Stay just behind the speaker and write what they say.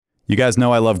You guys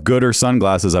know I love Goodr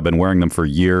sunglasses. I've been wearing them for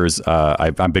years.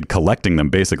 I've been collecting them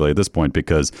basically at this point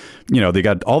because, they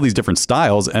got all these different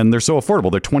styles and they're so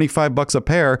affordable. They're $25 a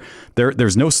pair.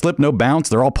 There's no slip, no bounce.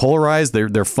 They're all polarized.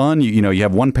 They're fun. You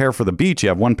have one pair for the beach. You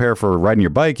have one pair for riding your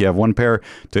bike. You have one pair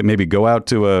to maybe go out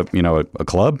to a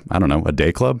club. I don't know, a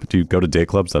day club. Do you go to day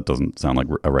clubs? That doesn't sound like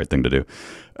a right thing to do.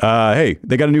 Hey,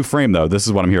 they got a new frame though. This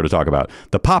is what I'm here to talk about.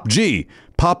 The Pop G.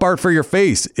 Pop art for your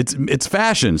face. It's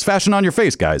fashion. It's fashion on your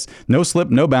face, guys. No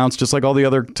slip, no bounce, just like all the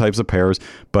other types of pairs.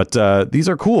 But these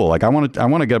are cool. Like I want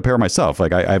to get a pair myself.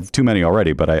 Like I have too many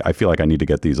already, but I feel like I need to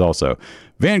get these also.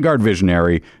 Vanguard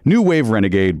Visionary, New Wave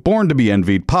Renegade, Born to be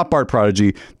Envied, Pop Art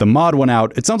Prodigy. The mod went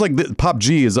out. It sounds like the Pop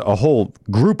G is a whole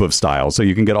group of styles, so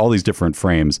you can get all these different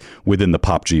frames within the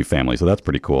Pop G family. So that's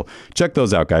pretty cool. Check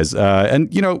those out, guys. And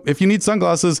if you need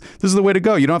sunglasses, this is the way to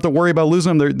go. You don't have to worry about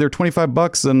losing them. They're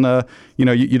 $25, and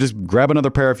you just grab another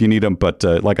pair if you need them. But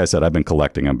like I said, I've been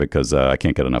collecting them because I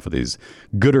can't get enough of these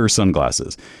Goodr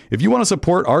sunglasses. If you want to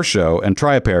support our show and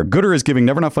try a pair, Goodr is giving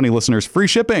Never Not Funny listeners free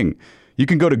shipping. You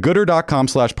can go to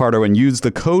goodr.com/Pardo and use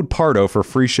the code Pardo for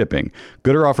free shipping.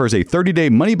 Goodr offers a 30-day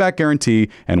money-back guarantee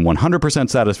and 100%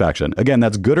 satisfaction. Again,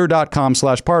 that's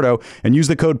goodr.com/Pardo and use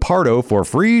the code Pardo for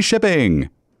free shipping.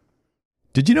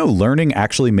 Did you know learning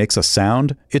actually makes a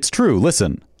sound? It's true.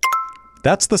 Listen.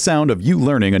 That's the sound of you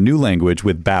learning a new language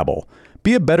with Babbel.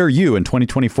 Be a better you in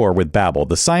 2024 with Babbel,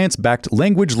 the science-backed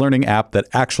language learning app that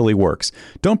actually works.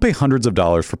 Don't pay hundreds of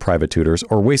dollars for private tutors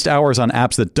or waste hours on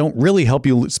apps that don't really help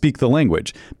you speak the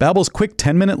language. Babbel's quick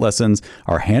 10-minute lessons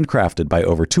are handcrafted by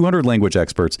over 200 language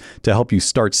experts to help you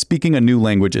start speaking a new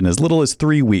language in as little as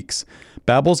 3 weeks.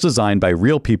 Babbel's designed by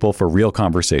real people for real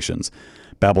conversations.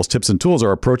 Babbel's tips and tools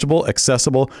are approachable,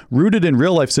 accessible, rooted in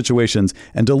real-life situations,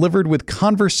 and delivered with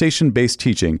conversation-based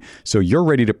teaching, so you're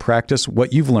ready to practice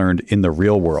what you've learned in the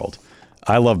real world.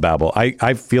 I love Babbel.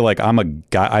 I feel like I'm a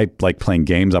guy. I like playing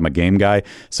games. I'm a game guy,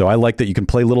 so I like that you can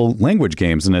play little language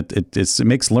games, and it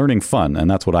makes learning fun, and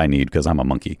that's what I need because I'm a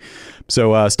monkey.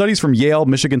 So studies from Yale,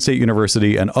 Michigan State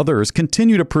University, and others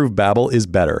continue to prove Babbel is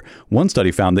better. One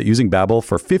study found that using Babbel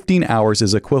for 15 hours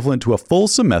is equivalent to a full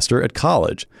semester at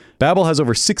college. Babbel has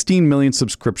over 16 million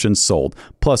subscriptions sold,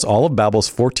 plus all of Babbel's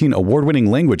 14 award-winning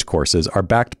language courses are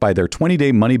backed by their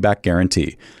 20-day money-back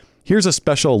guarantee. Here's a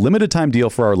special limited-time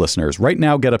deal for our listeners. Right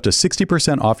now, get up to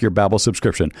 60% off your Babbel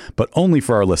subscription, but only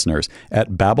for our listeners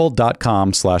at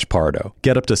babbel.com/Pardo.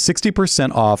 Get up to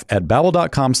 60% off at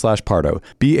babbel.com/Pardo,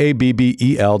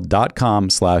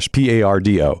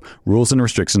 BABBEL.com/PARDO. Rules and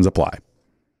restrictions apply.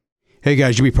 Hey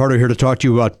guys, Jimmy Pardo here to talk to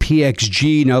you about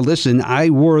PXG. Now listen, I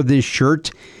wore this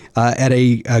shirt at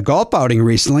a golf outing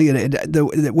recently, and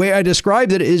the way I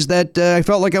described it is that I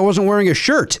felt like I wasn't wearing a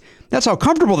shirt. That's how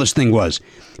comfortable this thing was.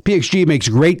 PXG makes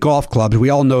great golf clubs. We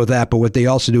all know that, but what they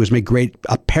also do is make great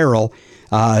apparel.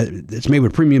 It's made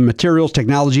with premium materials,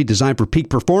 technology, designed for peak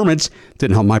performance.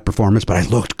 Didn't help my performance, but I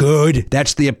looked good.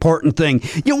 That's the important thing.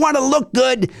 You want to look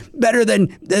good better than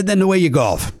the way you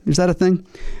golf. Is that a thing?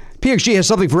 PXG has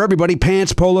something for everybody.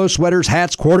 Pants, polos, sweaters,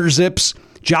 hats, quarter zips,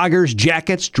 joggers,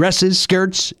 jackets, dresses,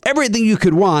 skirts, everything you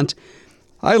could want.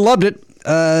 I loved it.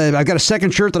 I've got a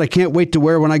second shirt that I can't wait to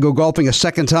wear when I go golfing a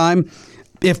second time,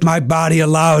 if my body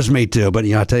allows me to.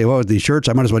 But, I'll tell you what, with these shirts,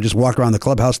 I might as well just walk around the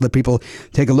clubhouse and let people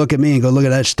take a look at me and go, look at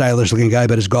that stylish-looking guy,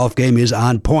 but his golf game is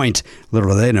on point.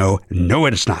 Little do they know, no,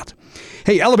 it's not.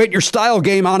 Hey, elevate your style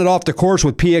game on and off the course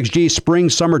with PXG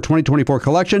Spring/Summer 2024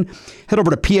 collection. Head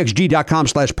over to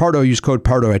pxg.com/Pardo. Use code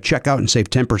Pardo at checkout and save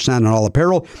 10% on all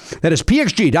apparel. That is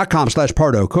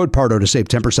pxg.com/Pardo. Code Pardo to save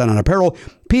 10% on apparel.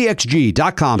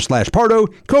 pxg.com/Pardo.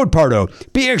 Code Pardo.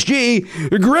 PXG,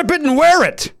 grip it and wear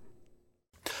it.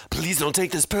 Please don't take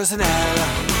this person out.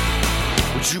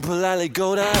 Would you politely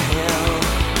go to hell?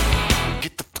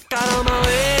 Get the fuck out of my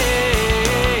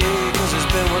way, 'cause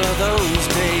it's been one of those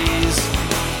days.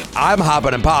 I'm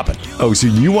hopping and popping. Oh, so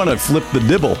you want to flip the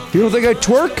dibble? You don't think I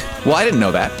twerk? Well, I didn't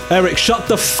know that. Eric, shut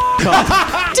the f***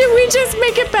 up. Did we just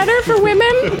make it better for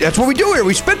women? That's what we do here.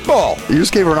 We spitball. You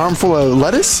just gave her an armful of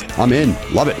lettuce? I'm in.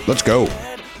 Love it. Let's go.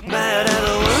 Mad at the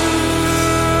world.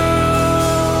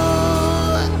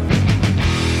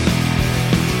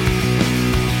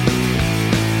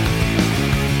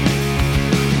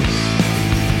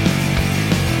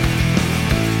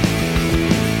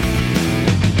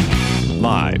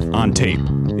 Live on tape.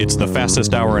 It's the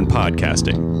fastest hour in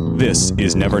podcasting. This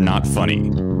is Never Not Funny.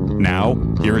 Now,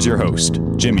 here's your host,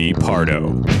 Jimmy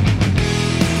Pardo.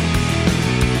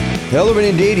 Hello, and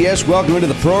indeed, yes, welcome into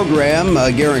the program.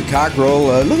 Garen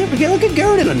Cockrell. Look at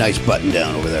Garen in a nice button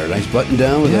down over there. Nice button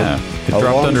down with it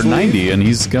dropped under sleeve. 90, and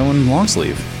he's going long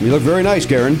sleeve. You look very nice,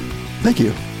 Garen. Thank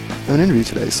you. have an interview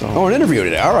today, so. Oh, an interview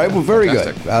today. All right. Well, very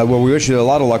good. Well, we wish you a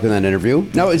lot of luck in that interview.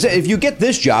 Now, if you get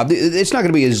this job, it's not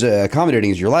going to be as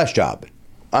accommodating as your last job.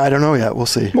 I don't know yet. We'll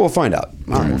see. We'll find out.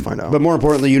 All right, we'll find out. But more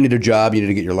importantly, you need a job. You need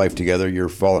to get your life together. You're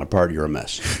falling apart. You're a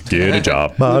mess. Get a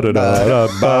job.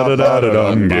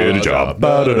 Ba-da-da-da-ba-da-da-da-dum. Get a job.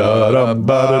 Ba-da-da-da-dum.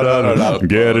 Ba-da-da-da-dum.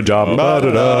 Get a job.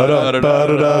 Ba-da-da-da-dum.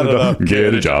 Ba-da-da-da-dum.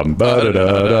 Get a job.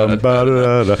 Ba-da-da-dum.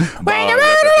 Ba-da-da-da.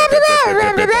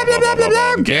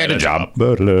 Get a job.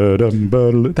 Ba-da-da-dum.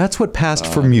 Ba-da-da. That's what passed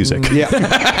for music. Yeah.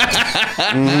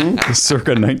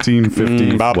 Circa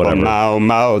 1950.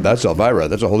 Whatever. That's Elvira.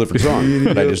 That's a whole different song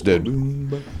that I just did.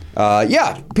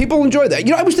 Yeah, people enjoy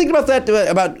that. I was thinking about that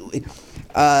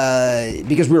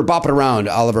because we were bopping around,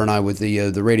 Oliver and I, with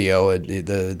the radio,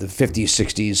 the 50s,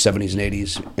 60s, 70s, and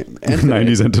 80s, and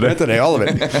 90s and today. And today, all of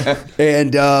it.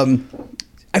 And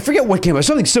I forget what came up.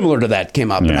 Something similar to that came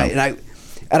up, Yeah.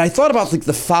 And I thought about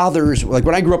the fathers, like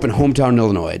when I grew up in hometown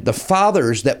Illinois, the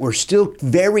fathers that were still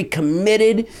very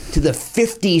committed to the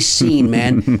 50s scene,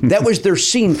 man. That was their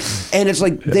scene. And it's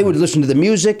like they would listen to the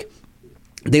music.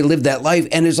 They lived that life.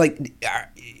 And it's like,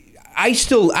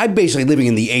 I'm basically living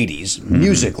in the 80s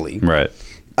musically. Right.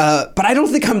 But I don't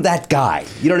think I'm that guy.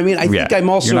 You know what I mean? I think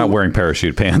I'm also... You're not wearing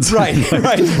parachute pants. Right.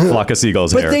 Flock of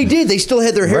seagulls But hair. they did. They still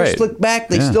had their hair slicked back.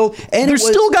 They still... And there's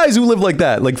still guys who live like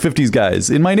that, like 50s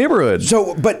guys in my neighborhood.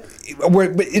 So, but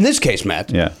in this case,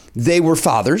 Matt, they were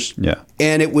fathers. Yeah.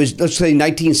 And it was, let's say,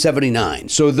 1979.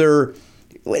 So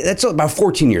that's about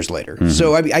 14 years later. Mm-hmm.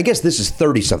 So I guess this is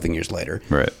 30-something years later.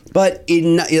 Right. But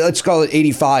let's call it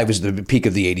 85 is the peak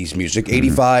of the 80s music.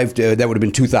 85, that would have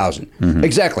been 2000. Mm-hmm.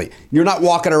 Exactly. You're not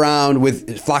walking around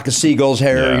with Flock of Seagulls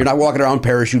hair. Yeah. You're not walking around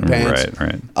parachute pants.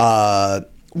 Right.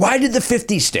 Why did the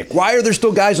 50s stick? Why are there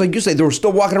still guys like you say that are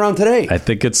still walking around today? I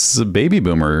think it's a baby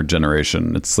boomer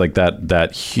generation. It's like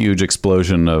that huge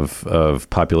explosion of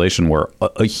population where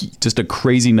just a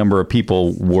crazy number of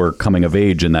people were coming of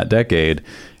age in that decade,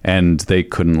 and they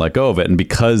couldn't let go of it. And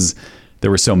because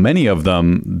there were so many of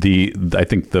them, I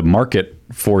think the market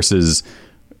forces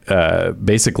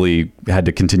basically had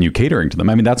to continue catering to them.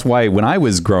 I mean, that's why when I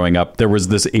was growing up, there was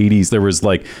this 80s, there was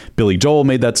like Billy Joel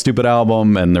made that stupid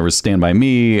album, and there was Stand By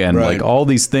Me, and like all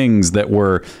these things that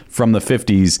were from the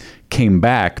 50s came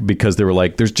back because they were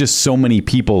like, there's just so many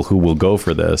people who will go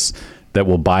for this, that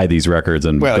will buy these records.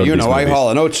 And well, I Hall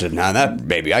 & Oates said, "Now that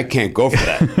baby, I can't go for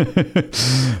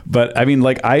that." But I mean,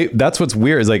 that's what's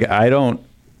weird is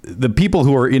the people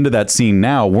who are into that scene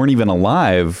now weren't even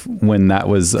alive when that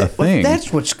was a thing.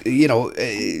 That's what's,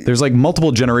 there's like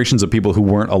multiple generations of people who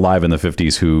weren't alive in the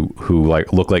 50s who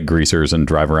like look like greasers and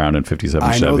drive around in 57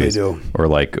 Chevys. I know they do. Or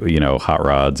like, hot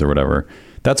rods or whatever.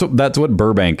 That's what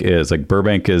Burbank is. Like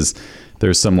Burbank is,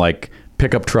 there's some like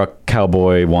pickup truck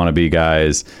cowboy wannabe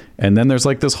guys, and then there's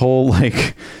like this whole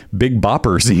like big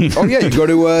bopper scene. Oh yeah, you go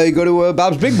to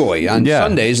Bob's Big Boy on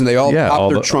Sundays, and they all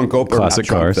pop their trunk open, classic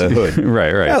cars, the hood.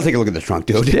 right. Yeah, I'll take a look at the trunk,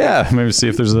 dude. Yeah, maybe see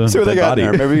if there's a see what they got body.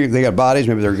 in there. Maybe they got bodies.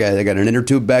 Maybe they got an inner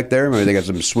tube back there. Maybe they got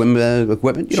some swim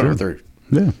equipment. You don't know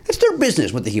what it's their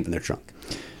business what they keep in their trunk.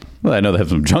 Well, I know they have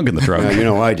some junk in the trunk.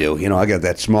 I do. I got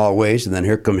that small waist, and then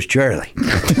here comes Charlie.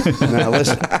 Now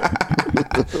listen.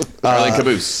 Charlie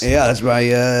Caboose. Yeah, that's my,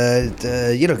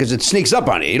 because it sneaks up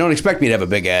on you. You don't expect me to have a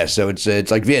big ass, so it's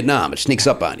like Vietnam. It sneaks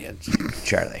up on you.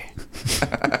 Charlie.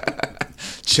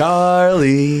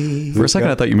 Charlie. For a second,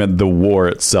 I thought you meant the war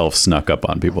itself snuck up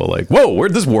on people. Like, whoa,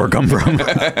 where'd this war come from?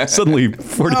 Suddenly,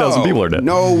 40,000 people are dead.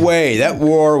 No way. That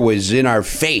war was in our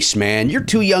face, man. You're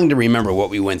too young to remember what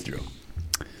we went through.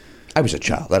 I was a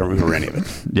child. I don't remember any of it.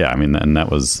 Yeah, I mean, and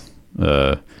that was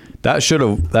that should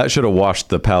have washed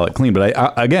the palate clean. But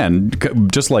I again,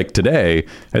 just like today,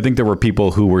 I think there were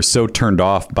people who were so turned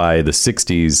off by the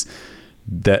 '60s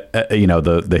that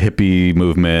the hippie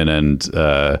movement and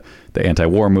the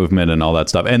anti-war movement and all that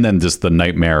stuff, and then just the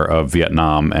nightmare of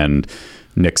Vietnam and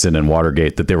Nixon and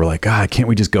Watergate, that they were like, God, can't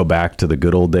we just go back to the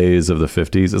good old days of the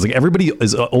 '50s? It's like everybody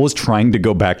is always trying to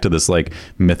go back to this like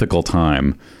mythical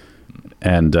time.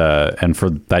 And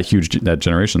for that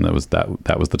generation,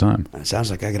 that was the time. It sounds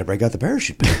like I got to break out the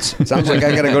parachute pants. It sounds like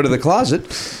I got to go to the closet.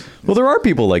 Well, there are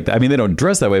people like that. I mean, they don't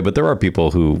dress that way, but there are people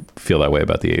who feel that way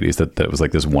about the '80s. That it was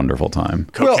like this wonderful time.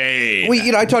 Cocaine.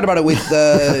 Well, I talked about it with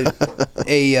I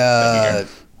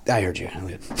heard you.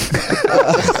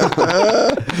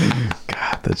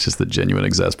 God, that's just the genuine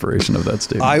exasperation of that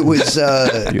statement. I was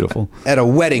beautiful at a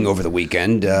wedding over the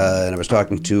weekend, and I was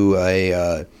talking to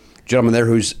a gentleman there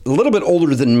who's a little bit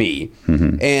older than me,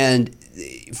 and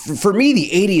for me the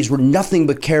 80s were nothing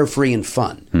but carefree and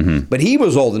fun. But he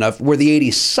was old enough where the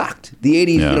 80s sucked. The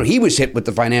 80s, he was hit with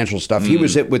the financial stuff. He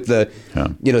was hit with the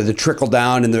the trickle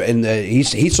down and he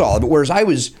saw it. But whereas I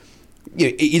was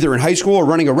either in high school or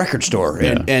running a record store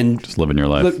and just living your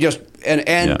life. And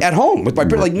at home with my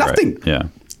parents, like nothing. Right.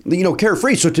 Yeah.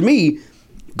 Carefree. So to me,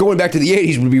 going back to the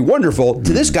 80s would be wonderful.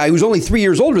 To this guy who's only 3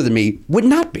 years older than me, would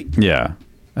not be. Yeah.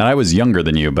 And I was younger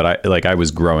than you, but I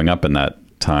was growing up in that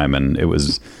time, and it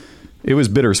was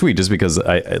bittersweet just because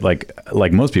I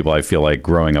like most people, I feel like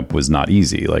growing up was not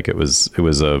easy. Like it was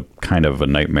a kind of a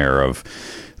nightmare of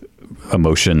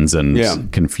emotions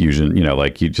and confusion.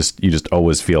 Like you just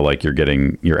always feel like you're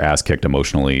getting your ass kicked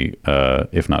emotionally,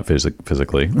 if not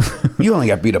physically. You only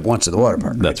got beat up once at the water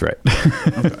park. Right? That's right.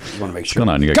 Okay. Just want to make sure. What's going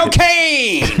on? You got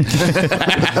cocaine.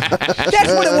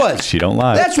 That's what it was. She don't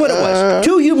lie. That's what it was.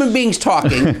 Two human beings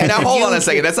talking. And Now hold on a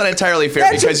second. That's not entirely fair.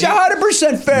 That's because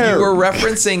 100% fair. You were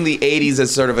referencing the 80s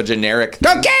as sort of a generic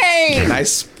cocaine. And I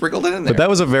sprinkled it in there. But that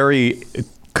was a very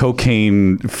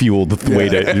cocaine fueled way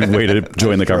to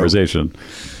join the conversation.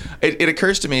 It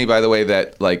occurs to me, by the way,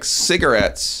 that like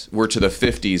cigarettes were to the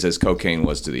 50s as cocaine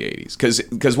was to the 80s,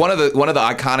 because one of the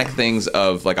iconic things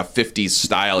of like a 50s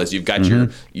style is you've got your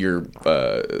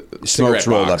cigarette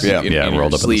rolled box up, in rolled your up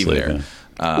in the sleeve sleeve, there.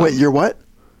 yeah. Wait, your what?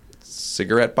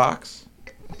 Cigarette box.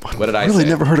 What did I really say?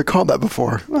 never heard it called that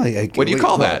before. Well, What do you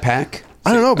call that? A pack?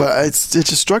 I don't know, but it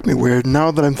just struck me weird. Now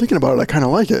that I'm thinking about it, I kind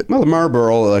of like it. Well, the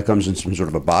Marlboro comes in some sort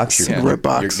of a box. Cigarette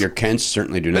box. Your Kents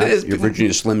certainly do But not. it is- Your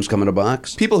Virginia Slims come in a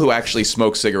box. People who actually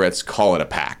smoke cigarettes call it a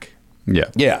pack. Yeah.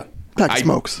 Yeah. Pack of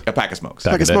smokes. A pack of smokes.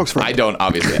 Pack of smokes, friend. I don't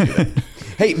obviously do that.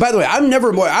 Hey, by the way,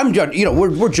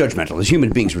 we're judgmental. As human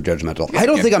beings, we're judgmental. I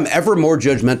don't think I'm ever more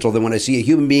judgmental than when I see a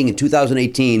human being in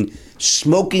 2018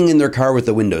 smoking in their car with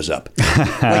the windows up.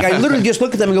 Like, I literally just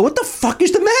look at them and go, what the fuck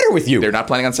is the matter with you? They're not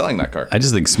planning on selling that car. I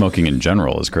just think smoking in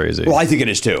general is crazy. Well, I think it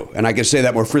is too. And I can say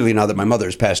that more freely now that my mother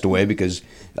has passed away, because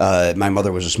my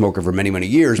mother was a smoker for many, many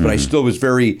years, but I still was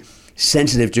very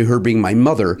sensitive to her being my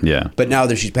mother. Yeah. But now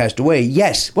that she's passed away,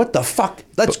 yes, what the fuck?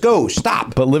 Let's go.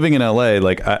 Stop. But living in LA,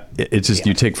 like it's just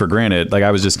you take for granted. Like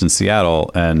I was just in Seattle,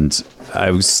 and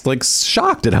I was like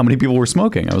shocked at how many people were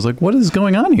smoking. I was like, "What is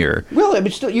going on here?" Well, I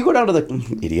mean, still, you go down to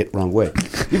the idiot, wrong way.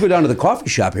 You go down to the coffee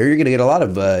shop here, you're going to get a lot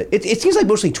of. It seems like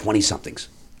mostly 20-somethings.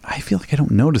 I feel like I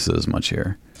don't notice it as much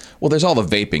here. Well, there's all the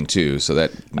vaping too, so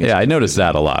that Yeah, I noticed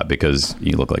that a lot because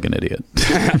you look like an idiot.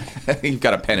 you've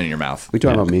got a pen in your mouth. We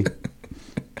talking about me?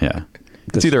 Yeah.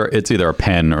 It's either a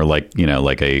pen or like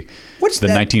a What's the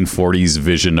that? 1940s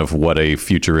vision of what a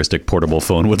futuristic portable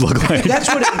phone would look like. That's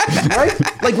what,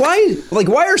 right? Like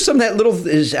why are some of that little?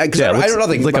 Because I don't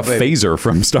know. It's like a phaser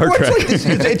from Star Well, Trek.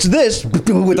 it's this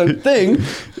with a thing, and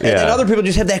Yeah. then other people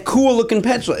just have that cool looking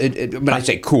pencil. When I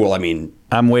say cool, I mean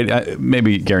I'm waiting.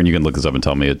 Maybe Garen, you can look this up and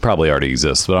tell me. It probably already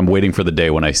exists, but I'm waiting for the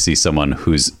day when I see someone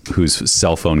whose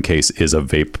cell phone case is a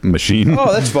vape machine.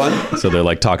 oh, that's fun. So they're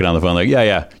like talking on the phone, like,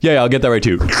 yeah, I'll get that right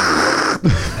too.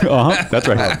 That's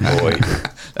right. Oh, boy.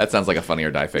 That sounds like a Funny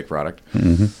or Die fake product.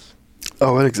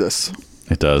 Oh, it exists.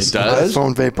 It does. It does?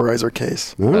 Phone vaporizer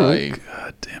case.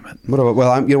 God damn it.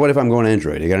 What if I'm going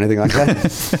Android? You got anything like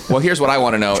that? Well, here's what I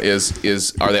want to know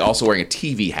is are they also wearing a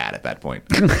TV hat at that point?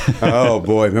 Oh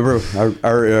boy, remember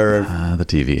The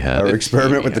TV hat. our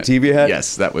experiment with the TV hat?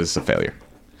 Yes, that was a failure.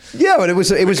 Yeah, but it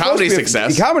was comedy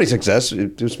success. Comedy success.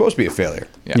 It was supposed to be a failure.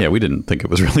 Yeah, we didn't think it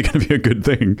was really going to be a good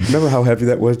thing. Remember how heavy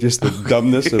that was? Just the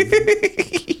dumbness of.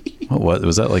 What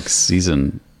was that, like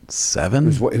season 7?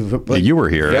 It was Yeah, you were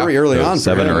here. very early on.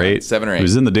 7 or 8. 7 or 8. It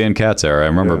was in the Dan Katz era. I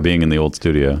remember being in the old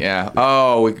studio. Yeah.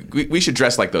 Oh, we should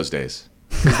dress like those days.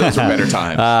 'Cause those were better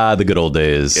times. The good old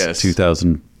days. Yes.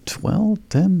 2012,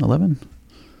 10, 11?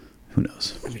 Who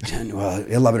knows? 10,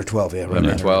 11 or 12. Yeah, 11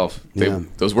 or 12. Yeah.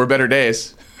 Those were better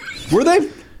days. Were they?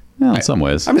 Well, in some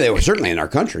ways. I mean, they were certainly in our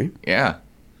country. Yeah.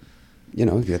 You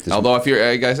know, you get this. Although if you're,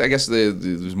 I guess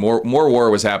there's more war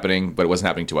was happening, but it wasn't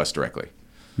happening to us directly.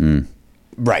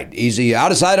 Right, easy,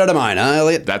 out of sight, out of mind, huh,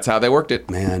 Elliot? That's how they worked it.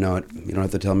 Man, I know it. You don't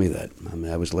have to tell me that. I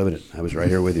mean, I was living it. I was right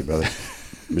here with you, brother.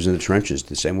 I was in the trenches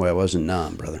the same way I was in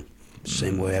Nam, brother.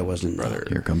 Same way I was in brother.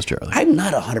 Here comes Charlie. I'm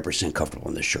not 100% comfortable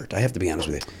in this shirt. I have to be honest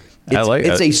with you.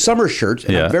 It's a summer shirt,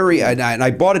 and Yeah. and I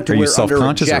bought it to Are you wear under a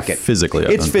self-conscious or jacket. physically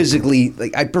It's physically.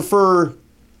 Like I prefer.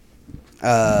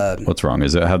 What's wrong?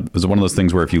 Is it one of those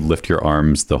things where if you lift your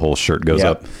arms, the whole shirt goes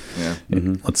Yeah. up? Yeah.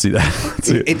 Let's see that. Let's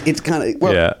see. It's kind of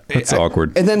well. Yeah, it's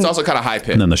awkward. And then It's also kind of high pitch.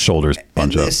 And then the shoulders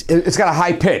bunch up. it's got a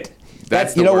high pit.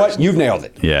 That's you the know worst. what? You've nailed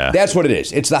it. Yeah. That's what it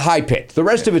is. It's the high pit. The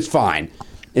rest of it's fine.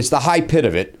 It's the high pit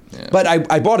of it. But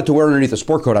I bought it to wear underneath a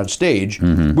sport coat on stage,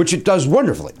 which it does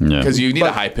wonderfully. Yeah. Because you need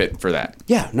a high pit for that.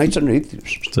 Yeah, nice underneath.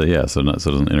 So it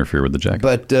doesn't interfere with the jacket.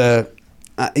 But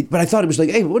I thought it was like,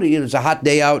 hey, it's a hot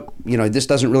day out. You know, this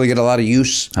doesn't really get a lot of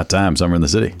use. Hot time, summer in the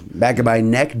city. Back of my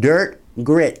neck, dirt,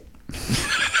 grit.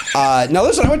 Now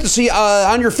listen, I went to see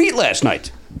On Your Feet last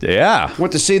night. Yeah.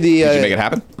 Went to see the Did you make it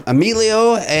happen?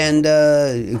 Emilio and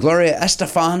Gloria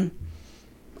Estefan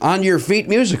On Your Feet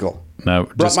musical. Now,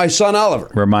 Brought just my son Oliver.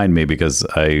 remind me, because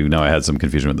I know I had some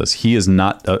confusion with this. He is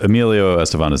not, Emilio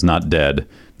Estefan is not dead,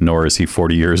 nor is he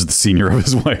 40 years the senior of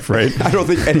his wife, right? I don't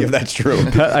think any of that's true.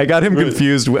 I got him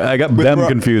confused. I got them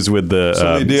confused with the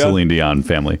Celine Dion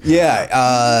family.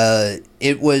 Yeah,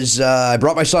 it was. I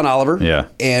brought my son Oliver. Yeah.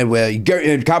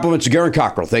 And compliments to Garen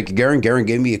Cockrell. Thank you, Garen. Garen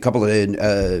gave me a couple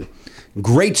of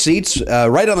great seats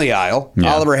right on the aisle.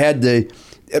 Yeah. Oliver had the.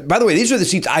 By the way, these are the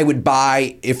seats I would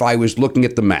buy if I was looking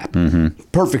at the map. Mm-hmm.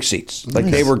 Perfect seats. Like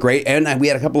they were great. And we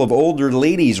had a couple of older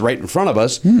ladies right in front of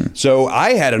us. So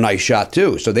I had a nice shot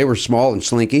too. So they were small and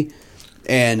slinky.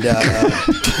 And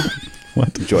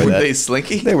What? enjoy Were that. they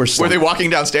slinky? They were Were slinky. they walking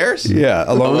downstairs? Yeah,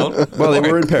 alone. Well, they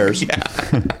were in pairs.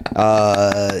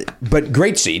 Yeah. But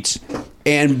great seats.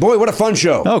 And boy, what a fun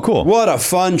show. Oh, cool. What a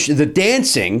fun The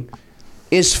dancing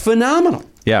is phenomenal.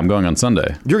 Yeah, I'm going on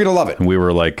Sunday. You're going to love it. And we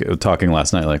were like talking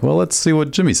last night, like, well, let's see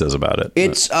what Jimmy says about it.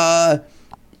 It's, the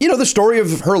story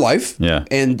of her life. Yeah.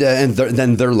 And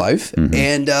then their life. Mm-hmm.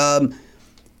 And,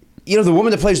 the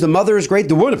woman that plays the mother is great.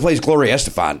 The woman that plays Gloria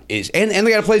Estefan is, and the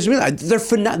guy that plays they're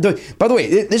phenomenal. By the way,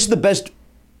 this is the best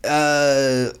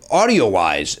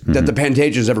audio-wise that the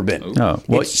Pantages ever been. Oh,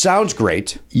 well, it sounds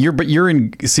great. You're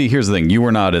in. See, here's the thing. You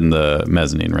were not in the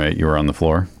mezzanine, right? You were on the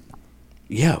floor.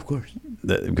 Yeah, of course.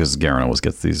 Because Garen always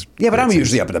gets these. Yeah, but I'm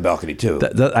usually up in the balcony too.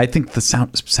 I think the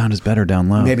sound is better down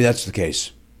low. Maybe that's the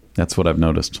case. That's what I've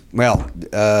noticed. Well,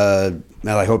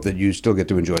 I hope that you still get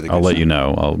to enjoy the good I'll let sound. you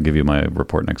know. I'll give you my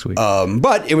report next week.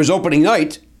 But it was opening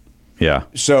night, yeah.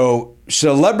 so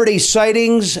celebrity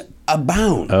sightings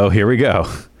abound. Oh, here we go.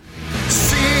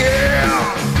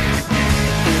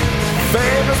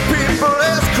 Famous people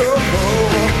as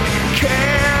couple.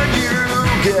 Can you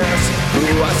guess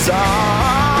who I saw?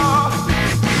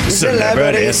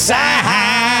 Celebrity sightings.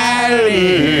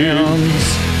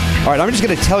 All right, I'm just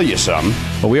going to tell you some.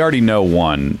 Well, we already know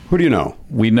one. Who do you know?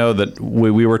 We know that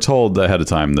we were told ahead of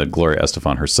time that Gloria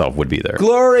Estefan herself would be there.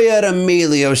 Gloria and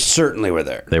Emilio certainly were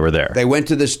there. They were there. They went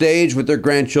to the stage with their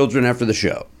grandchildren after the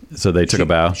show. So they took a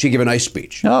bow. She gave a nice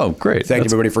speech. Oh, great. Thank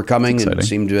That's everybody for coming, and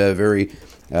exciting. seemed very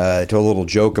told a little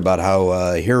joke about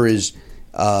how here is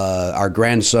our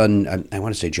grandson, I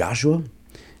want to say Joshua,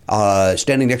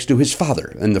 standing next to his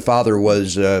father, and the father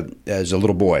was as a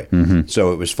little boy.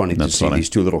 So it was funny to see funny. these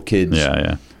two little kids.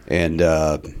 Yeah. And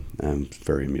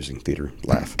very amusing theater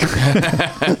laugh.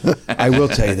 I will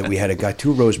tell you that we had a guy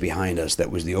 2 rows behind us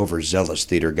that was the overzealous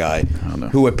theater guy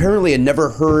who apparently had never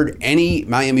heard any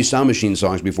Miami Sound Machine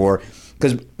songs before,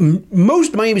 because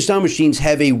most Miami Sound Machines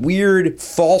have a weird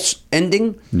false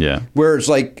ending. Yeah. Where it's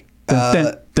like...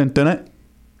 Dun, dun, dun, dun.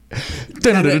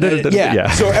 Yeah.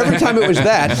 So every time it was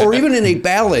that, or even in a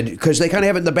ballad, because they kind of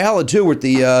have it in the ballad too, with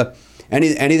the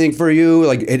anything for you,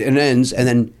 like it ends,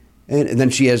 and then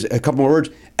she has a couple more words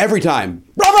every time.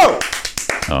 Bravo!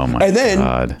 Oh my And then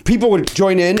God. people would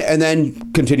join in and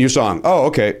then continue song. Oh,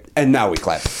 okay. And now we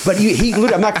clap. But he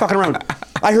literally, I'm not fucking around.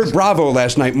 I heard Bravo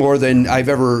last night more than I've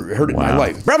ever heard it in my Wow.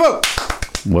 life. Bravo!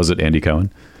 Was it Andy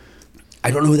Cohen?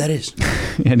 I don't know who that is.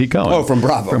 Andy Cohen. Oh, from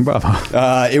Bravo. From Bravo.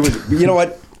 It was, you know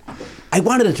what? I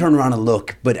wanted to turn around and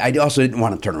look, but I also didn't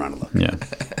want to turn around and look. Yeah.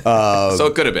 So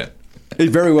it could have been. It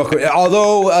very well could.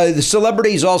 Although the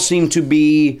celebrities all seem to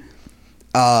be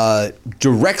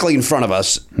directly in front of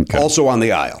us, also on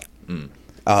the aisle.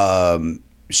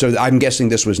 So I'm guessing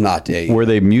this was not a... Were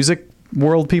they music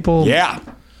world people? Yeah.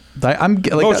 I'm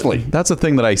like, Mostly. That's a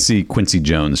thing that I see Quincy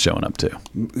Jones showing up to.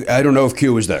 I don't know if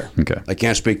Q was there. Okay. I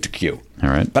can't speak to Q. All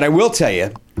right. But I will tell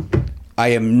you, I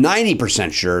am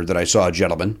 90% sure that I saw a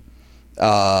gentleman. And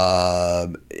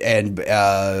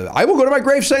I will go to my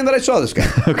grave saying that I saw this guy.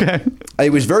 Okay.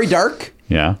 It was very dark.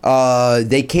 Yeah.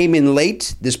 They came in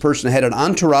late. This person had an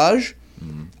entourage.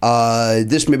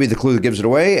 This may be the clue that gives it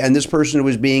away. And this person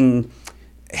was being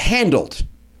handled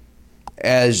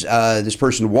as this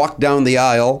person walked down the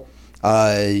aisle,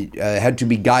 had to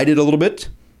be guided a little bit,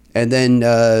 and then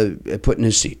put in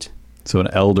his seat. So an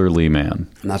elderly man.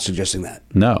 I'm not suggesting that.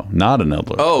 No, not an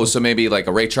elderly. Oh, so maybe like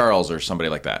a Ray Charles or somebody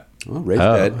like that. Well, Ray's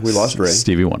dead. We lost Ray.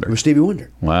 Stevie Wonder. It was Stevie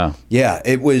Wonder. Wow. Yeah,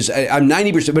 it was. I'm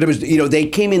 90%, but it was. They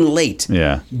came in late.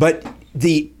 Yeah. But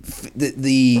the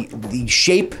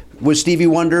shape was Stevie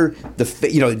Wonder. The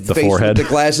face, forehead. with the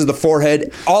glasses, the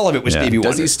forehead, all of it was Yeah. Stevie Wonder.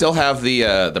 Does he still have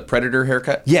the Predator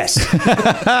haircut? Yes.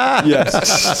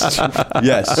 Yes.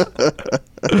 Yes.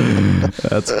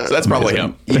 That's probably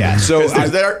him. Yeah. So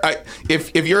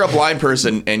if you're a blind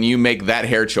person and you make that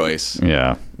hair choice,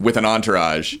 with an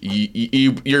entourage,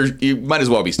 you might as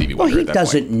well be Stevie Wonder. Well, he at that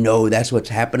doesn't point. know that's what's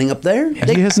happening up there.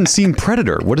 He hasn't seen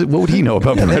Predator. What would he know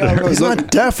about Predator? He's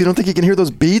not deaf. You don't think he can hear those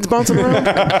beads bouncing around?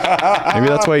 Maybe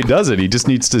that's why he does it. He just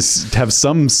needs to have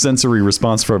some sensory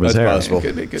response from his hair. Possible.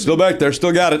 Could be. Still back there.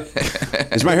 Still got it.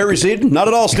 Is my hair receding? Not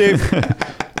at all, Steve.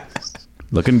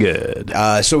 Looking good.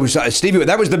 So Stevie,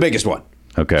 that was the biggest one.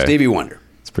 Okay. Stevie Wonder.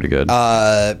 It's pretty good.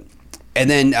 And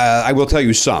then I will tell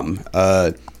you some.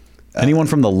 Anyone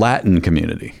from the Latin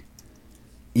community?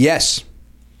 Yes.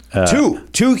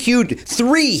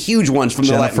 Three huge ones from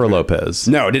the Latin Jennifer community. Lopez.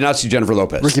 No, did not see Jennifer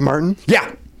Lopez. Ricky Martin?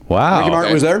 Yeah. Wow. Ricky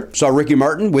Martin was there. Saw Ricky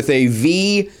Martin with a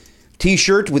V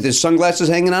T-shirt with his sunglasses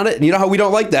hanging on it. And you know how we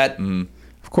don't like that? Of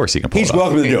course he can pull He's it off.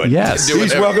 welcome to do it. Yes. Do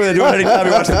He's whatever. welcome to do it anytime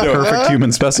he wants to do it. Perfect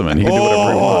human specimen. He can do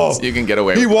whatever he wants. You can get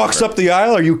away He with walks whatever. up the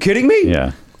aisle. Are you kidding me?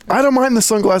 Yeah. I don't mind the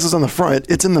sunglasses on the front.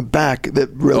 It's in the back that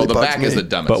really the bugs back me. is the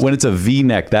dumbest. But when it's a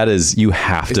V-neck, that is, you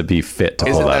have to be fit to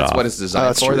pull Isn't that that's off. what it's designed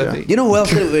That's for? true, That yeah. thing? You know who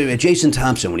else? Jason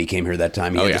Thompson, when he came here that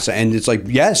time. He had to say, and it's like,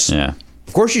 yes. Yeah.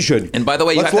 Of course you should. And by the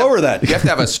way, let's lower that. You have to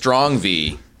have a strong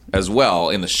V as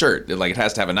well in the shirt. Like it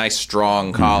has to have a nice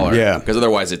strong collar. Yeah. Because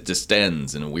otherwise it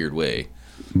distends in a weird way.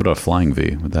 What about a flying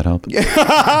V? Would that help?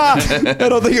 I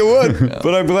don't think it would,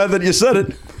 but I'm glad that you said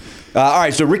it. All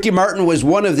right, so Ricky Martin was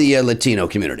one of the Latino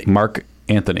community. Mark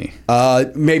Anthony.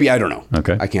 Maybe, I don't know.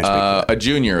 Okay. I can't speak. A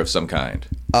junior of some kind.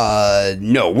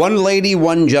 No, one lady,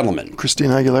 one gentleman.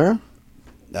 Christina Aguilera?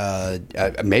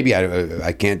 Maybe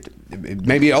I can't.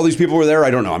 Maybe all these people were there.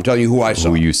 I don't know. I'm telling you who I saw.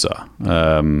 Who you saw.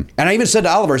 And I even said to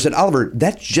Oliver, Oliver,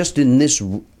 that's just in this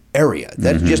area.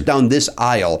 That's just down this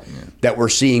aisle that we're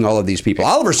seeing all of these people.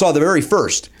 Oliver saw the very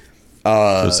first. It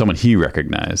was someone he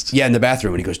recognized. Yeah, in the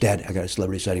bathroom. And he goes, Dad, I got a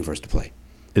celebrity sighting for us to play.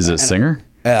 Is it a singer?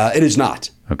 It is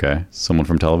not. Okay. Someone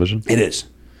from television? It is.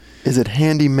 Is it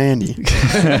Handy Mandy?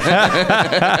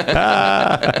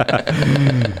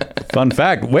 Fun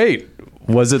fact. Wait.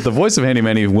 Was it the voice of Handy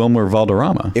Manny, Wilmer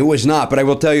Valderrama? It was not, but I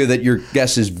will tell you that your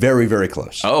guess is very, very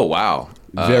close. Oh, wow.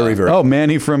 Very, very Oh,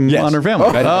 Manny from Yes. Honor Family.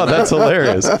 Oh, that's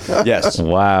hilarious. Yes.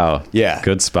 Wow. Yeah.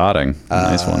 Good spotting.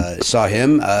 Nice one. Saw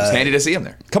him. It's handy to see him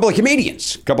there. A couple of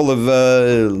comedians. A couple of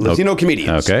Latino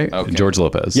comedians. Okay. Okay. George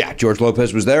Lopez. Yeah, George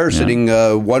Lopez was there, sitting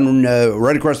one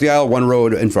right across the aisle, one row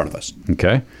in front of us.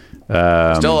 Okay.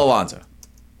 Still Alonzo.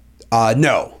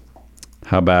 No.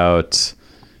 How about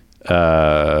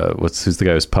who's the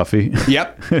guy who's puffy?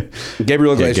 Yep.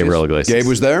 Gabriel Iglesias. Gabriel Iglesias. Gabe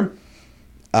was there.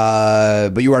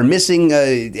 But you are missing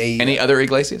a. Any other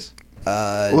Iglesias?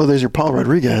 Well, there's your Paul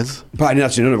Rodriguez. Probably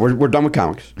not. No, we're done with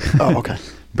comics. Oh, okay.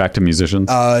 Back to musicians.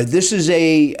 This is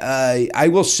I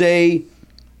will say,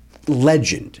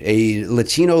 legend. A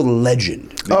Latino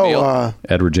legend. Oh,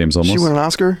 Edward James Olmos. she won an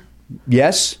Oscar?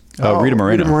 Yes. Rita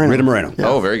Moreno. Rita Moreno.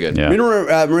 Oh, very good. Yeah.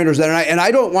 Rita Moreno's there, and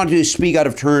I don't want to speak out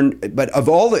of turn, but of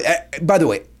all the, by the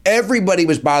way, everybody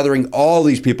was bothering all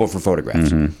these people for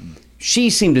photographs. She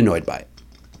seemed annoyed by it.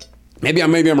 Maybe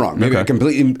I'm wrong. Maybe I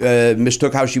completely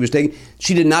mistook how she was taking.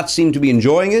 She did not seem to be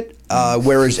enjoying it.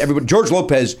 Whereas everybody, George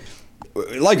Lopez,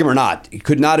 like him or not,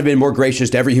 could not have been more gracious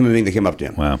to every human being that came up to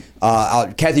him. Wow.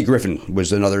 Kathy Griffin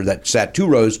was another that sat 2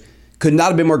 rows. Could not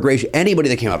have been more gracious. Anybody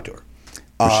that came up to her.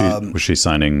 Was she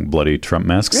signing bloody Trump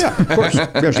masks? Yeah, of course.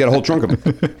 Yeah, she got a whole trunk of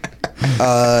them.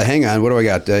 Hang on, what do I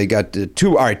got? I got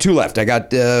 2. All right, 2 left. I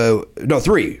got 3.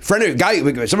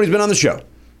 Guy, somebody's been on the show.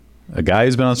 A guy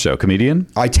who's been on the show. Comedian?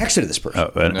 I texted this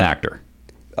person. An actor.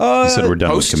 You said we're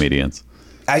done host? with comedians.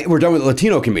 We're done with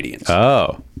Latino comedians.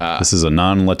 Oh. This is a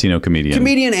non-Latino comedian.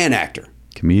 Comedian and actor.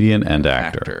 Comedian and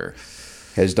actor.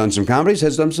 Has done some comedies,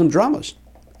 has done some dramas,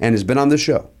 and has been on this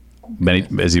show.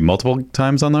 Is he multiple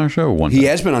times on our show or one He time?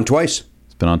 has been on twice.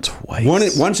 He's been on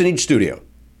twice. Once in each studio.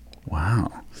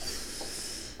 Wow.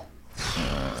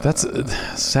 That's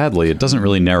sadly, it doesn't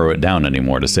really narrow it down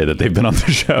anymore to say that they've been on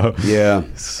the show. Yeah.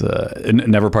 It's,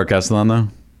 never Podcastathon though.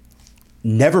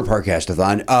 Never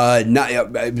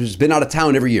Podcastathon. He's been out of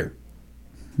town every year.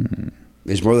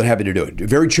 He's more than happy to do it.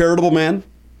 Very charitable man.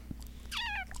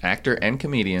 Actor and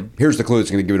comedian. Here's the clue that's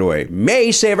going to give it away.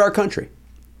 May save our country.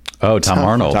 Oh, Tom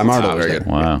Arnold. Tom Arnold was very there.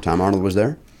 good. Wow. Yeah, Tom Arnold was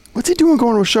there. What's he doing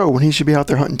going to a show when he should be out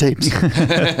there hunting tapes?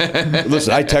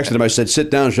 Listen, I texted him. I said, sit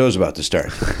down. Show's about to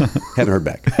start. Haven't heard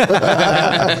back.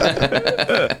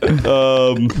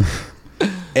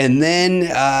 And then,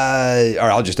 all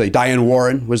right, I'll just tell you, Diane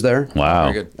Warren was there.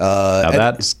 Wow. Very good. Now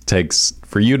that takes,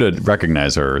 for you to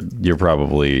recognize her, you're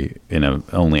probably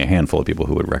only a handful of people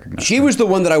who would recognize She her. was the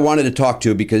one that I wanted to talk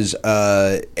to because,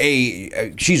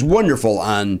 she's wonderful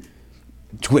on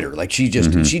Twitter. Like she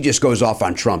just goes off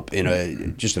on Trump in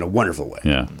a wonderful way.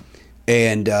 Yeah.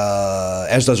 And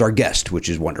as does our guest, which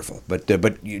is wonderful. But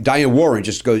Diane Warren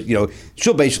just goes,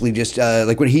 she'll basically just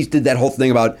like when he did that whole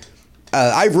thing about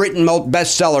I've written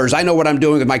bestsellers. I know what I'm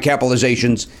doing with my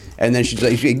capitalizations. And then she's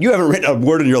like, you haven't written a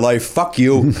word in your life. Fuck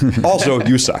you. Also,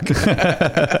 you suck.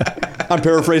 I'm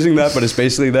paraphrasing that, but it's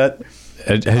basically that.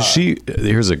 Has she?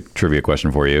 Here's a trivia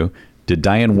question for you. Did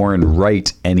Diane Warren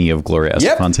write any of Gloria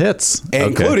Estefan's hits?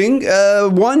 Including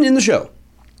one in the show.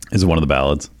 Is it one of the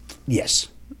ballads? Yes.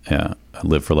 Yeah.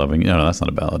 Live for Loving. No, that's not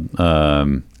a ballad.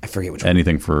 I forget which one.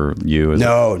 Anything for You?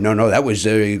 No. That was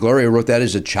Gloria wrote that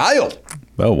as a child.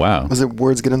 Oh, wow. Was it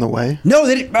Words Get in the Way? No,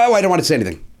 they didn't. Oh, I don't want to say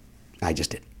anything. I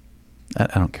just did. I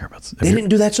don't care about. They didn't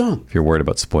do that song. If you're worried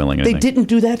about spoiling anything, they didn't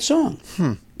do that song.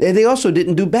 They also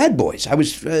didn't do Bad Boys. I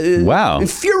was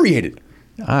infuriated.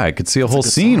 I could see a whole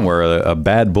scene where a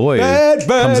bad boy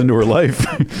comes into her life.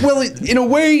 Well, in a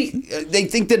way, they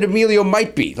think that Emilio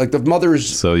might be like the mother's.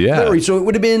 So yeah, Larry, so it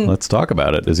would have been. Let's talk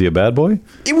about it. Is he a bad boy?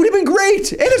 It would have been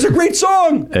great. It is a great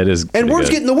song. It is, and words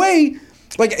get in the way.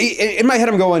 Like in my head,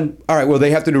 I'm going, all right. Well,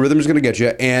 they have to do Rhythm Is Going to Get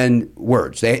You and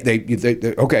words. They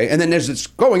okay. And then as it's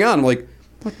going on, I'm like,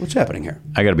 what's happening here?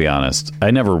 I got to be honest. I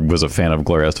never was a fan of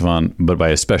Gloria Estefan, but I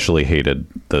especially hated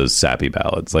those sappy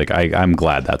ballads. Like I'm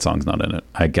glad that song's not in it.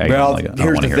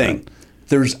 Here's the thing.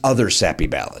 There's other sappy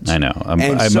ballads. I know.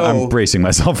 I'm bracing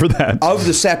myself for that. Of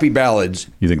the sappy ballads,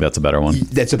 you think that's a better one?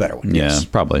 That's a better one. Yeah, yes.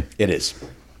 Probably. It is.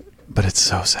 But it's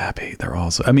so sappy. They're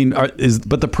also. I mean,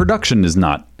 but the production is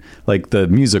not. Like the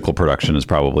musical production is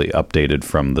probably updated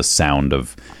from the sound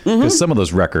of because some of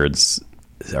those records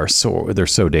they're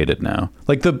so dated now.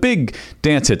 Like the big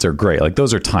dance hits are great. Like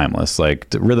those are timeless. Like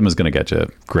Rhythm Is Going to Get You,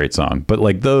 great song. But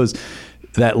like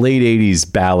that late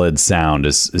 80s ballad sound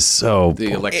is so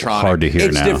the electronic. Hard to hear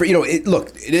it's now. It's different. Look,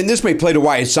 and this may play to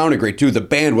why it sounded great too. The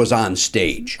band was on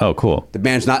stage. Oh, cool. The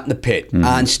band's not in the pit.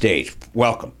 On stage.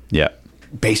 Welcome. Yeah.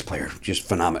 Bass player, just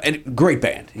phenomenal. And great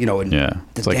band. And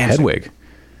it's like Hedwig. Yeah.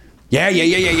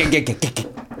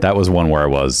 That was one where I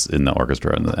was in the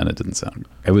orchestra and it didn't sound.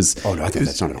 It was. Oh no, I thought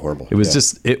that sounded horrible. It was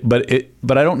just it,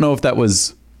 but I don't know if that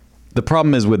was. The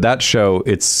problem is with that show,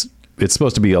 it's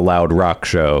supposed to be a loud rock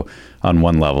show on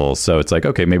one level, so it's like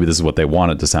okay, maybe this is what they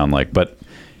want it to sound like, but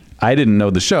I didn't know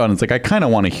the show, and it's like I kind of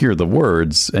want to hear the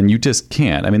words, and you just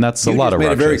can't. I mean, that's a lot of rock. You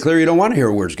made it very clear you don't want to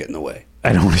hear words get in the way.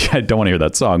 I don't want to hear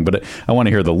that song, but I want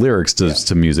to hear the lyrics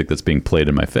to music that's being played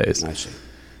in my face. I see.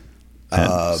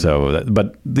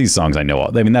 But these songs I know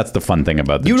all. I mean, that's the fun thing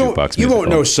about the jukebox musical. You won't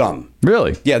know some.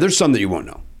 Really? Yeah, there's some that you won't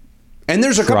know. And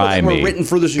there's a couple that were written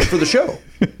for the show.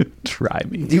 Try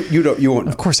me. You won't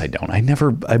know. Of course I don't. I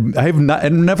have not.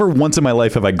 And never once in my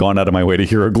life have I gone out of my way to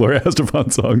hear a Gloria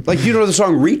Estefan song. Like you know the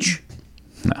song "Reach"?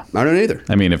 No, I don't either.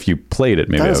 I mean, if you played it,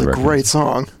 maybe that was a great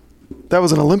song. That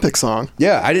was an Olympic song.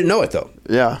 Yeah, I didn't know it though.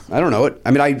 Yeah, I don't know it.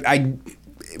 I mean, I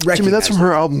Jimmy, that's from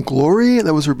her album Glory.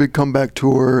 That was her big comeback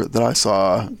tour that I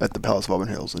saw at the Palace of Auburn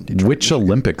Hills in Detroit. Which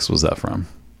Olympics was that from?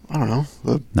 I don't know.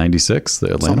 The 96, the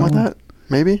Atlanta something like one? that.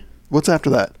 Maybe. What's after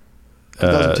that?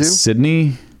 2002?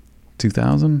 Sydney,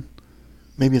 2000.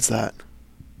 Maybe it's that.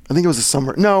 I think it was the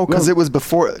summer. No, because it was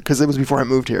before. Because it was before I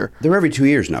moved here. They're every 2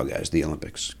 years now, guys. The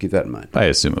Olympics. Keep that in mind. I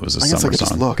assume it was a summer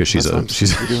song because she's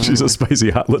a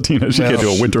spicy hot Latina. She can't do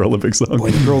a winter Olympic song.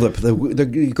 Boy,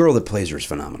 the girl that plays her is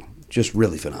phenomenal. Just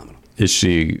really phenomenal. Is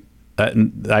she?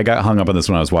 I got hung up on this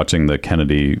when I was watching the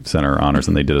Kennedy Center honors,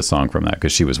 and they did a song from that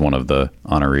because she was one of the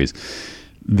honorees.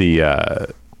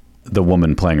 The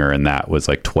woman playing her in that was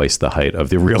like twice the height of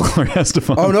the real Gloria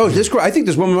Estefan. Oh no, I think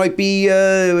this woman might be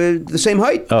the same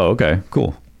height. Oh, okay,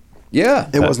 cool. Yeah,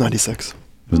 it was 96. It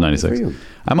was 96.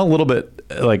 I'm a little bit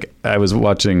like I was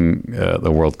watching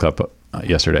the World Cup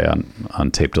yesterday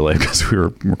on tape delay because we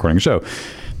were recording a show.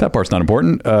 That part's not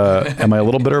important. Am I a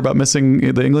little bitter about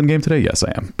missing the England game today? Yes,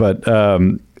 I am. But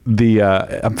I'm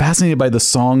fascinated by the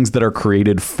songs that are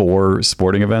created for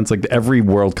sporting events. Like every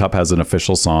World Cup has an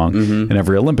official song, and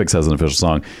every Olympics has an official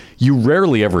song. You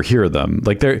rarely ever hear them.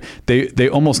 Like they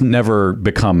almost never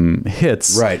become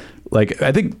hits. Right. Like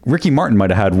I think Ricky Martin might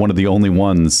have had one of the only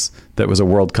ones that was a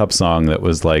World Cup song that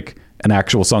was like an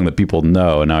actual song that people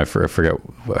know. And now I forget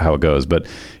how it goes. But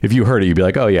if you heard it, you'd be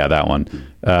like, oh yeah, that one.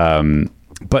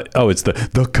 But it's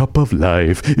the cup of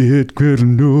life, it will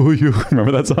know you.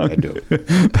 Remember that song? I do.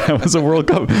 That was a World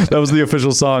Cup. That was the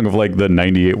official song of like the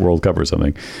 '98 World Cup or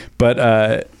something. But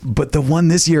the one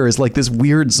this year is like this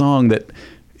weird song that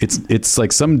it's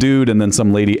like some dude and then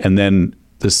some lady, and then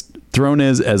this thrown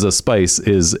as a spice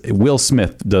is Will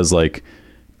Smith does like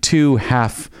two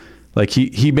half, like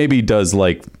he maybe does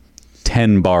like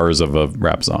 10 bars of a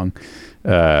rap song,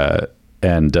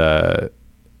 and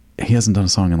he hasn't done a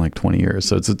song in like 20 years.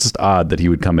 So it's just odd that he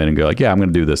would come in and go like, yeah, I'm going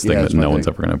to do this thing that no one's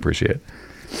ever going to appreciate.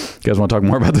 You guys want to talk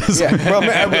more about this? Yeah. Well,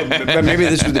 maybe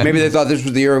they thought this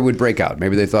was the year it would break out.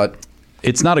 Maybe they thought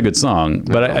it's not a good song,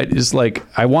 but I just like,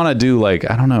 I want to do like,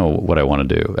 I don't know what I want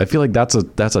to do. I feel like that's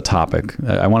a topic.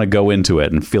 I want to go into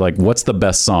it and feel like, what's the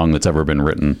best song that's ever been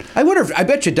written? I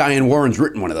bet you Diane Warren's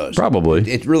written one of those. Probably.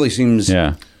 It really seems.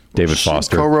 Yeah. David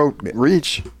Foster. Co-wrote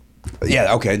Reach.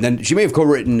 Yeah, okay. And then she may have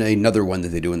co-written another one that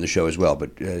they do in the show as well,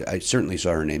 but I certainly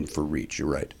saw her name for Reach. You're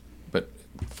right. But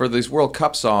for these World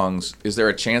Cup songs, is there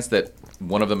a chance that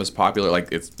one of them is popular?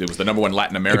 Like it was the number one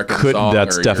Latin American song?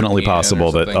 That's definitely European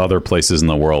possible that other places in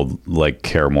the world like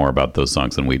care more about those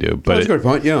songs than we do. But that's a good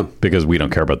point, yeah. Because we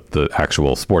don't care about the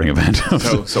actual sporting event.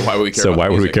 So why would we care So about why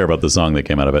would we music? care about the song that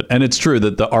came out of it? And it's true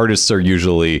that the artists are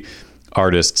usually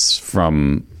artists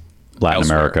from Latin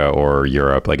Elsewhere. America or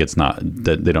Europe. Like it's not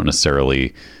that they don't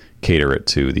necessarily cater it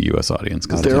to the U.S. audience.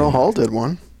 Daryl Hall did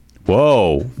one.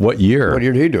 Whoa! What year? What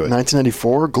year did he do it?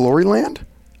 1994, Gloryland.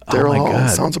 Daryl my Hall, God.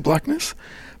 Sounds of Blackness.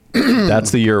 That's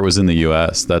the year it was in the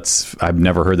U.S. I've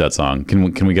never heard that song.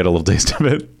 Can we get a little taste of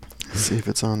it? Let's see if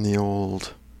it's on the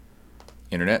old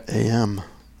Internet? AM.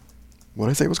 What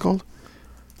did I say it was called?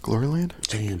 Gloryland?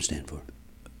 What's AM stand for?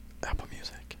 Apple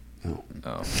Music.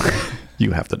 Oh.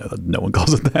 You have to know that no one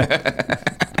calls it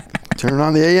that. Turn it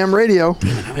on the AM radio.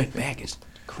 My back is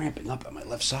cramping up on my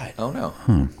left side. Oh, no.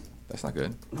 That's not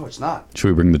good. No, it's not. Should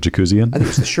we bring the jacuzzi in? I think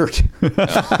it's the shirt.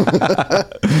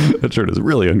 That shirt is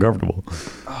really uncomfortable.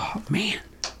 Oh, man.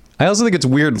 I also think it's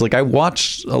weird. Like I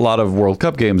watch a lot of World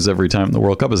Cup games every time the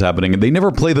World Cup is happening, and they never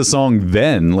play the song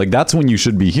then. Like that's when you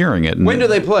should be hearing it. And When do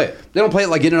they play it? They don't play it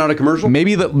like in and out of commercial?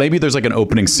 Maybe there's like an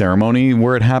opening ceremony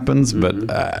where it happens, but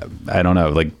I don't know.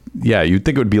 Like yeah, you'd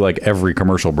think it would be like every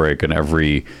commercial break and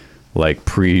every like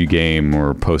pre-game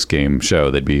or post-game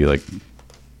show. They'd be like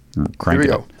cranking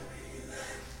Here we go. it.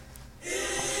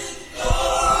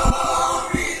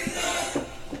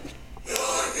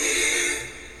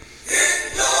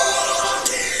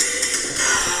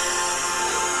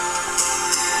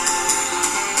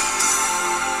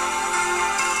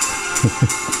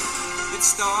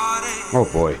 Oh,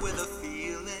 boy.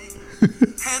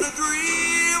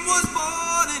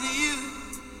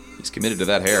 He's committed to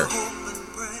that hair.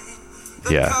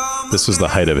 Yeah, this was the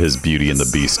height of his Beauty and the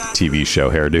Beast TV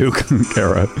show hairdo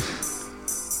era.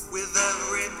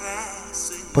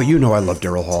 But you know I love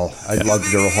Daryl Hall. I love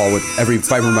Daryl Hall with every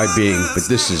fiber of my being, but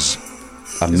this is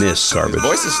a miss. Garbage. His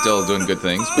voice is still doing good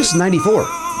things. But This is 94.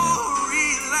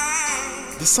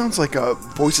 This sounds like a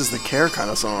Voices That Care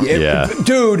kind of song. Yeah,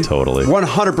 Dude. totally.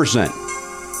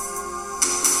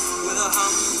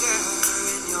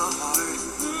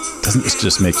 100%. Doesn't this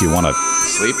just make you want to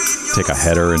sleep. take a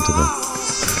header into the...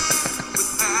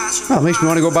 Well, it makes me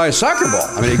want to go buy a soccer ball.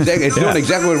 I mean, it's doing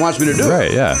exactly what it wants me to do.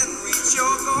 Right, yeah.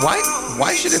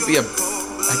 Why should it be a?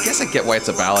 I guess I get why it's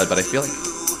a ballad, but I feel like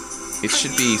it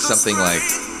should be something like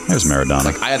There's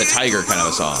Maradona. "I Had a Tiger" kind of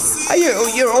a song.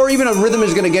 Or even a rhythm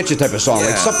is going to get you type of song,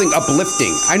 like Yeah. something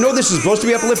uplifting. I know this is supposed to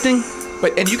be uplifting.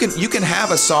 But you can have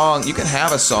a song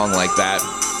like that,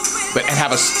 but and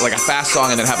have a fast song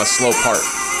and then have a slow part.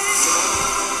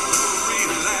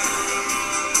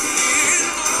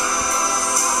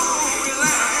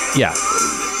 Yeah.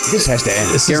 This has to end.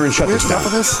 Darren, shut this Enough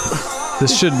of down. this.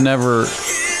 This should never...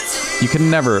 You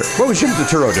can never... What was John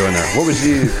Turturro doing there? What was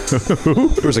he?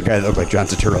 There was a guy that looked like John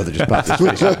Turturro that just popped his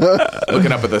face up.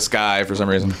 Looking up at the sky for some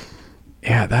reason.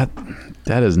 Yeah,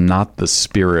 that is not the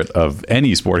spirit of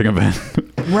any sporting event.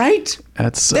 Right?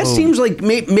 That's so That seems like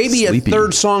maybe sleepy. a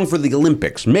third song for the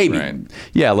Olympics. Maybe. Right.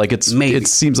 Yeah, like Maybe. it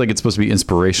seems like it's supposed to be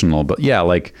inspirational, but yeah,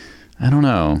 like I don't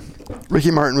know.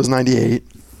 Ricky Martin was 98.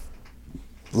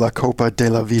 La Copa de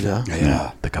la Vida.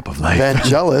 Yeah. The Cup of Life.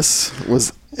 Vangelis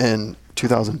was in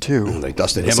 2002. They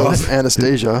dusted him So off. was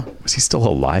Anastasia. Was he still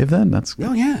alive then? That's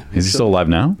Oh, yeah. Is he still alive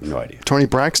now? No idea. Tony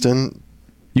Braxton.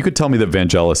 You could tell me that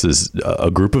Vangelis is a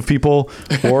group of people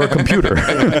or a computer.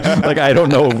 Like I don't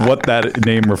know what that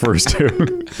name refers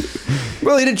to.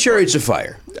 Well, he did Chariots of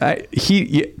Fire.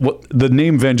 The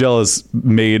name Vangelis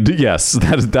made, yes,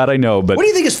 that I know. But What do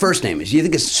you think his first name is? Do you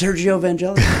think it's Sergio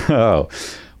Vangelis? oh,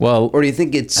 well, Or do you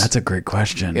think it's... that's a great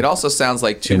question. It also sounds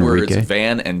like two Enrique? words: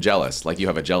 van and jealous. Like you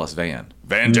have a jealous van.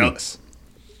 Vangelis.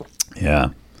 Yeah.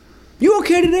 You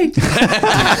okay today?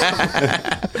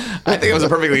 I think it was a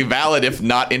perfectly valid, if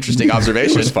not interesting,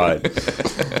 observation. It was fine.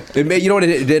 You know what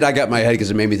it did? I got in my head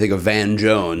because it made me think of Van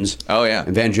Jones. Oh, yeah.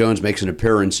 And Van Jones makes an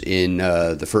appearance in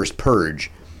the first Purge.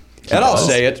 And I'll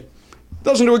say it.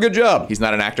 Doesn't do a good job. He's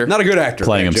not an actor. Not a good actor.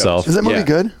 Playing Van himself. Is that movie Yeah.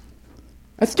 good?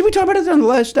 Did we talk about it on the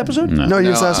last episode? No, you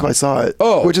just asked if I saw it.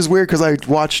 Oh. Which is weird because I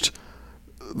watched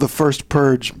the first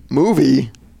Purge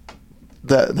movie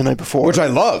the night before. Which I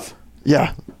love.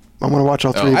 Yeah. I'm going to watch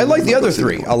all three. I like the other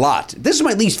three a lot. This is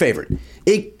my least favorite.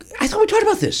 I thought we talked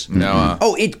about this. No.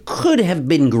 It could have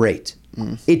been great.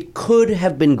 It could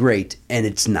have been great, and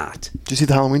it's not. Did you see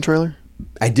the Halloween trailer?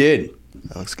 I did.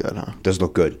 That looks good, huh? Does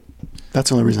look good. That's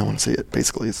the only reason I want to see it,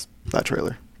 basically, is that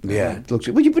trailer. Yeah, it looks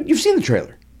good. Well, you've seen the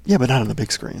trailer. Yeah, but not on the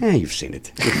big screen. Yeah, you've seen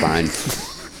it. You're fine.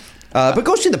 But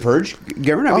go see The Purge,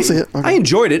 Garen. I'll see it. Okay. I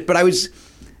enjoyed it, but I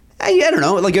don't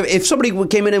know. Like, if somebody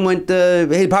came in and went,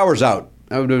 hey, power's out,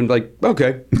 I would have been like,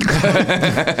 okay.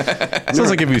 Sounds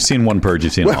like if you've seen one Purge,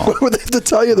 you've seen them all. What would they have to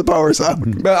tell you the power's out?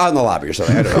 On the lobby or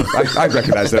something. I don't know. I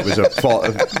recognize that was a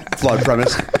flawed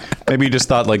premise. Maybe you just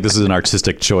thought like this is an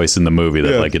artistic choice in the movie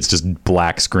that like it's just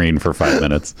black screen for 5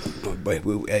 minutes. But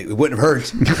it wouldn't have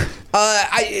hurt.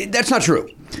 That's not true.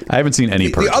 I haven't seen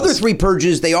any Purges. The other three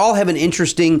Purges, they all have an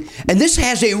interesting, and this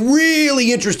has a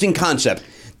really interesting concept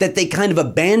that they kind of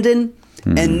abandon,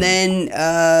 and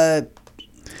then.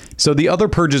 So the other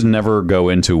Purges never go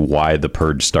into why the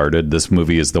Purge started. This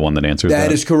movie is the one that answers that.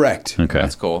 That is correct. Okay,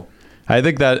 That's cool. I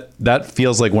think that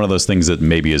feels like one of those things that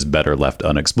maybe is better left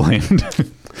unexplained.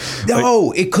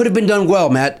 No, it could have been done well,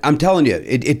 Matt. I'm telling you,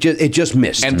 it just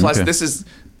missed. And plus, this is,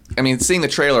 I mean, seeing the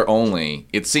trailer only,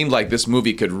 it seemed like this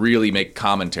movie could really make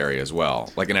commentary as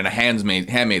well, like in a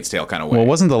Handmaid's Tale kind of way. Well,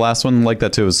 wasn't the last one like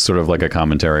that too? It was sort of like a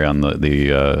commentary on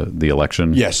the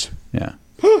election. Yes. Yeah.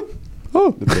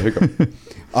 Oh, the hiccup.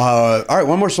 All right,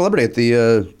 one more celebrity at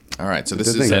the. All right, so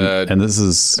this the is thing. And this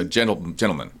is a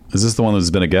gentleman. Is this the one that's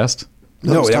been a guest?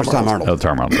 No, that was Tom Arnold. Oh,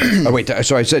 Tom Arnold. Oh, wait.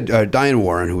 So I said Diane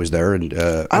Warren, who was there, and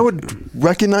I would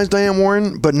recognize Diane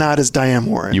Warren, but not as Diane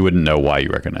Warren. You wouldn't know why you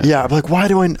recognize. Yeah, but like, why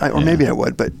do I? Or maybe I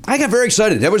would, but I got very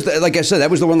excited. That was like I said, that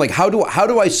was the one. Like, how do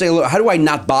I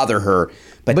not bother her?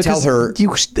 But tell her.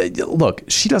 Look,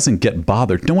 she doesn't get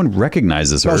bothered. No one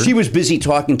recognizes her. Well, she was busy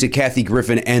talking to Kathy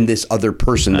Griffin and this other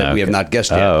person that we have not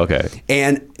guessed yet. Oh, okay.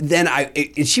 And then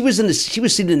she was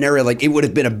seated in an area like it would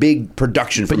have been a big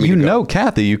production for but me. you to go. know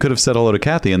Kathy. You could have said hello to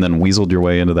Kathy and then weaseled your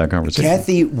way into that conversation.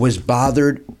 Kathy was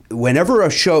bothered whenever the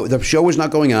show was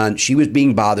not going on. She was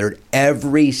being bothered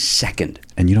every second.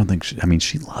 And you don't think?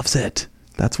 She loves it.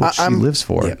 That's what she lives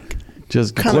for. Yeah.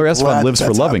 Just Gloria Estefan lives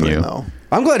for loving you. Though.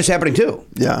 I'm glad it's happening too.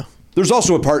 Yeah. There's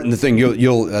also a part in the thing.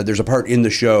 There's a part in the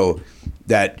show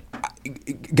that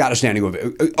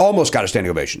almost got a standing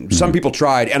ovation. Mm-hmm. Some people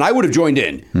tried, and I would have joined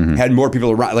in had more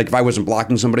people around. Like if I wasn't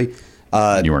blocking somebody. You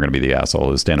weren't going to be the asshole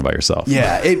who's standing by yourself.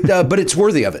 Yeah, but it's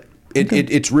worthy of it.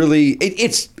 It's really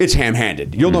it's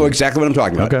ham-handed. You'll know exactly what I'm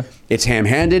talking about. Okay. It's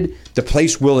ham-handed. The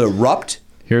place will erupt.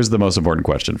 Here's the most important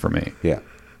question for me. Yeah.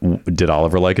 Did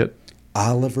Oliver like it?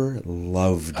 Oliver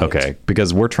loved it. Okay,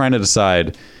 because we're trying to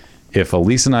decide if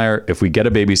Elise and if we get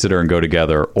a babysitter and go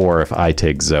together, or if I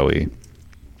take Zoe.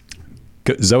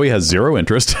 Zoe has zero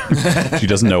interest. She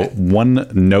doesn't know one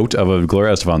note of a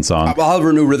Gloria Estefan song.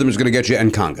 Oliver knew Rhythm is going to get you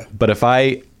and conga. But if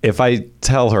I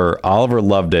tell her Oliver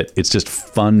loved it, it's just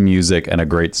fun music and a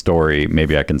great story,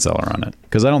 maybe I can sell her on it.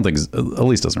 Because I don't think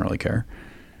Elise doesn't really care.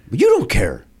 You don't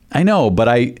care. I know, but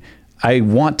I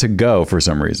want to go for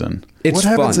some reason. It's what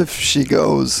happens fun. if she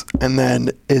goes and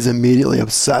then is immediately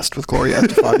obsessed with Gloria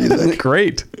Estefan music?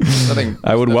 Great. Nothing.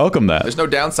 I would welcome that. There's no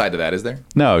downside to that, is there?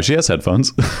 No, she has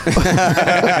headphones.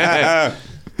 And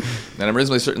I'm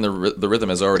reasonably certain the rhythm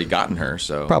has already gotten her.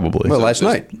 So Probably. Well, last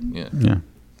night. Yeah.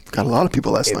 Got a lot of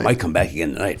people last It night. might come back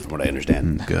again tonight, from what I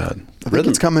understand. Good. I think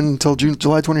it's coming until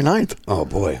July 29th. Oh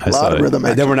boy, A lot of rhythm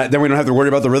And action. then we don't have to worry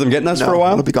about the rhythm getting us for a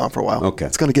while. It'll be gone for a while. Okay.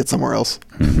 It's going to get somewhere else.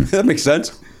 That makes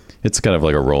sense. It's kind of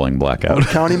like a rolling blackout.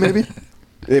 County, maybe?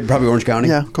 Probably Orange County.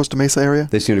 Yeah, Costa Mesa area.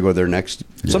 They seem to go there next.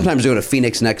 Sometimes they go to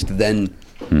Phoenix next, then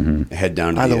head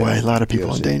down to Either the, way, a lot of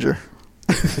people in POC. danger.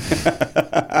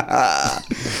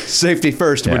 Safety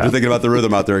first when Yeah. you're thinking about the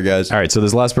rhythm out there, guys. All right, so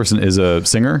this last person is a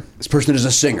singer, This person is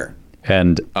a singer.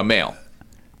 and a male.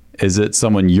 is it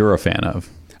someone you're a fan of?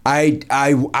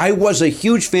 I was a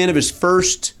huge fan of his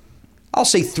first, I'll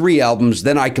say 3 albums.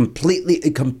 Then I completely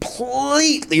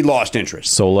lost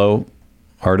interest. Solo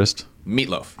artist?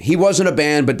 Meatloaf. He was in a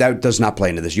band, but that does not play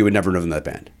into this. You would never know him in that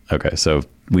band. Okay, so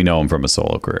we know him from a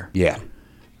solo career. Yeah.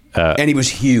 And he was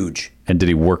huge. And did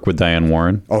he work with Diane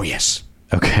Warren? Oh, yes.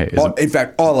 Okay. In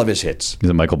fact, all of his hits. Is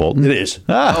it Michael Bolton? It is.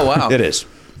 Oh, wow. It is.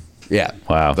 Yeah.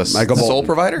 Wow. The Michael Soul Bolton.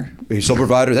 Provider? He's Soul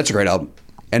Provider. That's a great album.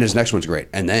 And his next one's great.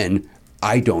 And then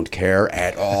I don't care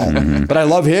at all. But I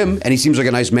love him, and he seems like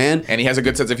a nice man. And he has a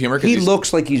good sense of humor. 'Cause He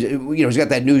looks like he's got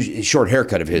that new short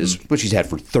haircut of his, which he's had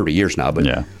for 30 years now, but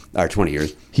or 20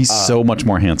 years. He's so much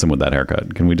more handsome with that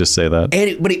haircut. Can we just say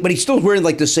that? But he's still wearing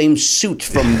like the same suit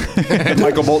from the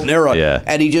Michael Bolton era. Yeah.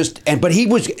 And but he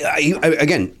was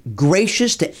again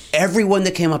gracious to everyone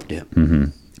that came up to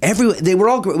him. They were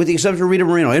all great, with the exception of Rita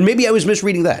Moreno, and maybe I was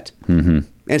misreading that.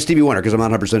 And Stevie Wonder, because I'm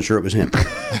not 100% sure it was him.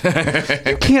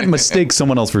 You can't mistake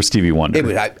someone else for Stevie Wonder.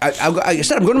 I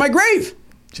said I'm going to my grave.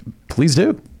 Please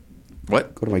do.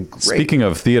 What? Go to my grave. Speaking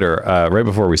of theater, right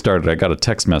before we started, I got a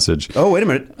text message. Oh, wait a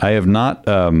minute. I have not.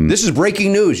 This is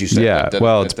breaking news, you said. Yeah,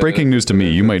 well, it's breaking news to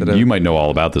me. You might know all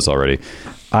about this already.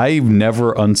 I've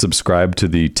never unsubscribed to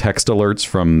the text alerts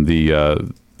from the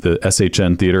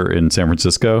SHN Theater in San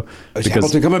Francisco. Is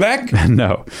Hamilton coming back?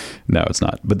 No, it's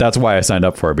not. But that's why I signed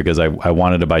up for it, because I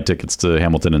wanted to buy tickets to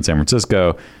Hamilton in San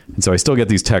Francisco. And so I still get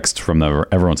these texts from them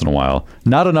every once in a while.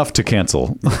 Not enough to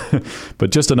cancel, but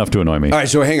just enough to annoy me. All right,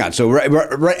 so hang on. So right,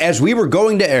 as we were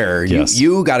going to air,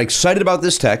 you got excited about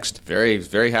this text. Very,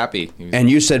 very happy. And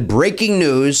you said breaking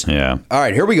news. Yeah. All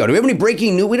right, here we go. Do we have any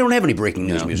breaking news? We don't have any breaking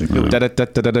news music, do we?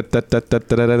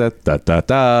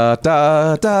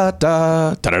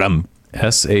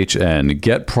 SHN.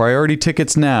 Get priority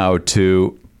tickets now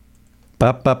to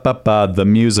the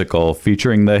musical,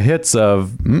 featuring the hits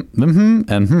of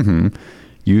and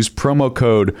Use promo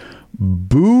code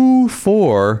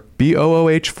BOOH4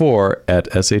 BOOH4 at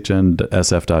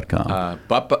shnsf.com.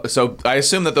 So I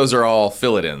assume that those are all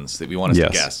fill-it-ins that we want us to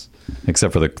guess.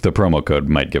 Except for the promo code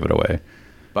might give it away.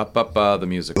 The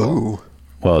musical. Ooh.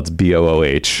 Well, it's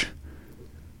BOOH.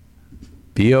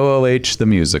 BOOH the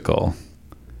musical.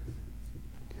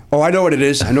 Oh, I know what it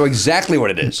is. I know exactly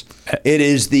what it is. It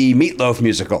is the Meatloaf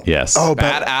musical. Yes. Oh,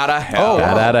 Bat Out of Hell.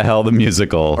 Bat Out of Hell the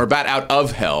musical. Or Bat Out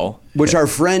of Hell. Which our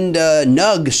friend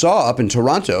Nug saw up in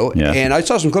Toronto. Yeah. And I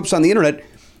saw some clips on the internet.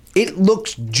 It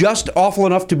looks just awful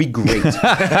enough to be great.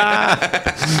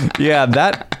 Yeah,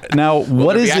 that. Now,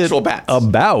 what is it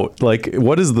about? Like,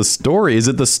 what is the story? Is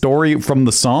it the story from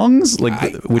the songs?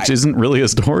 Which isn't really a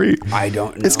story? I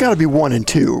don't know. It's got to be 1 and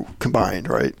 2 combined,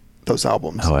 right? Those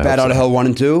albums. Oh, Bat Out of Hell 1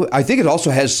 and 2. I think it also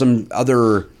has some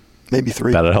other. Maybe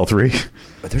 3. Bat Out of Hell 3.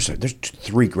 But there's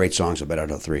 3 great songs of Bat Out of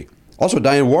Hell 3. Also,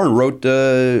 Diane Warren wrote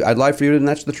 "I'd Lie for You and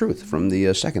That's the Truth" from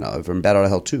the second from Bat Out of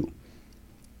Hell 2.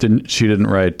 She didn't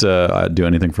write "Do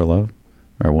Anything for Love,"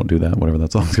 or "I Won't Do That," whatever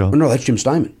that song's called. Oh, no, that's Jim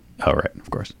Steinman. Oh, right,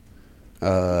 of course.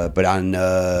 But on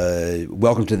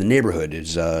 "Welcome to the Neighborhood"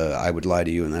 is "I Would Lie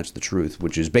to You and That's the Truth,"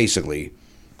 which is basically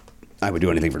 "I Would Do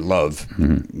Anything for Love."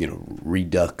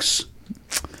 Redux.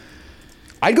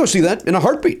 I'd go see that in a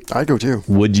heartbeat. I'd go too.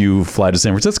 Would you fly to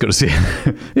San Francisco to see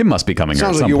it? It must be coming.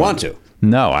 Sounds here at like some you point. want to.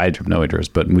 No, I have no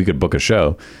interest, but we could book a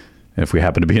show if we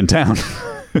happen to be in town.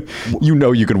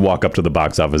 You could walk up to the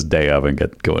box office day of and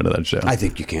go into that show. I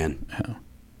think you can.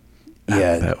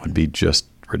 Yeah, that would be just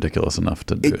ridiculous enough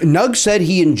to do. Nug said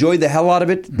he enjoyed the hell out of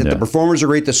it. That the performers are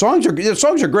great. The songs are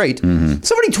great.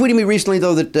 Somebody tweeted me recently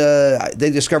though that they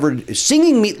discovered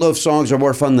singing Meatloaf songs are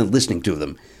more fun than listening to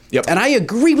them. Yep. And I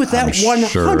agree with that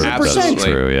 100%. Absolutely.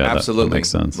 True, yeah, absolutely. That makes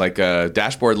sense. Like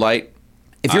Dashboard Light.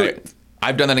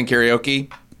 I've done that in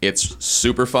karaoke. It's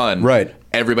super fun. Right.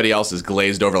 Everybody else is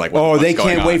glazed over like, what the they fuck's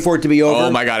going can't on? wait for it to be over. Oh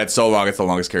my God, it's so long. It's the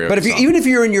longest karaoke But song. even if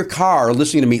you're in your car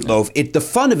listening to Meatloaf, the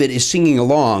fun of it is singing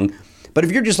along. But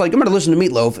if you're just like, I'm going to listen to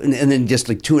Meatloaf and then just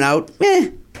like tune out,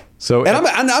 So, and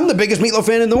I'm the biggest Meatloaf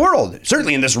fan in the world,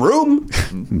 certainly in this room.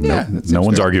 no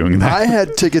one's arguing that. I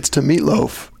had tickets to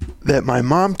Meatloaf that my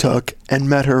mom took and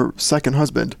met her second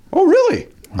husband. Oh, really?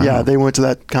 Yeah, they went to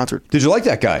that concert. Did you like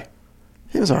that guy?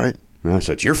 He was all right. Oh,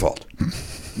 so it's your fault.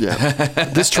 Yeah.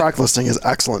 This track listing is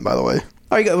excellent, by the way.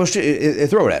 All right, well,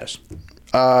 throw it at us.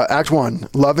 Act 1,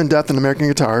 Love and Death and American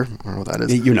Guitar. I don't know what that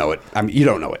is. You know it. I mean, you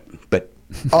don't know it, but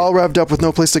All Revved Up with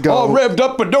No Place to Go. all revved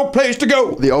up, but no place to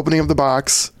go. The Opening of the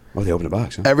Box. Oh, they opened the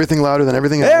box. Huh? Everything Louder Than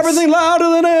Everything Else. Everything louder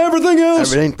than everything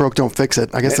else. If it ain't broke, don't fix it.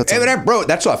 I guess that's Bro,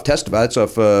 that's off Testify. That's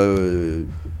off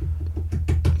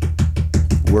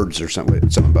Words or something.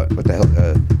 Something about what the hell?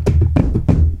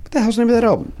 What the hell's the name of that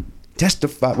album?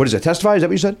 Testify. What is it? Testify? Is that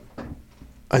what you said?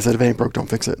 I said if it ain't broke, don't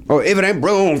fix it. Oh, if it ain't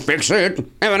broke, fix it. If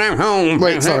it ain't home,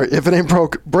 Wait, sorry. If it ain't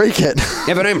broke, break it.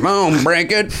 If it ain't home,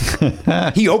 break it.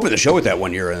 He opened the show with that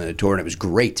one year on the tour, and it was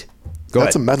great.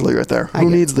 That's a medley right there. Who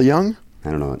Needs the Young? I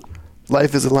don't know it.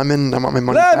 Life is a Lemon. I Want My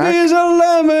Money Back. Life is a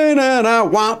lemon, and I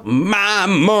want my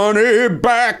money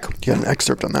back. You got an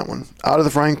excerpt on that one. Out of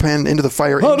the Frying Pan, Into the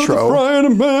Fire Out intro. of the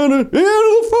frying pan, into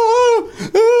the fire,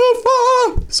 into the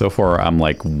fire. So far, I'm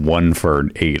like 1 for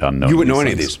 8 on knowing. You wouldn't know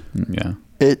these any of things.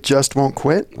 Yeah. It Just Won't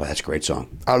Quit. Oh, that's a great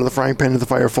song. Out of the Frying Pan into the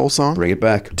Fire, full song. Bring it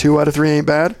back. 2 out of 3 ain't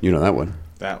bad. You know that one.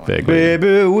 That one. Vaguely.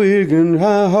 Baby, we can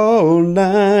high all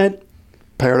night.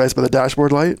 Paradise by the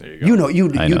Dashboard Light. You know, I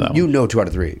know that one. 2 out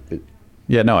of 3.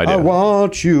 Yeah, no, I do. I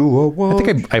want you. I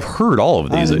think I've heard all of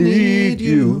these. I need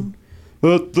you.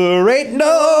 But there ain't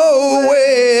no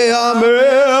way I'm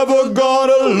ever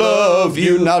gonna love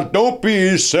you. Now don't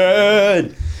be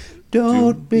sad.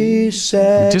 Don't be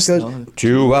sad. Just-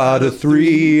 2 out of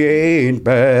 3 ain't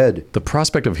bad. The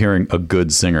prospect of hearing a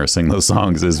good singer sing those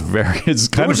songs is it's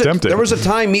kind of tempting. There was a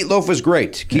time Meatloaf was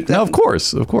great. Keep that. No, of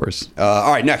course.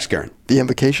 All right, next, Karen. The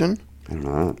Invocation. I don't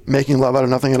know. Making Love Out of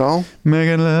Nothing at All.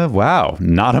 Making love. Wow,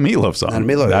 not a Meatloaf song. Not a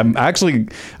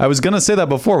Meatloaf. I was gonna say that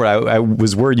before, but I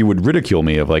was worried you would ridicule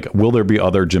me of like, will there be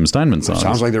other Jim Steinman songs?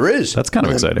 Sounds like there is. That's kind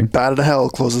of exciting. Bad to Hell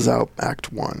closes out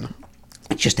Act 1.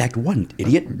 It's just Act 1,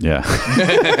 idiot. Yeah.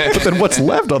 But then what's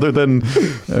left other than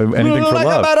anything for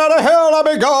love? Out of hell, let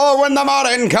me go when the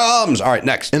morning comes. All right,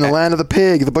 next. In the Land of the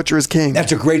Pig, The Butcher is King.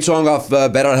 That's a great song off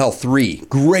Bad Out of Hell 3.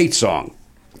 Great song.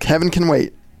 Heaven Can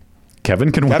Wait.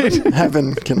 Kevin can wait.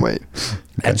 Heaven Can Wait.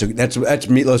 That's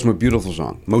Meatloaf's most beautiful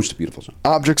song. Most beautiful song.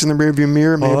 Objects in the Rearview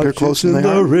Mirror may appear closer than they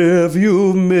are.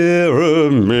 rearview mirror,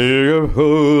 mirror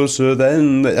closer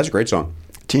than. That's a great song.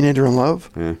 Teenager in Love.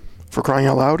 Yeah. For Crying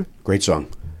Out Loud. Great song.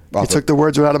 You took the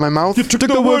words right out of my mouth. Took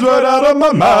the words right out of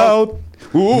my mouth.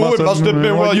 Ooh, it must have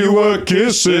been while you were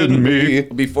kissing me.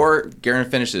 Before Garen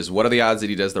finishes, what are the odds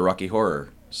that he does the Rocky Horror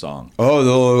song? Oh,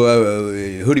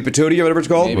 the Hootie Patootie, or whatever it's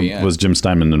called? Maybe, yeah. Was Jim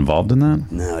Steinman involved in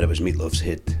that? No, that was Meatloaf's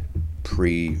hit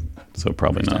pre. So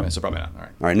probably not. So probably not. All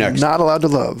right. All right, next. Not Allowed to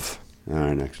Love. All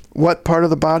right, next. What part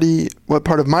of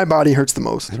my body hurts the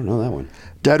most? I don't know that one.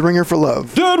 Dead Ringer for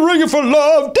Love. Dead Ringer for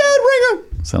Love. Dead Ringer.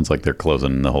 Sounds like they're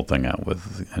closing the whole thing out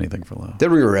with anything for love. Dead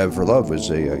Ringer for Love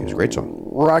was a great song.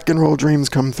 Rock and Roll Dreams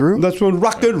Come Through. That's when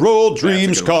rock and roll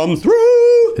dreams come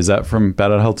through. Is that from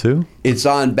Bad Out of Hell 2? It's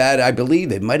on Bad, I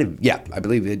believe. It might have, yeah, I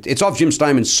believe it. It's off Jim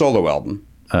Steinman's solo album,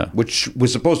 which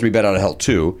was supposed to be Bad Out of Hell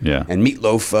 2. Yeah. And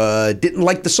Meatloaf didn't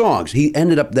like the songs. He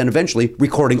ended up then eventually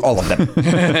recording all of them.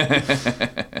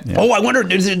 Oh, I wonder,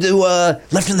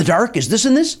 Left in the Dark, is this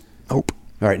in this? Nope.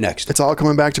 All right, next. It's All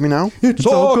Coming Back to Me Now. It's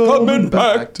all coming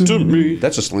back to me.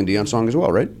 That's a Celine Dion song as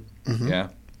well, right? Yeah.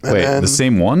 And Wait, then- the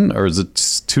same one? Or is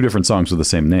it two different songs with the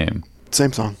same name?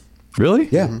 Same song. Really?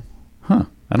 Yeah. Huh.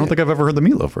 I don't think I've ever heard the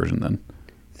Meatloaf version then.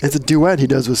 It's a duet he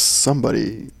does with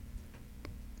somebody.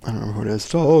 I don't know who it is.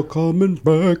 It's all coming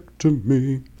back to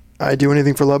me. I do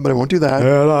anything for love, but I won't do that.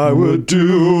 And I would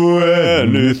do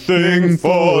anything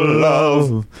for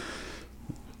love.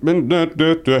 Been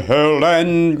to hell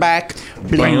and back.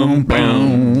 Boom,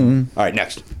 boom. All right,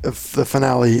 next. If the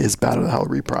finale is Bad Out of Hell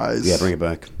reprise. Yeah, bring it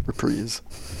back. Reprise.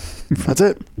 That's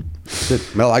it.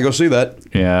 Well, I go see that.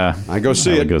 Yeah. I go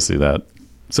see would it. go see that.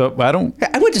 So I don't.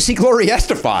 I went to see Gloria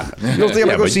Estefan. You don't think I'm Yeah, going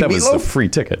to go but see that was a Meatloaf? free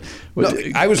ticket. No,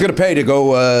 I was going to pay to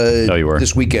go you were.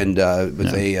 this weekend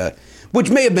with a,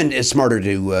 which may have been smarter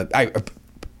to. I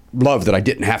love that I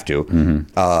didn't have to,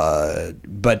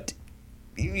 but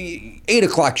 8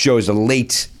 o'clock show is a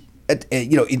late.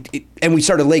 And we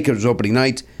started late because it was opening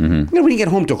night. We didn't get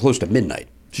home till close to midnight,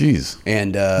 Jeez.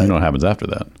 and You know what happens after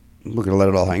that? we're going to let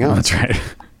it all hang out That's right.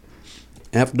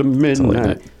 after late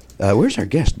midnight. Where's our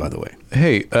guest, by the way?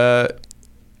 Hey,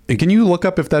 can you look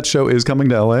up if that show is coming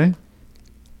to LA? It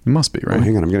must be, Oh, right?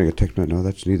 hang on, I'm getting a text. No,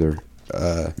 that's neither.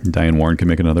 Diane Warren can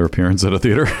make another appearance at a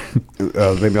theater.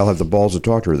 Maybe I'll have the balls to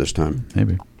talk to her this time.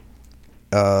 Maybe.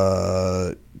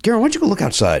 Garen, why don't you go look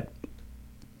outside?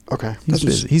 Okay. He's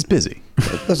busy. He's busy.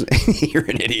 You're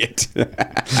an idiot.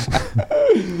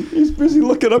 He's busy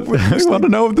looking up. I just want to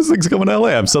know if this thing's coming to LA.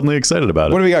 I'm suddenly excited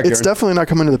about it. What do we got, Garen? It's definitely not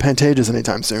coming to the Pantages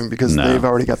anytime soon because No. they've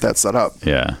already got that set up.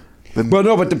 Yeah. But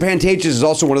no, but the Pantages is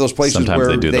also one of those places Sometimes where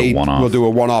they do the one-off. will do a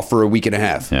one-off for a week and a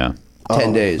half. Yeah.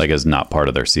 10 days. Like it's not part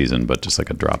of their season, but just like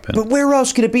a drop in. But where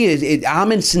else could it be?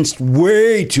 Amundson's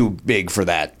way too big for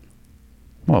that.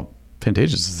 Well,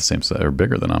 Pantages is the same size or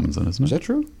bigger than Amundsen, isn't it? Is that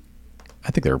true?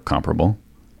 I think they're comparable.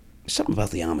 Something about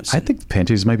the Amundsen. I think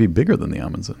Pantages might be bigger than the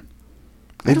Amundsen.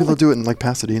 Maybe they'll do it in like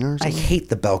Pasadena or I something. hate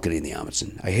the balcony in the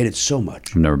Amundsen. I hate it so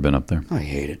much. I've never been up there. I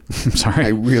hate it. I'm sorry. I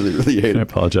really, really hate I it.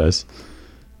 apologize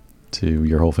to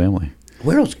your whole family.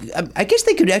 Where else? I guess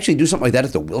they could actually do something like that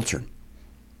at the Wiltern.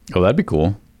 Oh, that'd be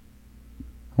cool.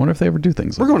 I wonder if they ever do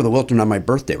things We're like going to the Wiltern on my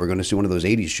birthday. We're going to see one of those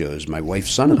 80s shows, my wife's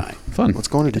son and I. that. Fun. Let's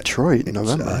go to Detroit in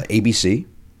November. ABC,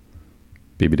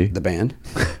 BBD? the band.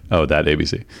 Oh, that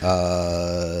ABC.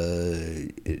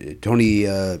 Tony,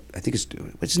 I think it's,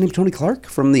 what's his name? Tony Clark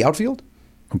from the outfield?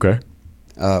 Okay.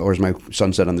 Or as my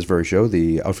son said on this very show,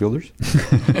 the outfielders.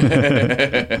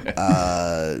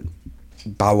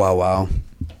 Bow Wow Wow,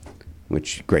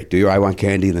 which great. Do I Want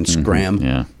Candy? Then Scram.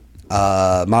 Yeah.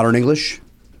 Modern English.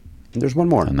 And there's one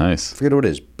more. Nice. I forget what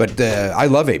it is, but I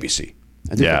love ABC.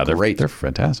 I think they're great. They're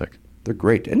fantastic. They're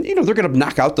great, and they're going to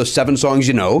knock out the 7 songs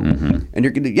and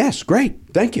you're going to yes, great,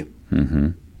 thank you.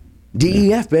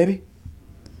 DEF, baby.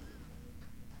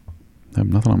 I have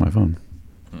nothing on my phone.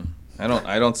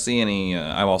 I don't see any.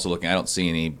 I'm also looking. I don't see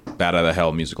any Bat Out of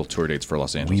Hell musical tour dates for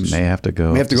Los Angeles. We may have to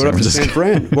go. We have to go up to San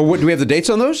Fran. Well, do we have the dates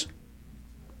on those?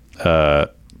 I'll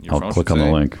click on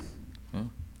the link.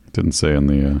 Didn't say in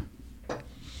the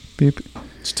beep.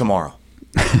 It's tomorrow.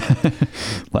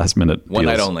 Last minute. One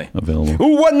night only. Available.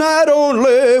 One night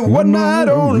only. One night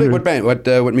only. What band?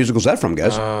 What musical's that from,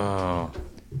 guys?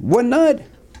 One night.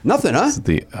 Nothing, huh?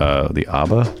 The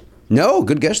ABBA. No,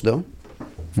 good guess though.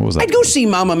 What was that? I'd go see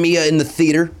Mamma Mia in the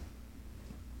theater.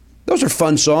 Those are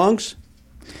fun songs.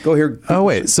 Go here. Oh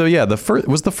wait, so yeah, the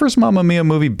first Mamma Mia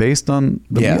movie based on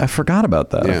the? Yeah. I forgot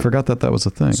about that. Yeah. I forgot that was a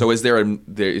thing. So is there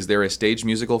a stage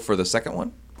musical for the second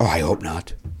one? Oh, I hope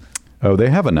not. Oh, they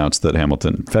have announced that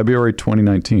February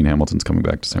 2019, Hamilton's coming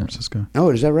back to San Francisco.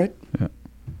 Oh, is that right? Yeah.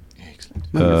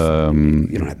 No,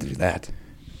 you don't have to do that.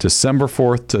 December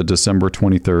 4th to December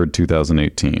 23rd,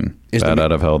 2018. Bat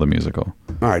Out of Hell, the musical.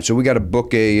 All right, so we got to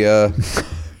book a.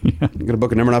 You got to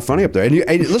book a Never Not Funny up there. And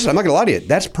listen, I'm not going to lie to you.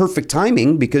 That's perfect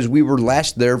timing because we were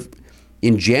last there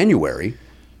in January.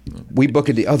 We booked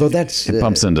it. Although that's It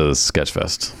bumps into the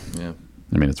Sketchfest. Yeah.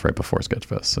 I mean, it's right before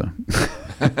Sketchfest, so.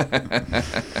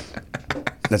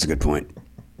 That's a good point.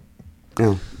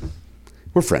 No,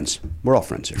 we're friends. We're all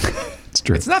friends here. It's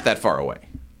true. It's not that far away.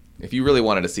 If you really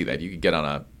wanted to see that, you could get on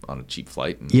a cheap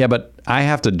flight. Yeah, but I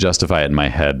have to justify it in my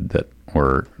head that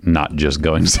we're not just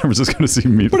going to San Francisco to see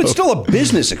me. But it's still a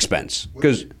business expense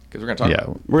because we're going to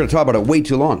talk. We're going to talk about it way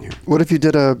too long here. What if you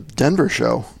did a Denver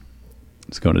show?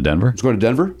 It's going to Denver. Let's go to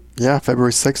Denver. Yeah,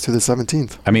 February 6th to the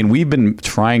 17th. I mean, we've been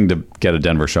trying to get a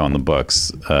Denver show on the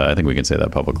books. I think we can say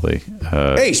that publicly.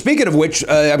 Hey, speaking of which,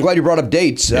 I'm glad you brought up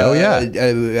dates. Oh,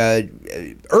 yeah.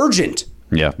 Urgent.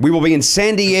 Yeah. We will be in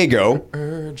San Diego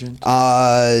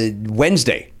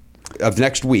Wednesday of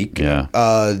next week. Yeah.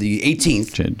 The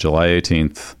 18th. July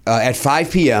 18th. At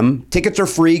 5 p.m. Tickets are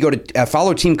free. Go to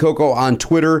follow Team Coco on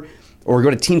Twitter or go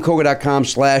to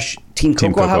teamcoco.com/Team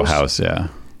Coco House. Yeah.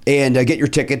 And get your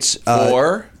tickets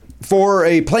For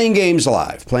a Playing Games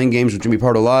Live. Playing Games with Jimmy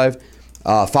Pardo Live,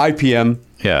 5 p.m.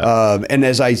 Yeah. And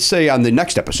as I say on the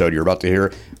next episode you're about to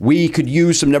hear, we could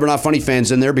use some Never Not Funny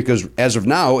fans in there because as of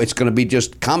now, it's going to be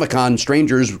just Comic-Con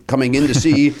strangers coming in to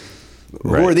see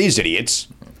who are these idiots.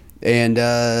 And,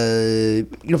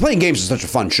 Playing Games is such a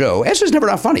fun show. As is Never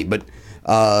Not Funny, but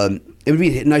it would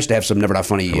be nice to have some Never Not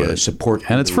Funny support.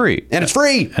 And it's free. And it's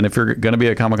free. And if you're going to be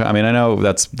at Comic-Con, I mean, I know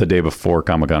that's the day before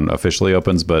Comic-Con officially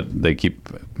opens, but they keep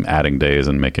adding days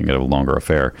and making it a longer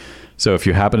affair. So if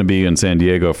you happen to be in San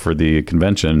Diego for the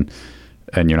convention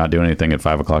and you're not doing anything at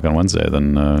 5 o'clock on Wednesday,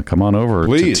 then come on over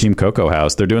to Team Coco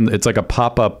House. It's like a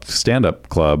pop-up stand-up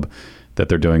club that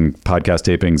they're doing podcast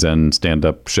tapings and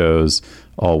stand-up shows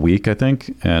all week, I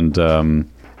think. And,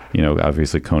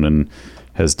 obviously Conan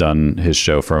has done his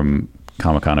show from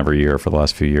Comic-Con every year for the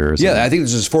last few years. Yeah, I think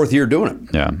this is his 4th year doing it.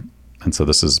 Yeah. And so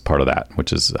this is part of that,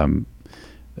 which is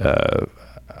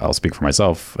I'll speak for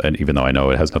myself, and even though I know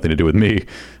it has nothing to do with me,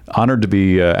 honored to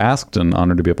be asked and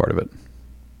honored to be a part of it.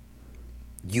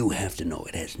 You have to know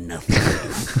it has nothing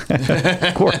to do.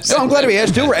 Of course. So I'm glad we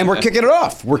has to, and we're kicking it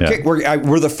off. We're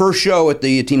the first show at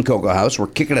the Team Coco House. We're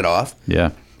kicking it off. Yeah.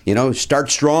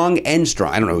 Start strong, end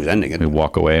strong. I don't know who's ending it. We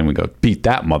walk away and we go, beat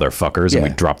that motherfuckers, and we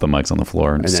drop the mics on the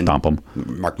floor and stomp them.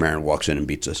 Mark Maron walks in and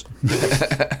beats us.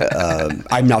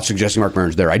 I'm not suggesting Mark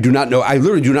Maron's there. I do not know. I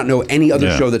literally do not know any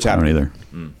other show that's happening. I don't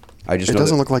either. I just it know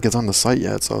doesn't look like it's on the site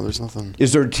yet, so there's nothing.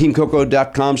 Is there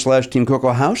teamcoco.com/Team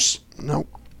Coco House? Nope.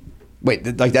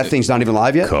 Wait, like that thing's not even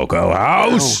live yet? Coco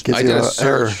House. No, I did a search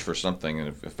error. for something and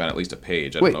I found at least a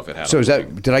page. I don't know if it had. So is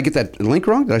that? Did I get that link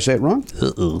wrong? Did I say it wrong?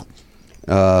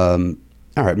 All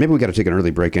right, maybe we got to take an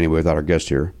early break anyway without our guest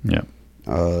here. Yeah.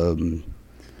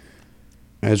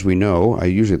 As we know, I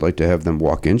usually like to have them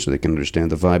walk in so they can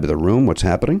understand the vibe of the room, what's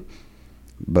happening.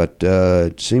 But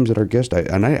it seems that our guest, I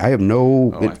have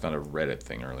no... I found a Reddit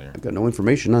thing earlier. I've got no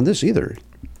information on this either.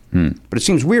 But it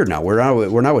seems weird now.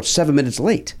 We're now at 7 minutes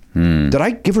late. Did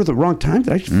I give her the wrong time?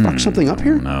 Did I fuck something up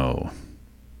here? No.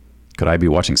 Could I be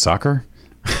watching soccer?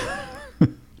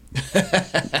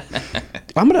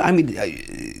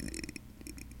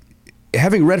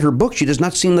 Having read her book, she does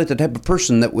not seem like the type of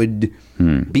person that would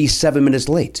be 7 minutes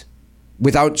late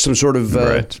without some sort of...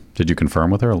 right. Did you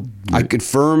confirm with her? I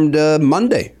confirmed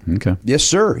Monday. Okay. Yes,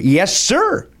 sir. Yes,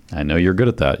 sir. I know you're good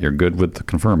at that. You're good with the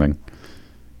confirming.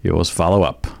 You always follow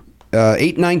up.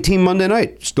 8:19 Monday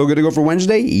night. Still good to go for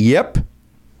Wednesday? Yep.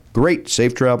 Great.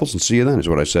 Safe travels and see you then is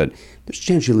what I said. There's a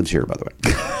chance she lives here, by the way.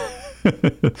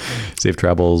 Safe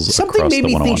travels Something across made the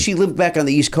me 101. think she lived back on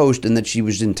the East Coast and that she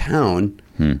was in town.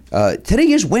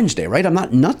 Today is Wednesday, right? I'm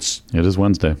not nuts. It is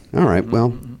Wednesday. All right. Well,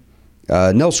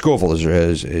 Nell Scovell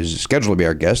is scheduled to be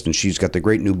our guest, and she's got the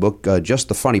great new book, Just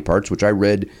the Funny Parts, which I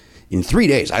read in 3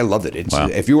 days. I loved it. It's, Wow.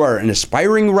 If you are an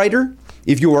aspiring writer,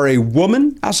 if you are a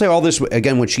woman, I'll say all this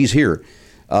again when she's here.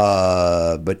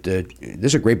 But this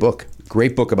is a great book.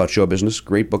 Great book about show business.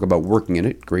 Great book about working in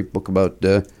it. Great book about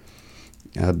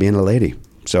being a lady.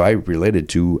 So I related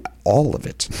to all of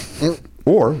it.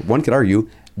 Or, one could argue,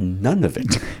 none of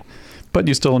it. But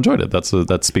you still enjoyed it.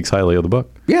 That speaks highly of the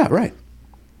book. Yeah, right.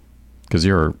 Because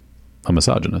you're a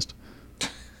misogynist.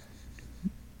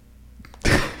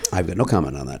 I've got no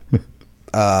comment on that.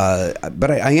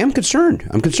 But I am concerned.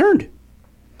 I'm concerned.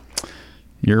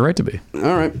 You're right to be.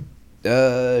 All right.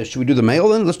 Should we do the mail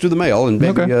then? Let's do the mail, and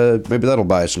maybe maybe that'll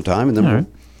buy us some time. And then all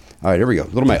right, here we go.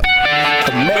 Little mail.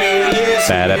 The mail is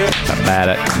Bad it. Bad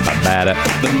it. Bad it.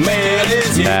 The mail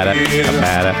is here. Bad it.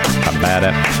 Bad it. Bad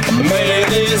it. The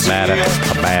mail is Bad it.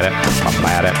 here. Bad it.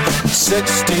 Bad it.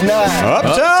 69. Up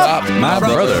top. My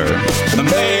brother. The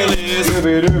mail is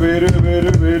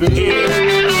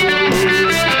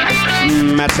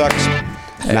Matt sucks.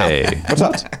 Hey. What's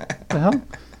up? the hell?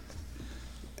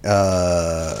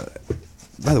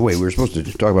 By the way, we were supposed to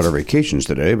talk about our vacations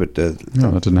today, but No,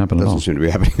 that didn't happen at all. doesn't seem to be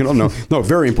happening at all. No,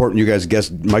 very important. You guys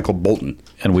guessed Michael Bolton.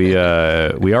 And we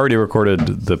already recorded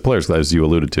the Players Club, as you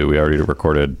alluded to. We already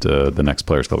recorded the next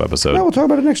Players Club episode. Well, we'll talk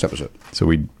about it next episode. So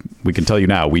we can tell you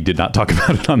now, we did not talk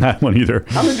about it on that one either.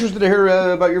 I'm interested to hear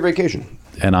about your vacation.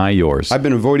 And yours. I've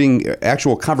been avoiding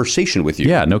actual conversation with you.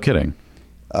 Yeah, no kidding.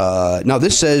 Now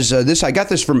this says I got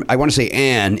this from I want to say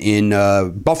Anne in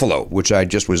Buffalo, which I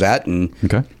just was at, and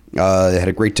Okay. they had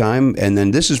a great time. And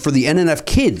then this is for the NNF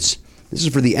kids. This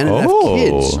is for the NNF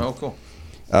kids. Oh, cool.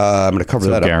 I'm going to cover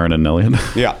So that up. Garen and Nellian.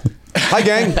 Yeah. Hi,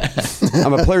 gang.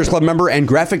 I'm a Players Club member and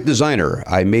graphic designer.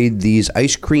 I made these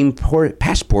ice cream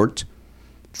passport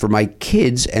for my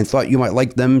kids and thought you might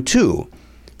like them too,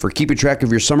 for keeping track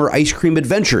of your summer ice cream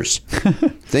adventures.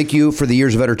 Thank you for the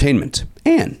years of entertainment.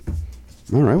 Anne.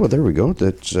 All right, well, there we go.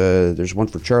 That's there's one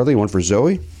for Charlie, one for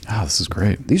Zoe. Oh, this is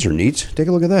great. These are neat. Take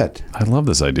a look at that. I love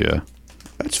this idea.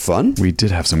 That's fun. We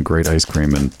did have some great ice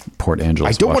cream in Port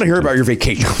Angeles. I don't want to hear about your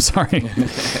vacation. I'm sorry.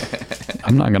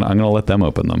 I'm gonna let them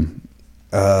open them.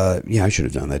 Yeah, I should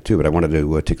have done that too, but I wanted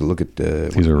to take a look at.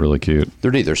 These are really cute.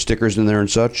 They're neat. There's stickers in there and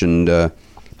such, and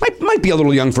might be a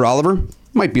little young for Oliver.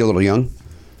 Might be a little young.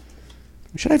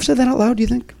 Should I have said that out loud? Do you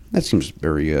think that seems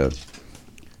very?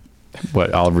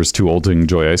 What? Oliver's too old to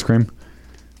enjoy ice cream?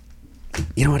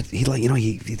 You know what? He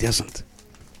doesn't.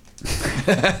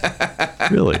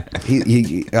 Really?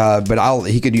 But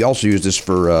he could also use this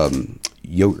for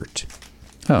yogurt.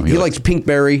 Oh, He likes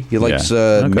pinkberry. He likes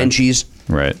Okay. Menchie's.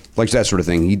 Right. Likes that sort of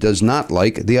thing. He does not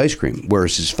like the ice cream,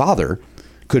 whereas his father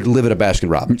could live at a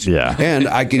Baskin Robbins. Yeah. And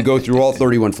I could go through all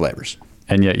 31 flavors.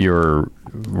 And yet you're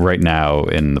right now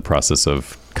in the process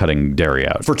of cutting dairy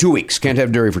out. For 2 weeks. Can't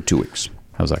have dairy for 2 weeks.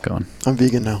 How's that going? I'm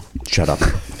vegan now. Shut up.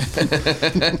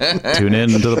 Tune in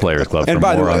to the Players Club for And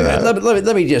by the more on way, that.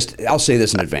 let me just, I'll say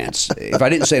this in advance. If I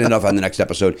didn't say it enough on the next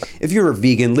episode, if you're a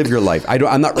vegan, live your life.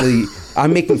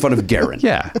 I'm making fun of Garen.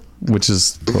 Yeah, which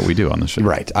is what we do on the show.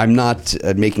 Right. I'm not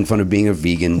making fun of being a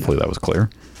vegan. Hopefully that was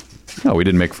clear. No, we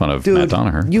didn't make fun of Dude, Matt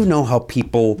Donaher. you know how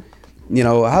people,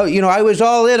 I was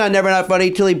all in on Never Not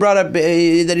Funny till he brought up that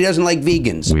he doesn't like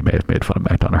vegans. We may have made fun of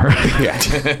Matt Donaher. Yeah.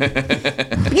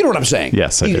 You know what I'm saying?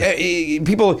 Yes, I do.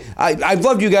 People, I've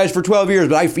loved you guys for 12 years,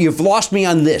 but you've lost me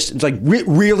on this. It's like,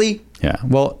 really? Yeah.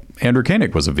 Well, Andrew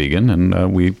Koenig was a vegan,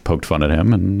 and we poked fun at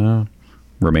him and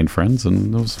remained friends,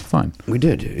 and it was fine. We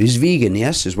did. He's vegan,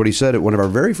 yes, is what he said at one of our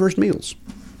very first meals.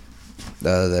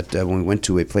 When we went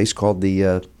to a place called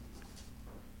the...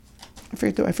 I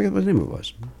forget what the name of it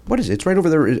was. What is it? It's right over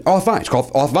there. Off Vine. It's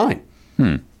called Off Vine.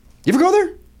 You ever go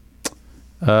there?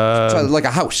 It's like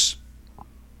a house.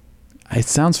 It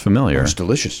sounds familiar. It's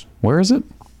delicious. Where is it?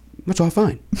 It's Off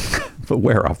Vine. But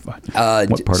where off?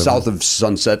 What part south of of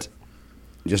Sunset.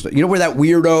 Just where that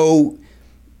weirdo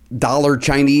dollar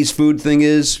Chinese food thing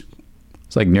is?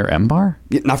 It's like near M-Bar?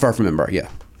 Yeah, not far from Embar. Yeah.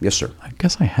 Yes, sir. I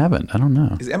guess I haven't. I don't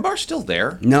know. Is M-Bar still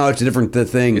there? No, it's a different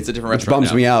thing. It's a different which restaurant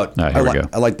bums now. me out. Here we go.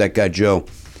 I like that guy, Joe.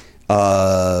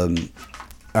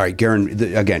 All right, Garen,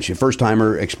 again, she's a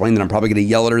first-timer. Explained that I'm probably going to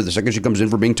yell at her the second she comes in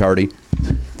for being tardy,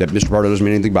 that Mr. Pardo doesn't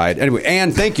mean anything by it. Anyway,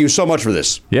 Anne, thank you so much for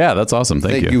this. Yeah, that's awesome.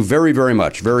 Thank Thank you very, very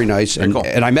much. Very nice. And, cool.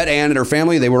 and I met Anne and her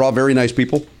family. They were all very nice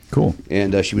people. Cool.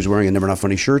 And she was wearing a Never Not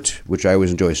Funny shirt, which I always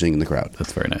enjoy seeing in the crowd.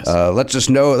 That's very nice.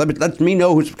 Let me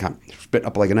know who's spitting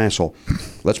up like an asshole.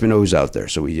 Lets me know who's out there.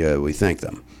 So we thank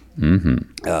them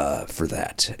for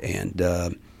that. And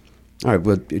all right,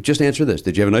 well, just answer this.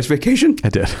 Did you have a nice vacation? I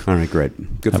did. All right,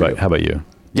 great. Good for you. How about you?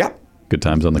 Yeah. Good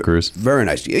times on the cruise? Very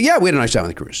nice. Yeah, we had a nice time on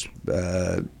the cruise.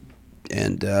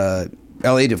 And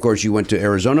Elliot, of course, you went to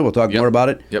Arizona. We'll talk more about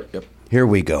it. Yep. Here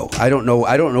we go. I don't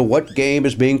know what game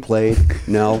is being played.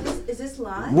 No. Is this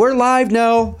live? We're live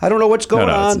now. I don't know what's going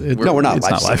on. No, we're not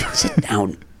it's live. not live. Sit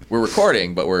down. We're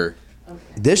recording, but we're...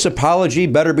 This apology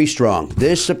better be strong.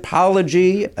 This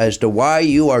apology as to why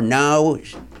you are now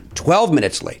 12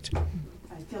 minutes late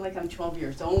I feel like I'm 12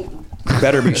 years old.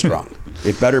 better be strong.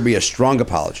 It better be a strong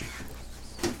apology.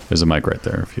 There's a mic right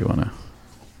there if you want to.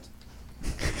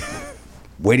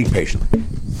 Waiting patiently.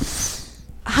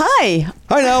 Hi.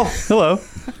 Hi, Nell. Hello.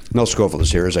 Nell Scovell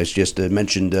is here, as I just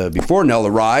mentioned before Nell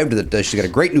arrived, that she's got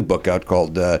a great new book out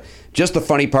called Just the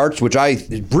Funny Parts, which I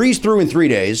breezed through in 3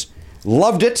 days.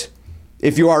 Loved it.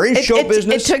 If you are in show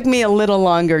business... It took me a little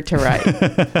longer to write.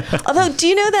 Although, do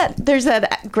you know that there's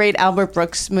that great Albert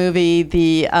Brooks movie,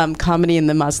 the Comedy in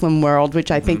the Muslim World,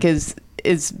 which I think is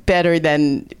better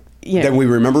than... Then we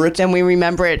remember it? Then we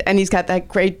remember it. And he's got that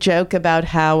great joke about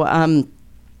how...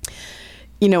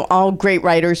 all great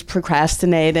writers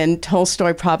procrastinate, and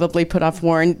Tolstoy probably put off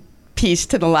War and Peace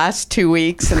to the last 2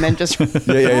 weeks and then just wrote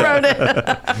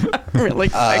it really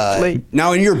quickly.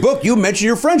 Now, in your book, you mention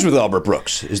you're friends with Albert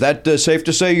Brooks. Is that safe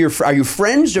to say? Are you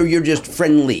friends or you're just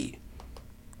friendly?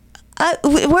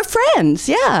 We're friends,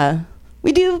 yeah.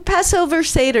 We do Passover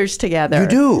Seders together. You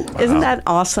do? Isn't that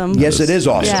awesome? Yes, it is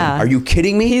awesome. Yeah. Are you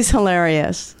kidding me? He's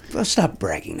hilarious. Well, stop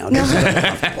bragging now.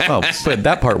 Well, but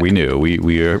that part we knew.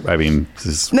 I mean,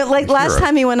 No, like last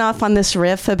time he went off on this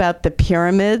riff about the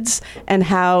pyramids and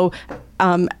how,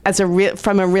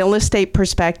 from a real estate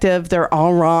perspective, they're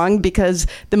all wrong because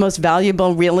the most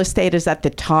valuable real estate is at the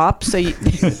top. So you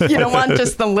don't want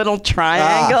just the little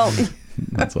triangle.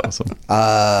 That's awesome.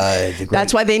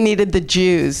 That's why they needed the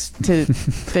Jews to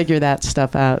figure that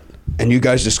stuff out. And you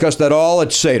guys discussed that all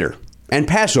at Seder and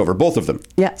Passover, both of them.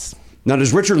 Yes. Now,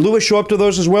 does Richard Lewis show up to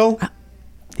those as well?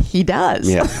 He does.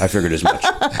 Yeah, I figured as much.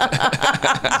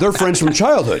 They're friends from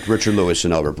childhood, Richard Lewis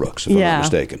and Albert Brooks, if I'm not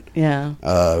mistaken. Yeah.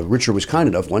 Richard was kind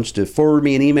enough once to forward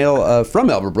me an email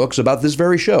from Albert Brooks about this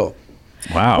very show.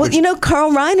 Wow. Well,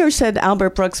 Carl Reiner said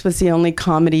Albert Brooks was the only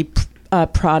comedy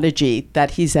prodigy that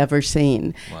he's ever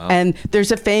seen. Wow. And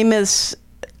there's a famous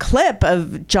clip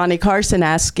of Johnny Carson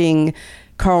asking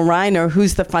Carl Reiner,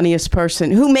 who's the funniest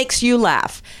person, who makes you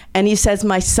laugh? And he says,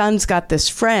 my son's got this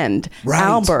friend,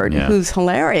 Albert, who's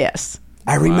hilarious.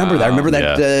 I remember that. I remember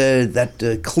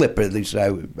that clip. At least I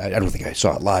don't think I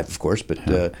saw it live, of course, but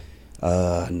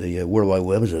on the World Wide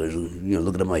Web, I was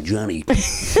looking at my Johnny.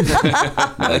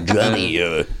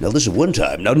 Now listen, one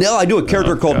time. Now, Nell, I do a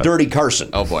character called Dirty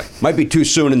Carson. Oh, boy. Might be too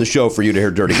soon in the show for you to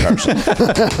hear Dirty Carson.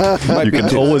 You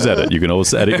can always edit. You can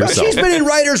always edit yourself. She's been in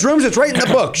writers' rooms. It's right in the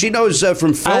book. She knows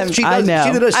from filth. I know.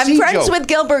 She did a I'm friends with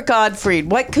Gilbert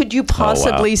Gottfried. What could you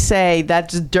possibly say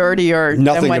that's dirtier?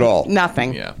 Nothing at all.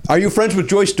 Nothing. Yeah. Are you friends with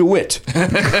Joyce DeWitt?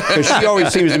 Because she always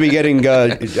seems to be getting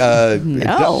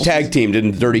tag teamed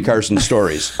in Dirty Carson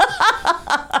stories.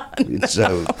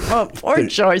 Poor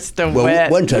Joyce DeWitt.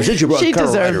 Well, one time, since you brought she Carl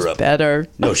deserves Reiner up. better.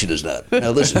 No, she does not.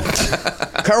 Now listen,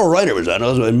 Carl Reiner was on,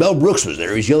 and Mel Brooks was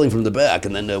there. He's yelling from the back,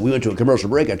 and then we went to a commercial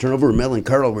break. I turned over, and Mel and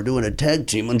Carl were doing a tag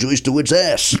team on Joyce DeWitt's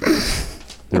ass.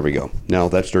 There we go. Now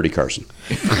that's Dirty Carson.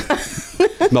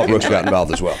 Mel Brooks got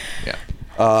involved as well. Yeah.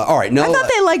 All right. Now, I thought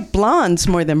they liked blondes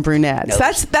more than brunettes.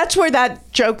 That's where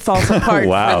that joke falls apart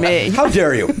Wow. for me. how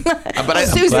dare you? But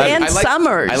Suzanne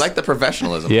Summers. I like the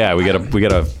professionalism. Yeah, we got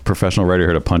a professional writer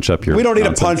here to punch up your. We don't need to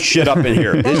nonsense. punch shit up in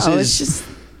here. This No, is it's just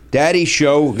Daddy's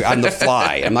show on the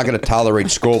fly. I'm not going to tolerate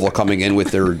Scoville coming in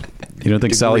with their. You don't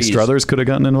think Sally degrees. Struthers could have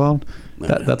gotten involved?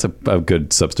 That's a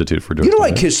good substitute for. You know,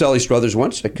 I kissed Sally Struthers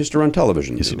once. I kissed her on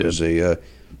television. Yes, you it did. was a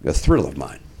thrill of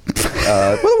mine.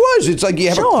 Well, it was. It's like you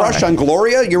have a crush on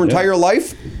Gloria your entire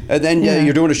life, and then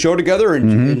you're doing a show together,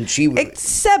 and she.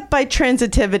 except by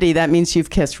transitivity, that means you've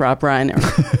kissed Rob Reiner.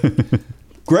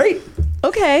 Great.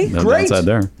 Okay. No great. downside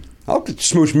there. I'll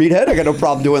smooch meathead. I got no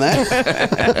problem doing that.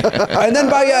 And then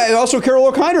by also Carol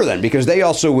O'Connor then, because they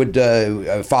also would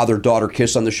father-daughter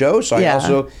kiss on the show. So I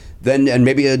also then and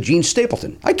maybe a Gene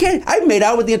Stapleton. I've made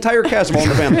out with the entire cast of All in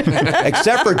the Family,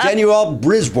 except for Danielle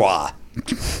Brisbois.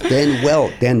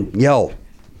 Danielle.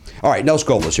 All right, Nell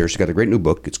Scovell is here. She's got a great new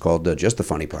book. It's called Just the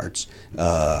Funny Parts.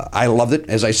 I loved it,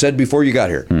 as I said before you got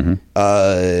here.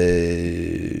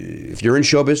 If If you're in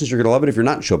show business, you're going to love it. If you're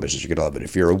not in show business, you're going to love it.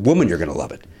 If you're a woman, you're going to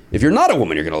love it. If you're not a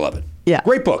woman, you're going to love it. Yeah.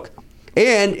 Great book.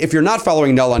 And if you're not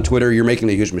following Nell on Twitter, you're making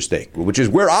a huge mistake, which is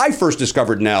where I first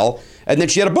discovered Nell, and then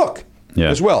she had a book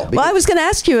as well. Well, I was going to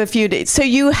ask you if you did. So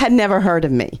you had never heard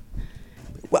of me.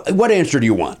 Well, what answer do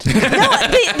you want? No,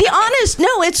 the honest.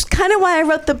 No, it's kind of why I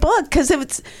wrote the book, because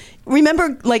it's.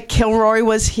 Remember, like Kilroy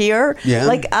was here. Yeah.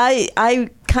 Like I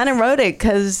kind of wrote it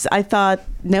because I thought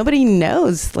nobody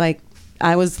knows. Like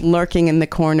I was lurking in the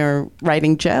corner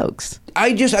writing jokes.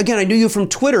 I knew you from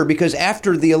Twitter because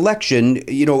after the election,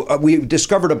 we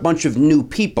discovered a bunch of new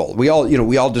people. We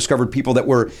all discovered people that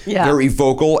were very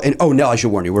vocal. And Nell, I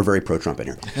should warn you, we're very pro-Trump in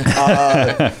here.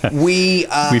 We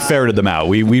ferreted them out.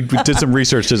 We did some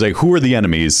research to say who are the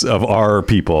enemies of our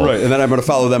people. Right, and then I'm going to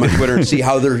follow them on Twitter and see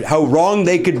how wrong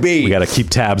they could be. We got to keep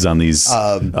tabs on these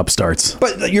upstarts.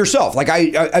 But yourself, like I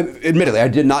admittedly, I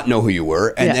did not know who you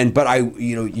were, but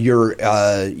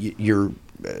you're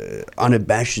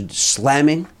unabashed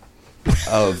slamming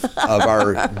of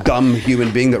our dumb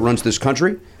human being that runs this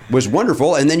country was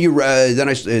wonderful. And then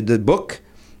the book,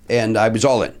 and I was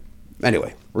all in.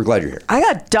 Anyway, we're glad you're here. I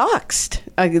got doxxed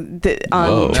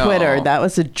on Twitter. No. That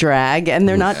was a drag, and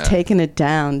they're not taking it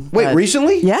down. Wait,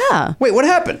 recently? Yeah. Wait, what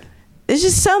happened? It's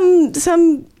just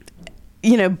some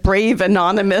brave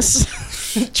anonymous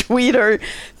tweeter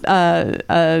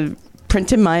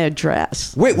printed my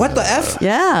address. Wait, what the F?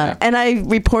 Yeah. And I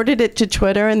reported it to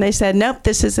Twitter, and they said, nope,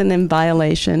 this isn't in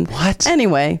violation. What?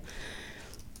 Anyway.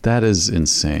 That is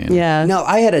insane. Yeah. Now,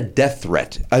 I had a death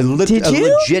threat. Did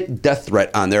you? Legit death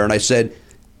threat on there, and I said,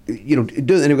 and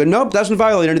they go, nope, doesn't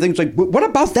violate anything. It's like, what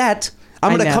about that?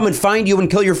 I'm going to come and find you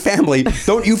and kill your family.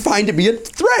 Don't you find it be a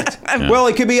threat? Well,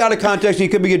 it could be out of context. It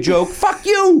could be a joke. Fuck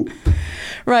you.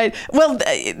 Right. Well,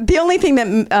 the only thing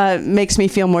that makes me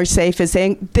feel more safe is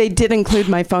they did include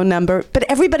my phone number, but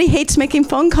everybody hates making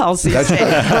phone calls these days.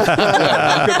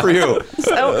 Good for you.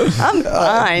 So I'm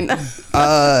fine.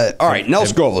 All right, Nell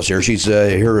Scovell is here. She's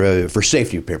here for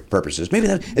safety purposes.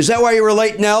 Is that why you were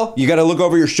late, Nell? You got to look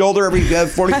over your shoulder every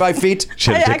 45 feet?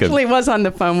 I actually was on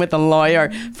the phone with a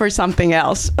lawyer for something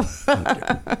else.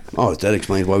 Oh, that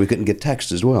explains why we couldn't get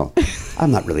text as well. I'm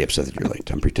not really upset that you're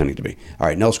late. I'm pretending to be. All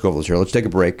right, Nell Scovell is here. Let's take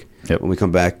a break. Yep. When we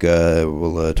come back,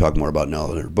 we'll talk more about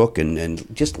Nell and her book and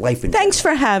just life in Thanks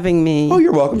for having me. Oh,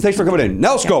 you're welcome. Thanks for coming in.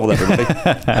 Nell Scovell,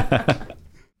 everybody.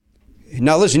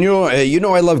 Now, listen, you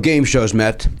know I love game shows,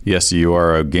 Matt. Yes, you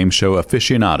are a game show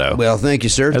aficionado. Well, thank you,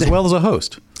 sir. As well as a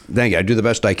host. Thank you. I do the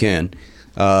best I can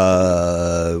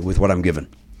with what I'm given.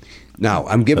 Now,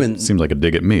 I'm given... That seems like a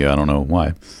dig at me. I don't know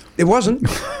why. It wasn't.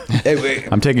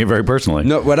 I'm taking it very personally.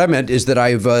 No, what I meant is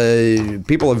that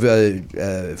people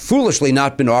have foolishly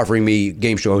not been offering me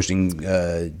game show hosting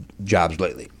jobs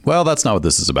lately. Well, that's not what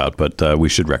this is about, but we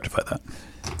should rectify that.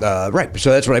 Right.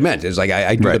 So that's what I meant. Is like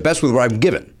I do the best with what I'm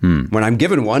given. When I'm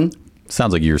given one.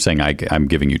 Sounds like you're saying I'm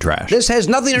giving you trash. This has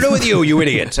nothing to do with you, you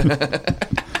idiot.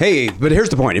 Hey, but here's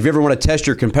the point. If you ever want to test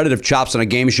your competitive chops on a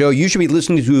game show, you should be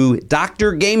listening to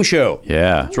Dr. Game Show.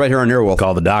 Yeah. It's right here on Earwolf.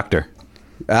 Call the doctor.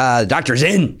 Doctor's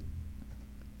in.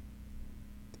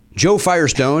 Joe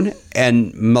Firestone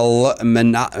and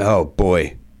oh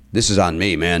boy, this is on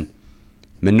me, man.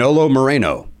 Manolo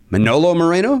Moreno.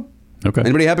 Okay.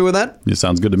 Anybody happy with that? It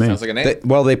sounds good to me. Sounds like a name.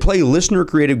 They play listener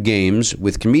creative games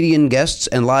with comedian guests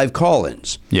and live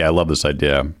call-ins. Yeah, I love this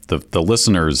idea. The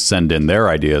listeners send in their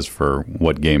ideas for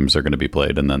what games are going to be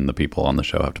played, and then the people on the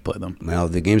show have to play them. Well,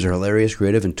 the games are hilarious,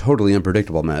 creative, and totally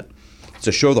unpredictable, Matt. It's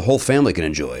a show the whole family can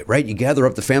enjoy, right? You gather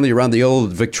up the family around the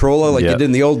old Victrola like you did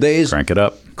in the old days. Crank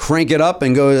it up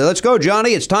and go, let's go,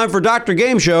 Johnny. It's time for Dr.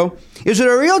 Game Show. Is it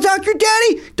a real Dr.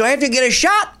 Daddy? Do I have to get a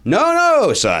shot?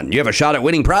 No, son. You have a shot at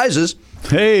winning prizes.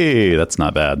 Hey, that's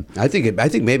not bad. I think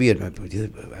maybe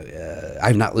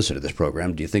I've not listened to this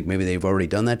program. Do you think maybe they've already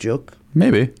done that joke?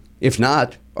 Maybe. If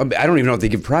not, I don't even know if they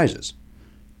give prizes.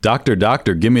 Doctor,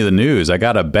 give me the news. I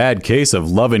got a bad case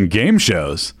of loving game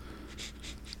shows.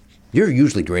 You're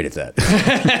usually great at that.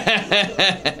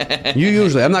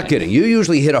 I'm not kidding. You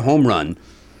usually hit a home run.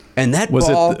 And that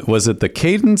ball... Was it the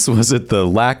cadence? Was it the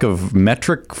lack of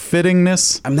metric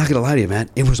fittingness? I'm not going to lie to you, man.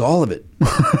 It was all of it.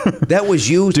 That was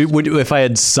you. Dude, if I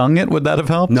had sung it, would that have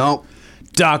helped? No.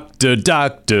 Doctor,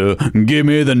 give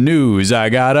me the news. I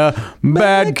got a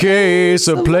bad case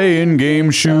of playing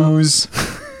game shoes.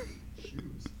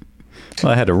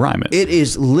 Well, I had to rhyme it. It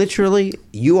is literally,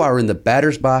 you are in the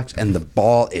batter's box and the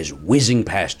ball is whizzing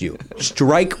past you.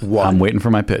 Strike one. I'm waiting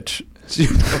for my pitch. You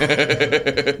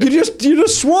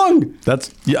just swung.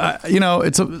 That's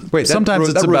it's Wait, sometimes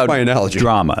that it's ruined about my analogy.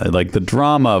 drama. Like the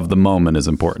drama of the moment is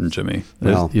important, Jimmy.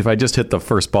 Well. If I just hit the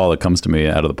first ball that comes to me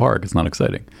out of the park, it's not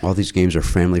exciting. All these games are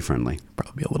family friendly,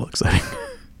 Probably a little exciting.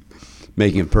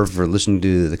 making it perfect for listening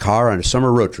to the car on a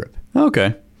summer road trip.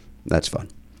 Okay. That's fun.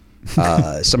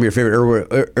 Some of your favorite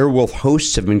Airwolf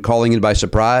hosts have been calling in by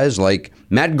surprise, like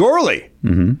Matt Gorley,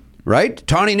 right?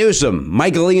 Tawny Newsome,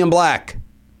 Michael Ian Black.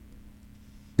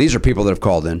 These are people that have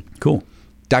called in. Cool.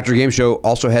 Dr. Game Show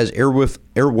also has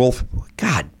Airwolf,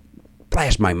 God,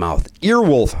 blast my mouth,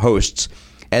 Earwolf hosts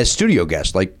as studio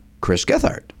guests like Chris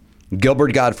Gethard,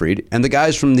 Gilbert Gottfried, and the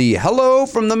guys from the Hello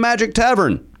from the Magic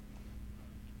Tavern.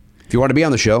 If you want to be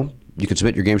on the show, you can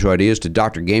submit your game show ideas to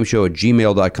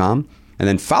drgameshow@gmail.com and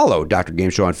then follow Dr.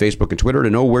 Game Show on Facebook and Twitter to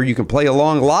know where you can play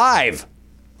along live.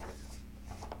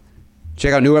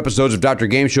 Check out new episodes of Dr.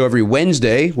 Game Show every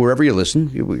Wednesday, wherever you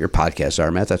listen, your podcasts are,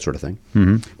 Matt, that sort of thing.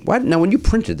 Mm-hmm. Now, when you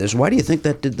printed this, why do you think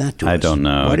that did that to us? I don't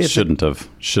know. Why do you It shouldn't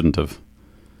have.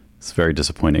 It's very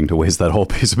disappointing to waste that whole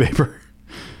piece of paper.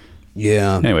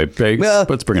 Yeah. Anyway,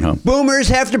 let's bring it home. Boomers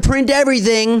have to print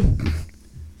everything.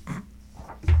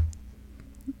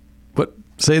 What?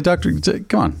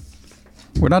 Come on.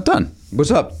 We're not done. What's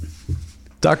up?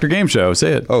 Dr. Game Show,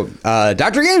 say it. Oh,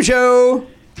 Dr. Game Show.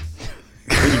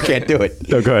 You can't do it.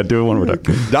 No, go ahead. Do it one more time.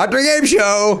 Dr. Game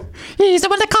Show. He's the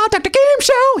one that called Dr. Game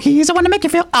Show. He's the one to make you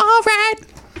feel all right.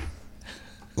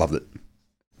 Loved it.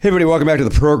 Hey, everybody, welcome back to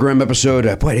the program episode.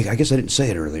 Boy, I guess I didn't say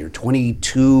it earlier. 20?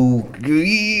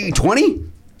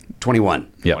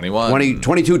 21. Yeah.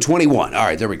 22, 21. All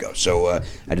right, there we go. So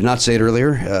I did not say it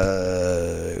earlier.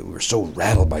 We were so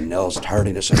rattled by Nell's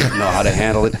tardiness. I didn't know how to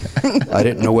handle it. I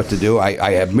didn't know what to do.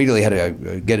 I immediately had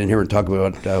to get in here and talk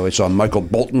about, I saw Michael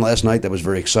Bolton last night. That was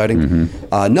very exciting.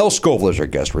 Nell Scovell is our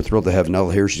guest. We're thrilled to have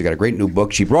Nell here. She's got a great new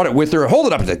book. She brought it with her. Hold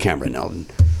it up to the camera, Nell, and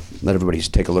let everybody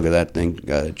take a look at that thing.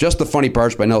 Just the Funny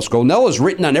Parts by Nell Scovell. Nell is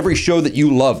written on every show that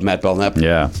you love, Matt Belknap.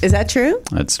 Yeah. Is that true?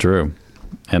 That's true.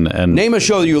 And Name a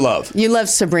show that you love. You love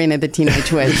Sabrina the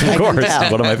Teenage Witch. of course,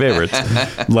 one of my favorites.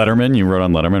 Letterman, you wrote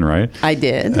on Letterman, right? I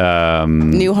did.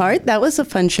 Newhart, that was a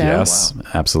fun show. Yes,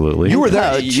 absolutely. You were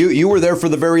there. Coach. You were there for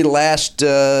the very last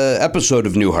episode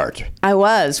of Newhart. I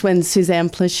was when Suzanne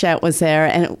Plachette was there,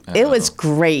 and it was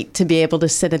great to be able to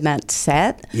sit in that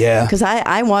set. Yeah. Because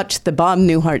I watched the Bob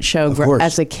Newhart show course.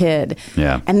 as a kid.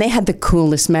 Yeah. And they had the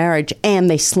coolest marriage, and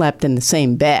they slept in the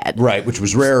same bed. Right, which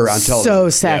was rare on television. So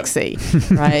sexy,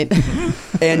 right?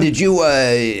 And did you,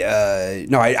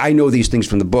 no, I know these things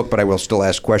from the book, but I will still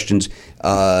ask questions.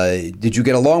 Did you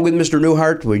get along with Mr.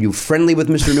 Newhart? Were you friendly with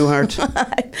Mr. Newhart?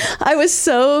 I was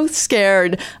so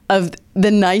scared of the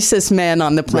nicest man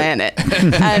on the planet.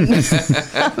 And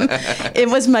it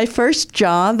was my first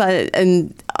job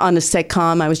and on a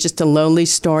sitcom. I was just a lowly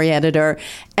story editor.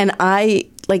 And I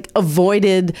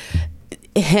avoided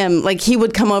him. Like, he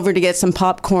would come over to get some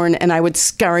popcorn and I would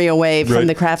scurry away from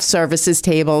the craft services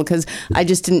table because I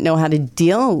just didn't know how to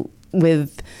deal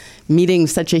with meeting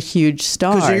such a huge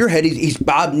star. Because in your head, he's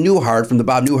Bob Newhart from the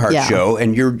Bob Newhart Show,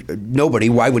 and you're nobody.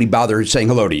 Why would he bother saying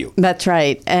hello to you? That's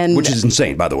right. And which is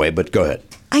insane, by the way, but go ahead.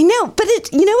 I know, but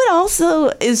what also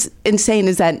is insane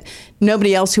is that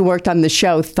nobody else who worked on the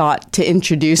show thought to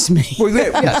introduce me. Well,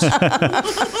 yes.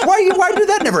 Why did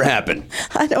that never happen?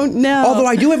 I don't know. Although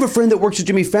I do have a friend that works at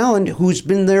Jimmy Fallon who's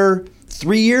been there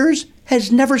 3 years,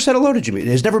 has never said hello to Jimmy,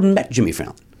 has never met Jimmy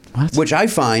Fallon. What? Which I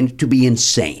find to be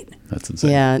insane. That's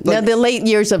insane. Yeah. No, the late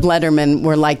years of Letterman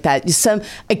were like that.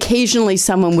 Occasionally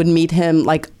someone would meet him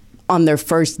on their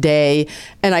first day,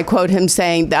 and I quote him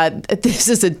saying that this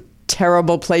is a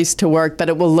terrible place to work, but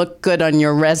it will look good on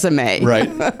your resume. Right.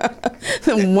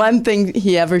 The one thing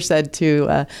he ever said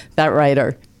to that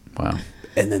writer. Wow.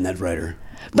 And then that writer.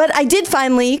 But I did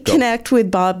finally connect with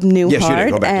Bob Newhart, Yes, you did.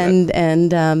 Go back to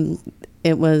that. and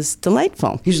it was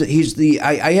delightful.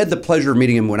 I had the pleasure of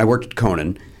meeting him when I worked at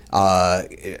Conan.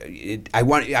 I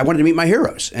wanted to meet my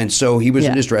heroes, and so he was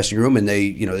in his dressing room, and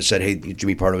they said, "Hey,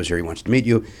 Jimmy Pardo is here. He wants to meet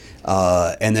you."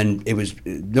 And then it was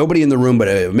nobody in the room but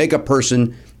a makeup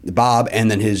person, Bob,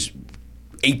 and then his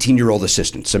 18-year-old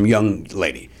assistant, some young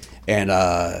lady, and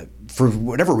for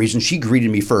whatever reason, she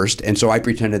greeted me first, and so I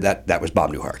pretended that was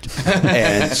Bob Newhart.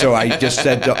 And so I just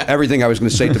said everything I was going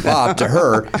to say to Bob to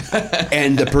her,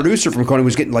 and the producer from Conan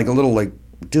was getting a little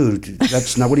dude,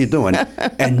 that's not, what are you doing?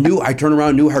 And I turn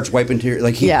around, Newhart's wiping tears.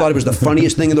 He thought it was the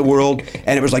funniest thing in the world,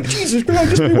 and it was Jesus Christ, I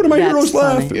just made one of my heroes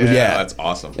laugh. Funny. Yeah, that's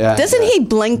awesome. Yeah. Doesn't he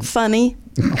blink funny?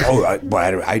 Oh,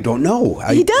 I don't know.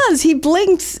 He does. He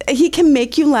blinks. He can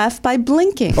make you laugh by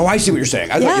blinking. Oh, I see what you're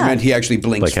saying. I thought you meant he actually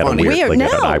blinks Like had a funny. weird, like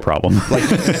had an No. eye problem. like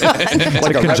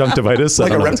like a conjunctivitis. I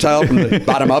like a don't know. reptile from the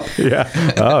bottom up. Yeah.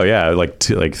 Oh yeah.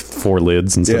 Like 4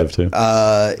 lids instead of 2.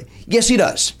 Yes, he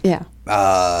does. Yeah.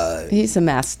 He's a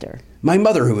master. My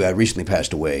mother, who recently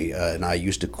passed away, and I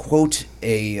used to quote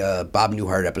a Bob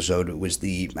Newhart episode. It was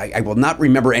I will not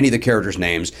remember any of the characters'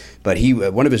 names, but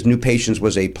one of his new patients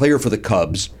was a player for the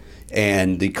Cubs,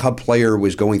 and the Cub player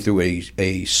was going through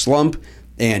a slump,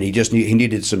 and he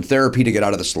needed some therapy to get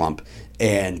out of the slump.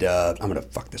 And I'm going to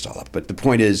fuck this all up, but the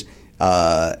point is,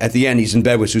 at the end, he's in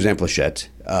bed with Suzanne Plachette,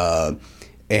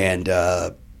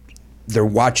 and they're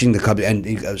watching the Cubs, and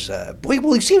he goes, boy,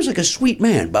 well, he seems like a sweet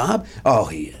man, Bob. Oh,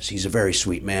 he is. He's a very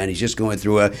sweet man. He's just going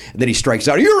through and then he strikes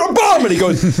out, you're a bum! And he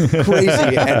goes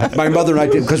crazy. And my mother and I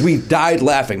did, because we died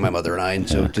laughing, my mother and I, and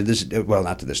so to this, well,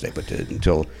 not to this day, but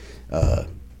until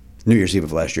New Year's Eve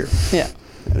of last year. Yeah.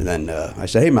 And then I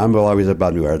said, hey, Mom, we'll always have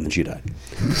Bob Newhart, and then she died.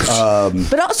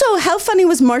 But also, how funny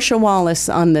was Marsha Wallace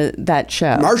on that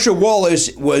show? Marsha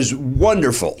Wallace was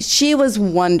wonderful. She was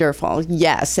wonderful,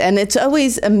 yes. And it's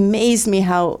always amazed me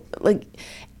how, like,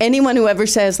 anyone who ever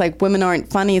says, like, women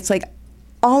aren't funny, it's like,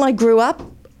 all I grew up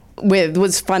with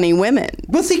was funny women.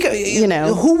 Well, think,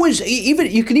 who was,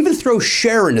 you can even throw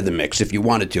Cher into the mix if you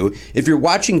wanted to. If you're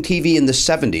watching TV in the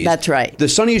 70s. That's right. The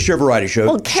Sonny and Cher variety show.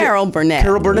 Well, Carol Burnett.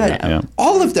 Carol Burnett. Yeah.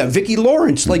 All of them. Vicki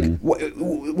Lawrence. Like,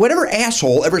 whatever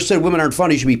asshole ever said women aren't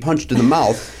funny should be punched in the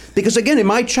mouth. Because, again, in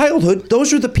my childhood,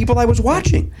 those are the people I was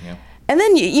watching. Yeah. And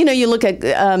then, you look at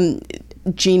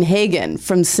Gene Hagen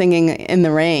from Singing in the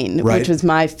Rain, Right. which was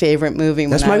my favorite movie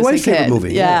when That's I my was wife's a kid. favorite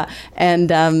movie, yeah.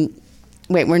 And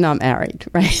wait, we're not married,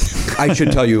 right? I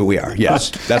should tell you we are.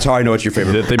 Yes. That's how I know it's your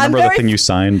favorite. Did they remember the thing you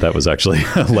signed? That was actually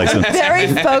a license. Very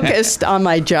focused on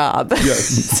my job.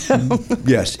 Yes.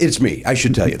 Yes, it's me. I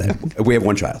should tell you that. We have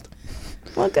one child.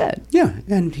 Well, good. Yeah,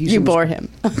 and he's... You bore him.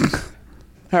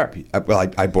 Her.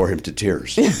 I bore him to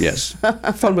tears. Yes.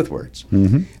 Fun with words.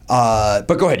 But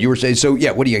go ahead. You were saying, so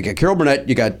yeah, what do you got? Carol Burnett,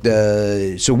 you got,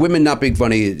 so women not being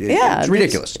funny. Yeah. It's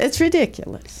ridiculous. It's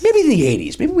ridiculous. Maybe in the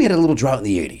 80s. Maybe we had a little drought in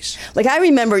the 80s. Like, I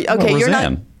remember, okay, you're not...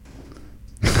 Roseanne.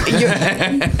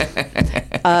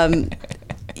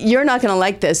 You're not going to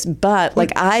like this, but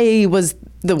like I was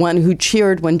the one who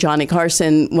cheered when Johnny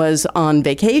Carson was on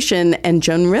vacation and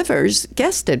Joan Rivers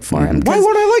guested for him. Why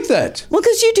would I like that? Well,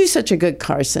 because you do such a good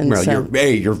Carson. Well, so.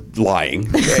 you're lying.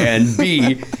 And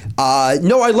B,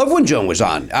 no, I love when Joan was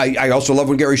on. I also love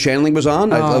when Gary Shandling was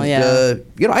on. I loved,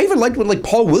 I even liked when like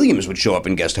Paul Williams would show up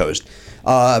and guest host.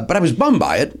 But I was bummed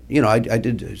by it. I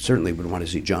did certainly would want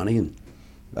to see Johnny. And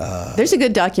there's a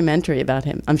good documentary about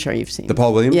him. I'm sure you've seen the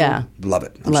Paul Williams. Yeah, love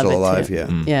it. I'm love still it alive. too.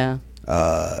 Yeah. Yeah.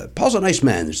 Paul's a nice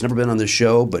man. He's never been on this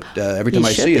show, but every time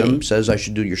I see him, says I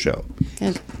should do your show.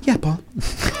 Good. Yeah, Paul.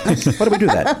 Why do we do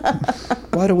that?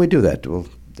 Why do we do that? We'll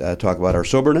talk about our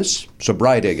soberness.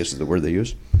 Sobriety, I guess, is the word they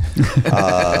use.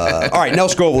 All right, Nell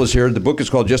Scovell is here. The book is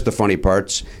called Just the Funny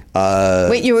Parts.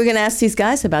 Wait, you were going to ask these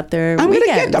guys about their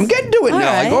weekends. I'm getting to it All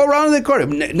now. right. I go around the corner.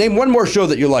 Name one more show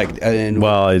that you liked.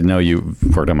 Well, I know you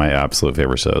worked on my absolute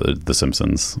favorite show, The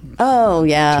Simpsons. Oh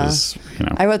yeah, Which is,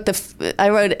 I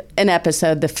wrote an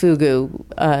episode, the Fugu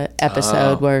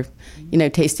episode, where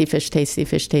tasty fish,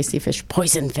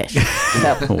 poison fish.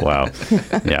 So. Wow.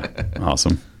 Yeah.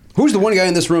 Awesome. Who's the one guy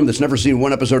in this room that's never seen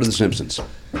one episode of The Simpsons?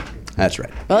 That's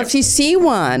right. Well, if you see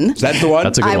one, Is that the one?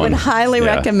 That's a good I one. would highly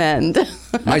Yeah. recommend.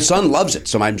 My son loves it,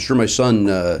 so I'm sure my son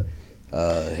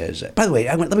has. By the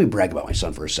way, let me brag about my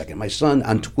son for a second. My son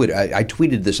on Twitter, I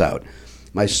tweeted this out.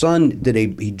 My son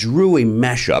he drew a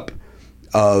mashup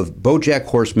of BoJack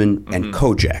Horseman and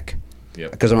Kojak,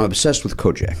 because I'm obsessed with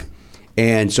Kojak.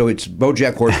 And so it's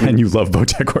BoJack Horseman. And you love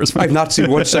BoJack Horseman. I've not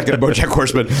seen 1 second of BoJack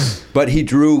Horseman, but he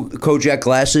drew Kojak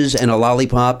glasses and a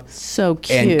lollipop. So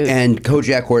cute. And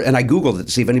Kojak Horseman. And I Googled it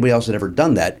to see if anybody else had ever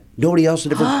done that. Nobody else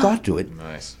had ever thought to it.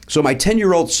 Nice. So my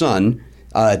 10-year-old son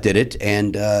did it,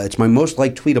 and it's my most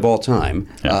liked tweet of all time.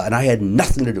 Yeah. And I had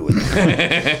nothing to do with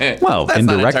it. Well, That's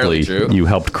not entirely indirectly, true. you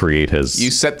helped create his.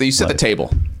 You set the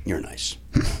table. You're nice.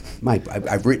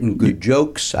 I've written good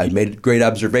jokes. I've made great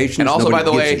observations. And also, Nobody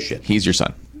by the gives a way, shit. he's your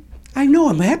son. I know.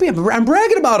 I'm happy. I'm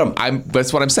bragging about him.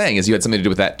 That's what I'm saying. Is you had something to do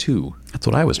with that too. That's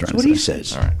what I was trying That's to what say. he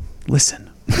says. All right.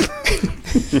 Listen.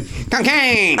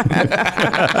 Cocaine.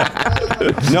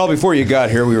 Nell, before you got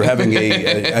here, we were having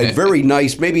a very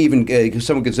nice, maybe even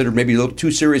someone considered maybe a little too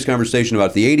serious conversation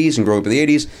about the 80s and growing up in the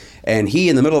 80s. And he,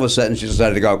 in the middle of a sentence, just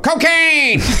decided to go,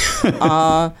 cocaine!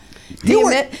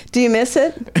 Do you miss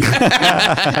it?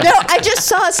 No, I just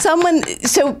saw someone.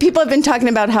 So people have been talking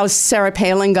about how Sarah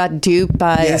Palin got duped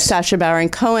by Sacha Baron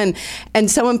Cohen, and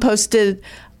someone posted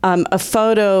a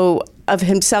photo of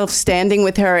himself standing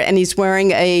with her, and he's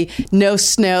wearing a "No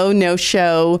Snow, No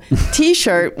Show"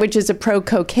 T-shirt, which is a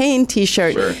pro-cocaine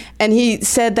T-shirt. Sure. And he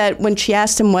said that when she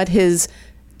asked him what his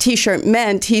T-shirt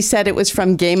meant, he said it was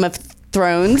from Game of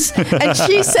Thrones, and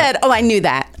she said, "Oh, I knew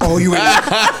that." Oh, you were.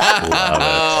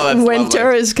 That's Winter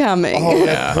lovely. is coming. Oh,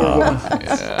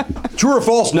 yeah. True or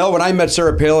false, Nell? When I met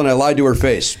Sarah Palin, I lied to her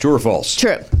face. True or false?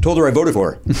 True. Told her I voted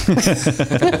for her. It's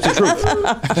the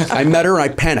truth. I met her and I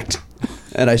panicked.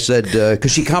 And I said,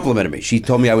 because she complimented me. She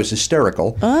told me I was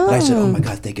hysterical. Oh. And I said, oh my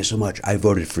God, thank you so much. I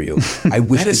voted for you. I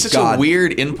wish That is to such God. a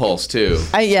weird impulse, too.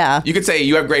 Yeah. You could say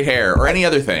you have great hair or any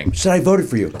other thing, Said I voted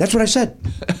for you. That's what I said.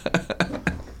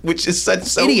 which is such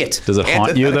so Idiot. Does it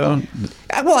haunt you though?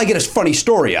 Well, I get a funny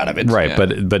story out of it. Right,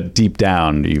 Yeah. but deep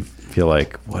down you feel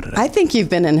like, what did I? I think you've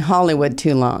been in Hollywood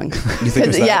too long. You think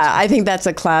it's that? Yeah, I think that's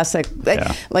a classic.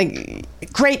 Yeah. Like,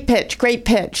 great pitch.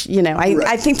 You know,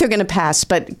 I think they're going to pass,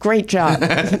 but great job.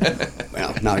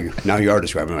 Well, now you are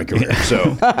describing my career.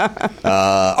 So,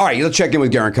 all right, let's check in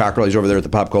with Garen Cockrell. He's over there at the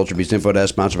Pop Culture Beast Info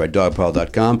Desk, sponsored by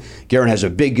dogpile.com. Garen has a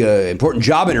big, important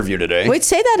job interview today. Wait,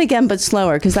 say that again, but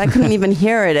slower, because I couldn't even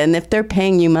hear it. And if they're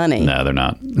paying you money. No, they're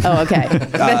not. Oh, okay.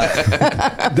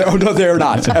 No, they are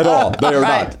not at all. They are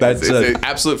Right. not. That's It's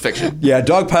absolute fiction. yeah.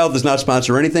 Dogpile does not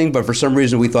sponsor anything, but for some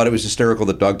reason we thought it was hysterical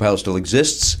that Dogpile still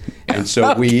exists, and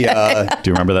so we. Do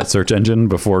you remember that search engine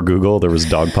before Google? There was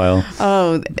Dogpile.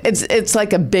 Oh, it's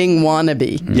like a Bing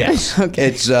wannabe. Yes. Okay.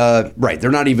 It's right.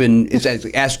 They're not even. It's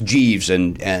actually Ask Jeeves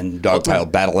and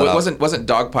Dogpile battle it out. Wasn't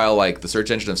Dogpile like the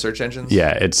search engine of search engines?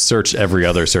 Yeah, it searched every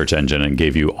other search engine and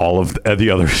gave you all of the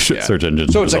other search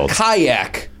engine So it's results. a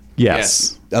kayak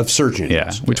Yes. of search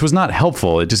engines. Yeah, which was not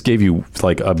helpful. It just gave you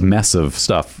like a mess of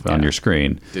stuff on your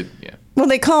screen. Well,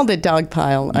 they called it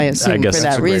Dogpile, I assume, I guess for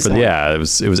that reason. yeah, it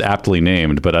was aptly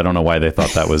named, but I don't know why they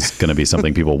thought that was going to be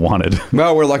something people wanted.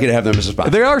 Well, we're lucky to have them as a sponsor.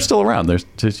 They are still around. There's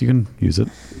just, you can use it.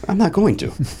 I'm not going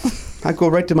to. I go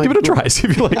right to my. Give it a try. See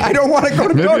if you like. I don't want to go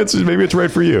to maybe it's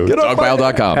right for you.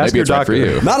 Dogpile.com. Ask Maybe your it's right for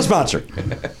doctor. you. Not a sponsor.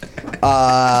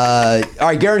 All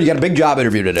right, Garen, you got a big job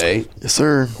interview today. Yes,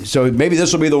 sir. So maybe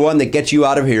this will be the one that gets you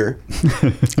out of here.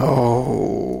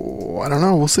 Oh, I don't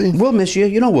know. We'll see. We'll miss you.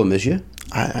 You know we'll miss you.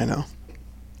 I know.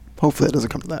 Hopefully it doesn't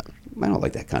come to that. I don't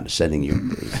like that condescending.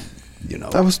 You know.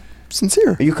 That was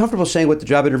sincere. Are you comfortable saying what the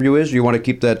job interview is, or you want to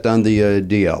keep that on the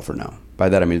DL for now? By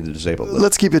that I mean the disabled list.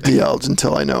 Let's keep it DL'd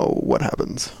until I know what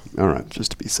happens. All right.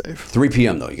 Just to be safe. 3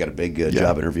 p.m. though. You got a big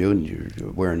job interview, and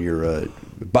you're wearing your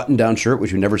button-down shirt,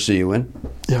 which we never see you in.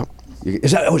 Yep.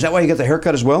 Is that why you got the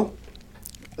haircut as well?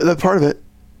 That part of it.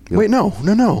 Yep. Wait, no.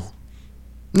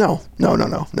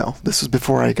 This was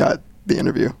before I got the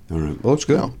interview. All right. Well, it's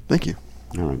good. No, thank you.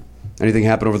 All right. Anything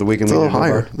happened over the weekend? It's a we little didn't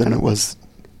know higher about? than it was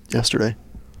yesterday.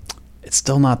 It's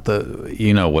still not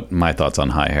you know what my thoughts on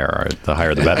high hair are. The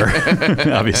higher the better,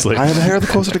 obviously. I have the hair the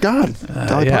closer to God.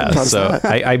 Dolly Yeah, Parton taught us so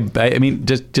that. I mean,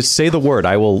 just say the word.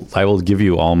 I will give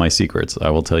you all my secrets. I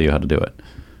will tell you how to do it.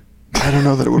 I don't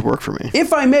know that it would work for me.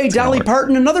 If I may, Dolly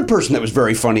Parton, another person that was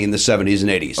very funny in the 70s and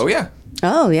 80s. Oh yeah.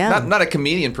 Oh, yeah. Not a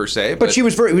comedian per se, But she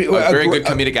was very a very good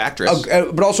comedic actress.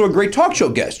 but also a great talk show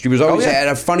guest. She was always yeah. had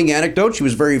a funny anecdote. She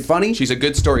was very funny. She's a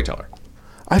good storyteller.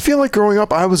 I feel like growing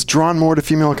up, I was drawn more to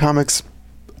female comics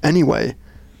anyway,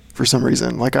 for some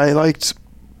reason. Like, I liked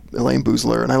Elaine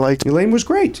Boozler, and I liked Elaine was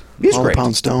great. He's Paula great.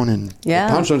 Poundstone and Yeah.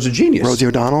 Poundstone's a genius. Rosie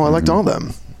O'Donnell. I liked all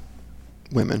them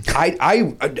women.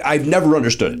 I've never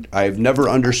understood it. I've never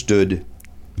understood.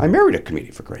 I married a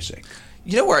comedian, for Christ's sake.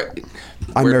 You know where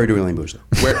I'm married to Elaine Boozler.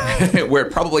 where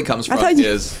it probably comes from thought you-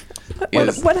 is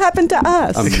What happened to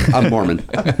us? I'm Mormon.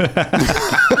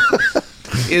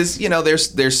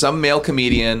 there's some male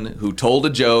comedian who told a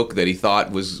joke that he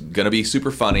thought was going to be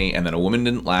super funny, and then a woman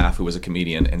didn't laugh who was a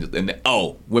comedian, and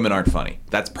women aren't funny.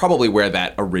 That's probably where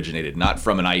that originated, not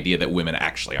from an idea that women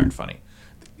actually aren't funny.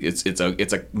 It's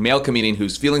a male comedian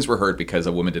whose feelings were hurt because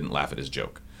a woman didn't laugh at his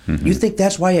joke. You think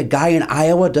that's why a guy in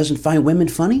Iowa doesn't find women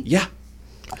funny? Yeah.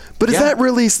 But is that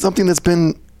really something that's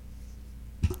been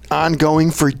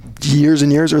ongoing for years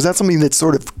and years, or is that something that's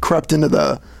sort of crept into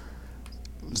the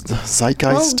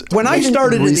zeitgeist? When I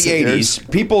started in the recent 80s, years?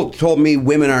 people told me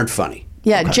women aren't funny.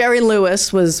 yeah, Jerry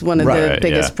Lewis was one of the Right,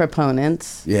 biggest yeah.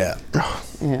 proponents. Yeah.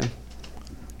 Yeah.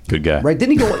 Good guy. Right?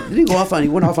 Didn't he go off on? He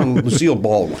went off on Lucille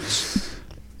Ball once.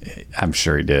 I'm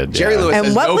sure he did. Jerry Lewis And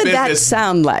has what no would that business.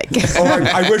 sound like? Oh,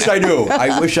 I wish I knew.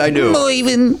 I wish I knew.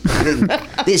 Even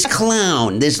This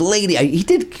clown, this lady. He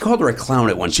called her a clown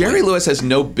at one Jerry point. Lewis has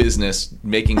no business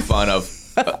making fun of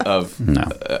of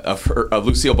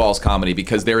Lucille Ball's comedy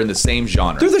because they're in the same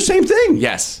genre. They're the same thing.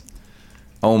 Yes.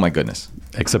 Oh my goodness.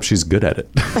 Except she's good at it.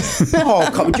 Oh,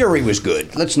 come, Jerry was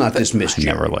good. Let's not dismiss I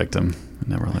Jerry. never liked him.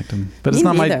 But Me it's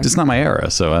not neither. it's not my era,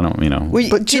 so I don't,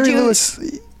 But Jerry Lewis.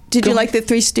 Did you like the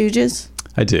Three Stooges?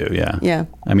 I do, yeah. Yeah.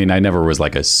 I mean, I never was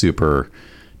like a super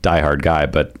diehard guy,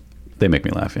 but they make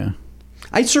me laugh, yeah.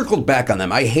 I circled back on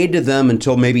them. I hated them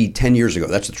until maybe 10 years ago.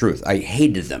 That's the truth. I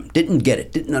hated them. Didn't get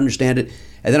it. Didn't understand it.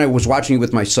 And then I was watching it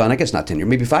with my son. I guess not 10 years,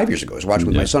 maybe 5 years ago. I was watching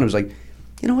with my son. I was like,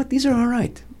 you know what? These are all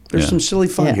right. There's some silly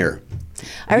fun here.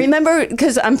 I remember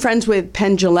because I'm friends with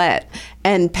Penn Jillette,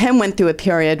 and Penn went through a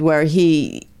period where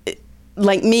he,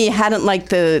 like me, hadn't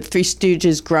liked the Three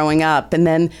Stooges growing up, and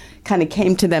then kind of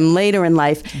came to them later in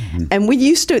life. And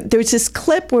there's this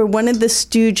clip where one of the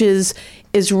Stooges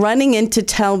is running in to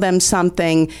tell them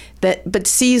something but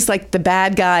sees like the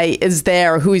bad guy is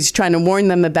there who he's trying to warn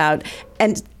them about.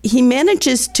 And he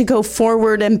manages to go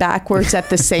forward and backwards at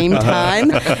the same time.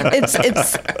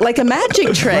 It's like a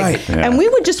magic trick. Right. Yeah. And we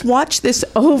would just watch this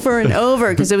over and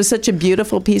over because it was such a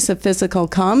beautiful piece of physical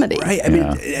comedy. Right. I mean,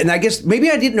 and I guess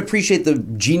maybe I didn't appreciate the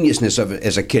geniusness of it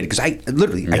as a kid because I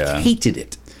hated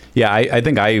it. Yeah, I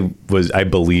think I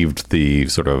believed the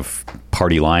sort of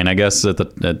party line, I guess, at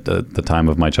the time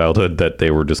of my childhood, that they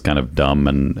were just kind of dumb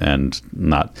and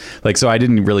not like, so I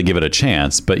didn't really give it a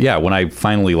chance. But yeah, when I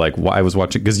finally I was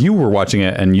watching, because you were watching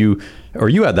it and you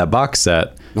had that box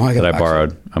set that I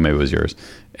borrowed. Oh, maybe it was yours.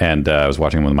 And I was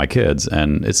watching it with my kids,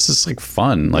 and it's just like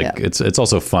fun. Like it's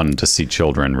also fun to see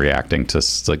children reacting to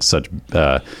like such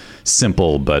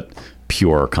simple but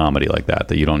pure comedy like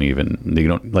that you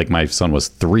don't like. My son was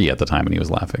 3 at the time and he was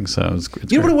laughing, so it's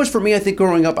You know what it was for me? I think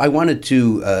growing up, I wanted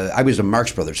to. I was a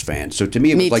Marx Brothers fan, so to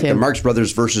me it was like the Marx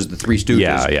Brothers versus the Three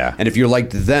Stooges. Yeah. And if you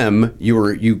liked them, you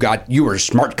were a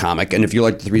smart comic, and if you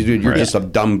liked the Three Stooges, you're just a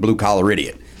dumb blue collar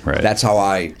idiot. Right. That's how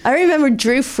I remember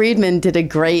Drew Friedman did a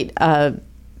great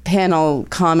panel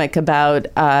comic about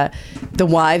the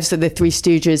wives of the Three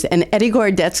Stooges, and Eddie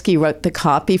Gorodetsky wrote the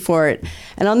copy for it.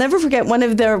 And I'll never forget, one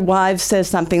of their wives says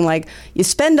something like, "You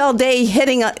spend all day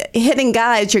hitting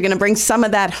guys, you're going to bring some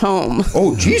of that home."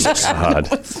 Oh, Jesus. God.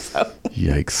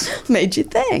 Yikes. Made you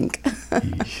think.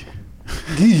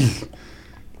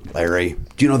 Larry,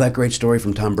 do you know that great story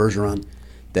from Tom Bergeron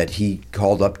that he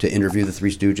called up to interview the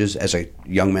Three Stooges as a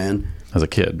young man? As a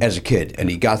kid. And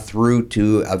he got through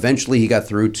to,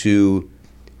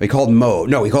 they called Mo.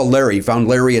 No, he called Larry. He found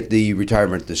Larry at the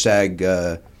SAG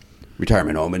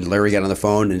retirement home. And Larry got on the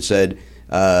phone and said,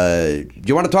 do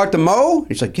you want to talk to Mo?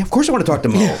 He's like, yeah, of course I want to talk to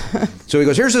Mo. So he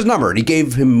goes, here's his number. And he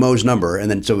gave him Mo's number.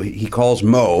 And then so he calls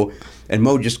Mo. And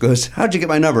Mo just goes, how'd you get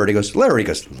my number? And he goes, Larry. He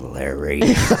goes, Larry. I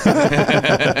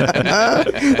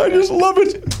just love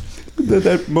it.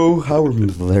 That Mo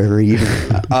Howard, Larry.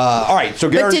 All right, so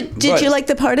Gary. But did you like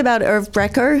the part about Irv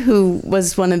Brecker, who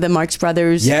was one of the Marx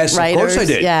Brothers writers? Yes, of course I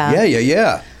did.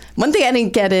 Yeah. One thing I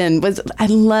didn't get in was I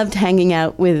loved hanging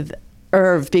out with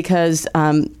Irv because,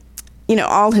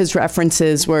 all his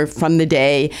references were from the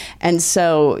day. And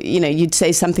so, you'd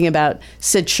say something about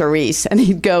Sid Charisse, and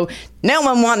he'd go, no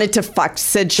one wanted to fuck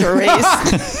Sid Charisse.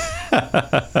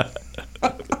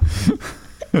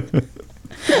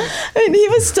 And he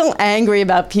was still angry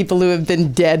about people who have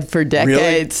been dead for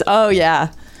decades. Really? Oh,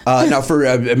 yeah. Now,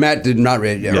 for Matt did not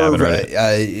read.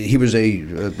 He was a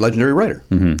legendary writer.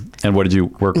 Mm-hmm. And what did you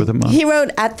work with him on? He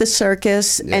wrote At the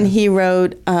Circus, and he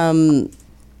wrote the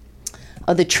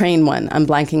train one. I'm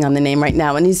blanking on the name right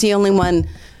now. And he's the only one,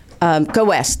 Go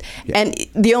West, and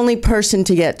the only person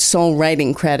to get sole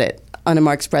writing credit on a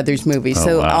Marx Brothers movie.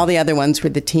 All the other ones were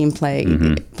the team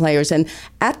players. And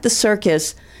At the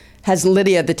Circus has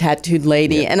Lydia the Tattooed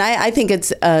Lady, and I think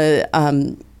it's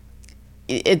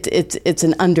it's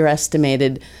an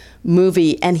underestimated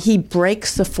movie, and he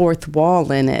breaks the fourth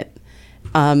wall in it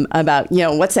about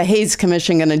what's the Hays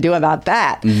Commission going to do about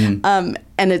that, and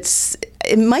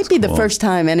it might be the first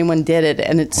time anyone did it,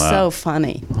 and it's so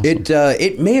funny.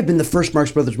 It may have been the first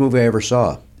Marx Brothers movie I ever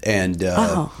saw, and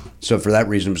so for that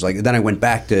reason it was like. Then I went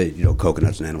back to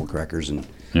coconuts and animal crackers and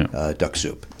duck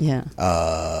soup. Yeah.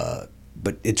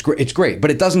 But it's great.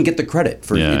 But it doesn't get the credit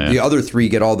for the other three.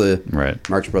 Get all the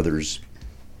Marx Brothers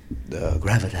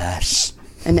gravitas.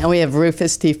 And now we have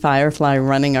Rufus T. Firefly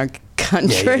running our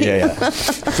country. Yeah.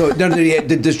 So,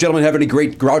 did this gentleman have any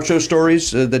great Groucho stories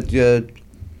that?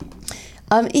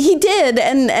 He did,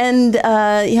 and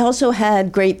he also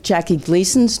had great Jackie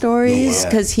Gleason stories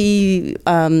because he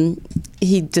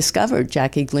discovered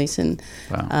Jackie Gleason.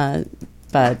 Wow.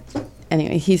 But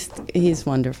anyway, he's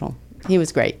wonderful. He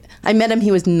was great. I met him. He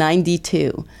was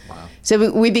 92. Wow.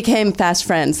 So we became fast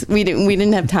friends. We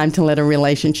didn't have time to let a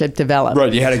relationship develop.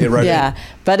 Right, you had to get right in. Yeah,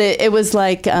 but it was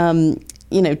like,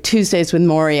 Tuesdays with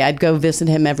Maury. I'd go visit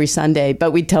him every Sunday,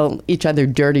 but we'd tell each other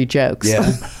dirty jokes. Yeah.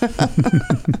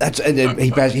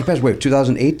 He passed away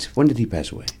 2008. When did he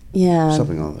pass away? Yeah.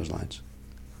 Something along those lines.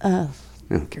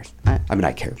 Who cares? I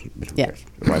care. Who Yeah. cares?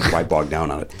 Why bog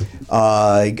down on it?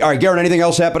 All right, Garrett, anything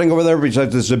else happening over there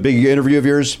besides this big interview of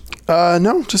yours?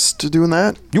 No, just doing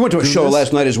that. You went to a show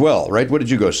last night as well, right? What did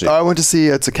you go see? I went to see,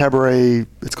 it's a cabaret.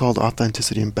 It's called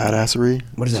Authenticity and Badassery.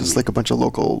 What does that It's mean? like a bunch of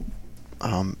local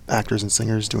actors and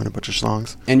singers doing a bunch of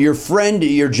songs. And your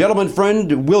gentleman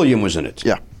friend, William, was in it.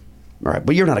 Yeah. All right,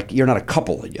 but you're not a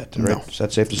couple yet, right? No. Is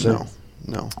that safe to say?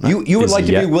 No. You would Is like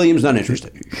he to yet? be William's not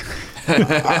interested.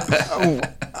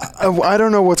 I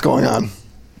don't know what's going on.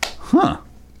 Huh.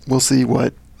 We'll see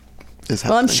what is happening.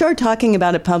 Well, I'm sure talking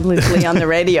about it publicly on the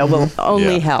radio will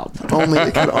only help.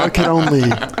 It could only.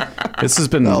 This has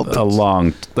been Well, a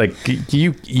long, like,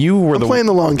 you were I'm the playing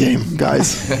the long game,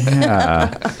 guys. Yeah.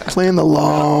 Playing the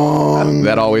long.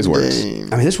 That always works. game.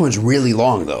 I mean, this one's really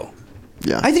long, though.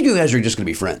 Yeah. I think you guys are just going to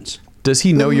be friends. Does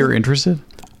he know you're interested?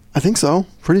 I think so.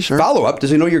 Pretty sure. Follow up, does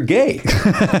he know you're gay? Is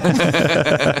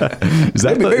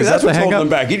that Maybe is that's that the what's hang holding up? him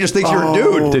back. He just thinks you're a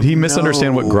dude. Did he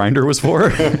misunderstand what Grindr was for? I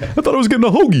thought I was getting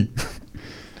a hoagie.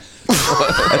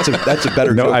 That's a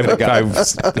better No, joke.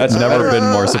 I've never been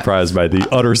more surprised by the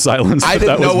utter silence. I that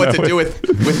didn't know was what met to do with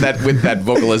that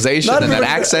vocalization and that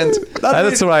accent.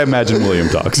 That's what I imagine William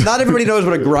talks. Not everybody knows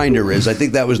what a grinder is. I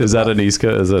think that was. Is that an East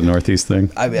Coast? Is that a Northeast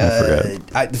thing? I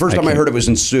forget. the first time I can't- heard it was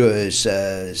in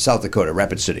South Dakota,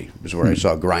 Rapid City, was where I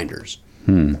saw grinders.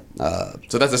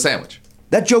 So that's a sandwich.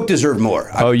 That joke deserved more.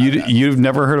 Oh, you've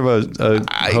never heard of a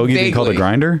hoagie being called a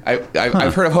grinder?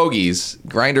 I've heard of hoagies.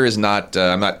 Grinder is not.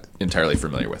 I'm not entirely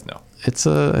familiar with. No. It's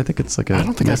I think it's like a. I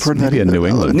don't think I've heard that maybe a either. New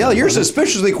England. Nell, you're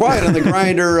suspiciously quiet on the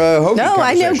grinder hoagie No,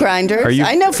 I know conversation. grinders. Are you-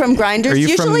 I know from grinders. are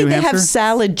you from Usually New they have Hampshire?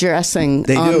 salad dressing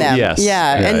They on do. them. Yes.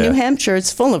 Yeah, Yeah, and yeah. New Hampshire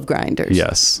is full of grinders.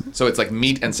 Yes. So it's like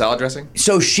meat and salad dressing.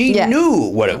 So she Yeah. knew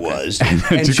what it was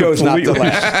and To chose not to completely-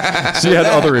 laugh. She had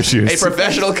other issues. A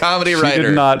professional comedy She writer.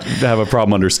 did not have a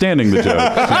problem understanding the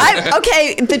joke.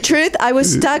 Okay, the truth, I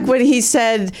was stuck when he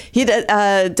said,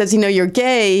 does he know you're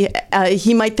gay?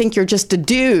 He might think you're just a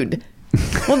dude.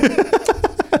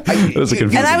 It was a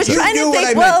confusing And I was joke. trying You to knew what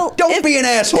think, I well, meant. Don't be an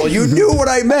asshole. You knew what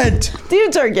I meant.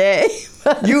 dudes are gay.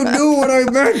 You knew what I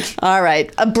meant. All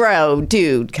right, a bro,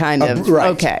 dude, kind of. Right.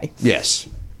 Okay. Yes.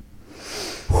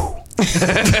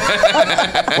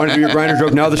 Want to do your grinder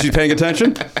joke now that she's paying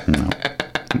attention? No.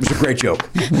 It was a great joke.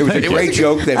 It was a great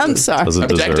joke. I'm sorry. Doesn't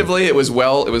deserve- Objectively, it was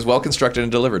well constructed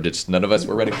and delivered. Just none of us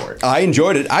were ready for it. I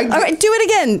enjoyed it. All right, do it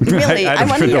again. Really, I I don't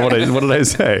want to even know hear. what did I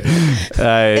say?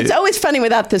 It's always funny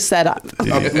without the setup.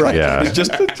 Right. Yeah. It's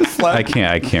just flat. I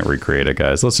can't recreate it,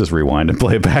 guys. Let's just rewind and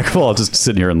play it back. Well, I'll just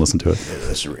sit here and listen to it.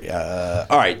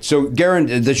 All right. So, Garen,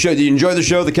 the show. Did you enjoy the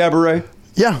show, the cabaret?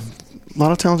 Yeah. A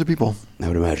lot of talented people. I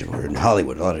would imagine we're in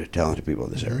Hollywood. A lot of talented people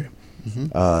in this area.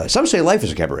 Some say life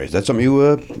is a cabaret. Is that something you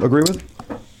agree with?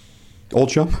 Old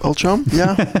chum? Old chum?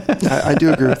 Yeah. I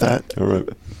do agree with that. All right.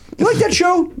 You like that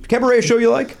show? Cabaret show you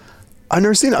like? I've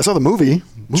never seen it. I saw the movie.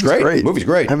 It's great. Movie's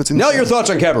great. I haven't seen Nell, the your show. thoughts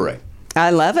on cabaret?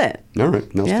 I love it. All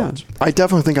right. Nell's Yeah. thoughts. I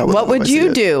definitely think I would. What if would I see you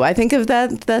it. do? I think of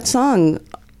that song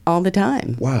all the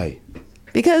time Why?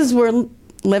 because we're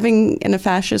living in a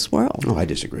fascist world. Oh, I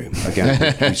disagree.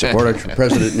 Again, we support our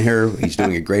president in here. He's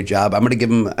doing a great job. I'll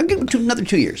give him another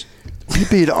 2 years. He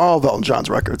beat all of Elton John's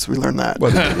records. We learned that.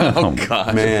 Oh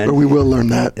God. Man. Or we will learn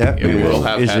that. Yeah, we will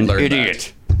have is had an learned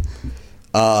idiot.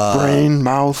 Brain,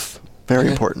 mouth, very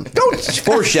important. Don't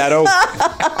foreshadow.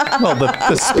 Well,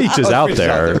 the speech is out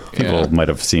there. People might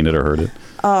have seen it or heard it.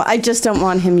 I just don't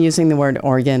want him using the word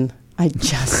organ. I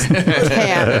just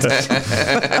can't.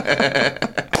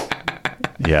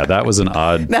 Yeah, that was an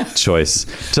odd choice.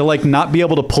 To not be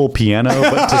able to pull piano,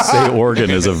 but to say organ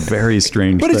is a very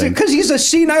strange But it's thing. because he's a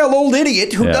senile old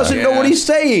idiot who Yeah. doesn't know what he's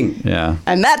saying. Yeah.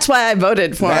 And that's why I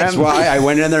voted for That's him. why I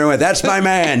went in there and went, that's my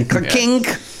man. Kink.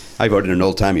 I voted in an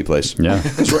old-timey place. Yeah.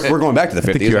 'Cause we're going back to the I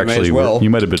think 50s. you I may actually as well.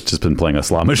 you might have just been playing a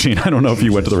slot machine. I don't know if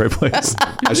you went to the right place.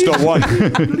 I still won.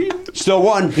 Still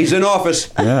won. He's in office.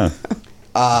 Yeah.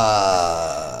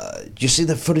 Did you see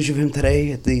the footage of him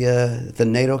today at the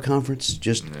NATO conference?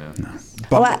 Just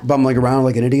Well, bumbling around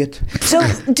like an idiot. So,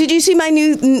 did you see my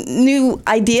new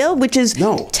idea, which is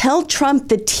No. tell Trump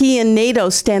the T in NATO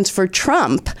stands for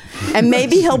Trump, and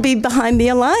maybe he'll be behind the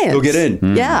alliance. He'll get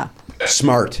in. Yeah,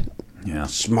 Smart. Yeah.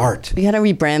 Smart. we got to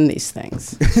rebrand these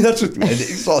things. That's what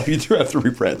it's all you do have to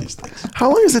rebrand these things. How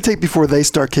long does it take before they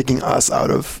start kicking us out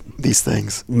of these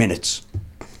things? Minutes.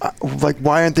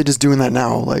 Why aren't they just doing that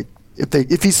now?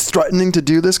 if he's threatening to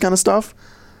do this kind of stuff,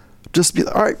 just be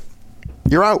all right.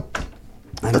 You're out.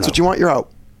 That's what you want. You're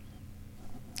out.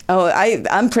 Oh,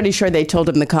 I'm pretty sure they told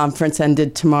him the conference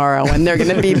ended tomorrow and they're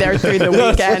going to be there through the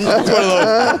weekend.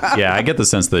 Yeah, I get the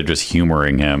sense they're just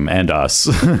humoring him and us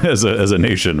as a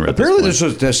nation. Apparently,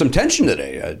 there's some tension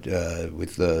today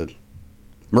with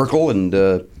Merkel and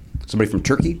somebody from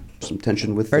Turkey. Some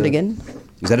tension with Erdogan.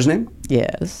 Is that his name?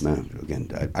 Yes. No,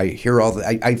 again, I hear all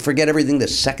I forget everything the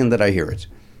second that I hear it.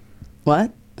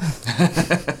 What?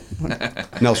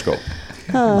 Nell Scovell.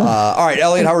 All right,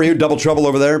 Elliot, how are you? Double trouble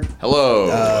over there.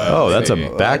 Hello. That's a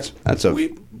back. That's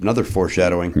another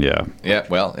foreshadowing. Yeah. Yeah.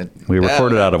 Well, We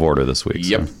recorded out of order this week.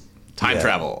 Yep. So. Time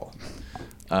travel.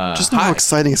 Just know how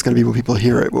exciting it's going to be when people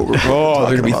hear it. What we're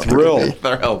they're going to be thrilled.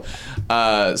 Thrilled.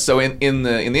 So in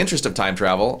the interest of time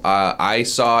travel, I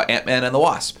saw Ant-Man and the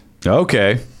Wasp.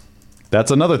 Okay.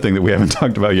 That's another thing that we haven't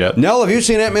talked about yet. Nell, have you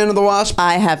seen Ant-Man and the Wasp?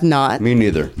 I have not. Me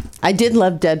neither. I did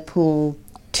love Deadpool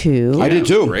 2. I did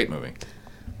too. Great movie.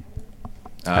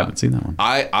 I haven't seen that one.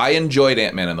 I enjoyed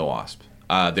Ant-Man and the Wasp.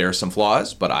 There are some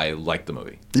flaws, but I liked the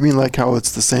movie. You mean like how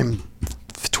it's the same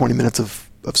 20 minutes of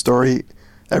story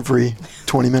every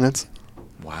 20 minutes?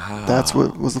 Wow. That's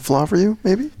what was the flaw for you,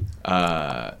 maybe?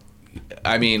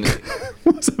 I mean,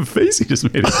 What was that face he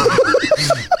just made?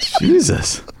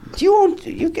 Jesus. Do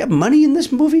you get money in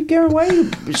this movie, Garen? Why are you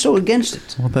so against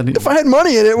it? Well, then If I had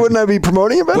money in it, wouldn't I be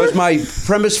promoting it better? Was my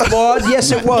premise flawed?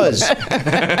 Yes, it was.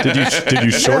 did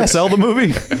you short sell the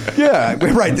movie? Yeah,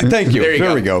 right. Thank you.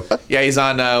 there we go. Yeah, he's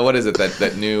on what is it?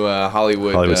 That new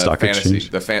Hollywood Stock fantasy.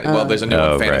 Exchange? Well, there's a new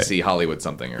one, right. Fantasy Hollywood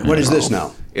something. Or What is this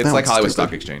now? It's That like one's Hollywood stupid.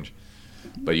 Stock Exchange,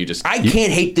 but you just I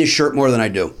can't hate this shirt more than I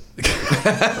do.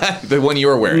 the one you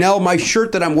were wearing. Nell, my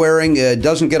shirt that I'm wearing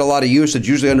doesn't get a lot of use. It's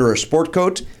usually under a sport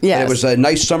coat. Yes. And it was a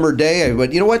nice summer day.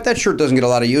 But you know what? That shirt doesn't get a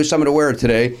lot of use. I'm going to wear it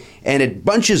today. And it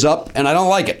bunches up, and I don't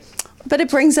like it. But it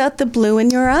brings out the blue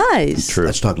in your eyes. True.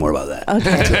 Let's talk more about that.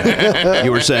 Okay.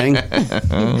 You were saying?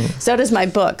 So does my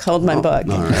book. Hold my book.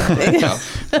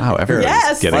 Wow, everybody's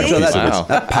Yes, getting see? a piece of it. Wow.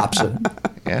 That pops it.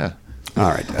 Yeah. All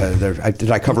right.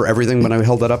 Did I cover everything when I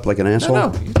held that up like an asshole?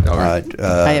 No. All right.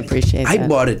 I appreciate I that.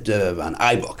 bought it on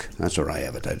iBook. That's where I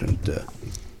have it. I didn't.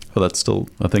 Oh, that's still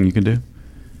a thing you can do?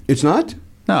 It's not?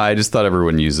 No, I just thought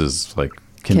everyone uses like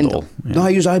Kindle. Kindle. Yeah. No, I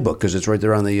use iBook because it's right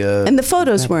there on the. And the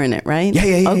photos were in it, right?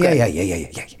 Yeah. Okay.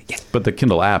 But the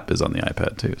Kindle app is on the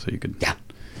iPad too, so you could. Yeah.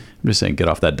 I'm just saying, get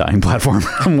off that dying platform.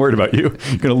 I'm worried about you. You're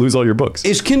going to lose all your books.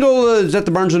 Is Kindle? Is that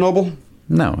the Barnes and Noble?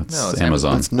 No, it's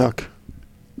Amazon. It's Nook.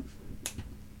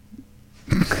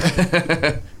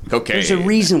 Okay. There's a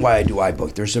reason why I do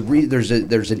iBook. There's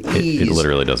an ease. It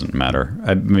literally doesn't matter.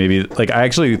 I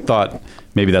actually thought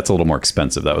maybe that's a little more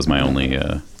expensive. That was my only.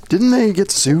 Didn't they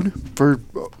get sued for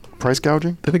price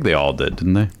gouging? I think they all did,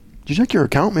 didn't they? Did you check your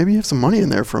account? Maybe you have some money in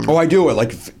there from. Oh, I do it.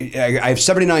 Like I have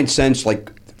 79 cents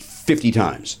like 50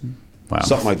 times. Wow.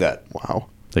 Something like that. Wow.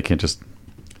 They can't just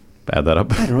add that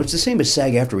up. I don't know. It's the same as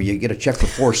SAG after where you get a check for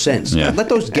 4 cents. Yeah. Let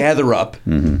those gather up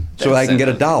so I can get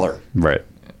 $1. Right.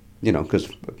 You know,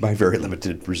 because my very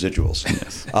limited residuals.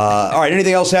 All right.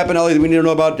 Anything else happen, Elliot, that we need to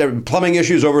know about? Plumbing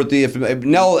issues over at the...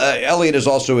 Nell, Elliot is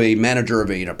also a manager of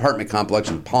an apartment complex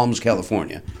in Palms,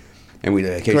 California. And we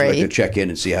occasionally like to check in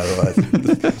and see how...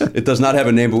 it does not have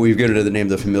a name, but we've given it the name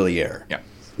The Familiar. Yeah.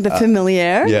 The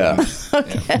Familiar? Yeah.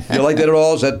 Okay. You like that at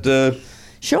all? Is that...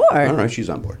 Sure. All right. She's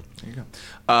on board. There you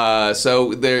go.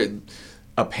 So there...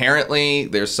 Apparently,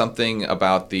 there's something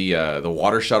about the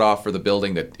water shut off for the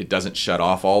building that it doesn't shut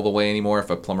off all the way anymore if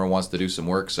a plumber wants to do some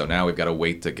work. So now we've got to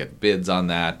wait to get bids on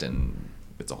that, and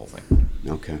it's a whole thing.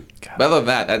 Okay. But other than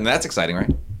that, and that's exciting, right?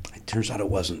 It turns out it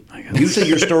wasn't. Usually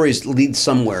your stories lead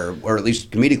somewhere, or at least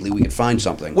comedically we could find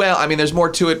something. Well, I mean, there's more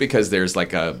to it because there's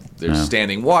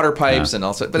standing water pipes and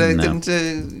also, but I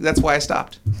didn't. That's why I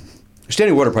stopped.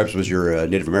 Standing water pipes was your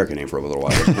Native American name for a little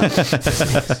while.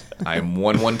 Wasn't it? I'm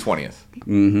 1/120th.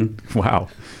 Mm-hmm. Wow.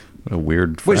 What a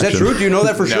weird Wait, is that fraction. true? Do you know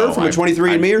that for sure from a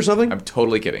 23andMe or something? I'm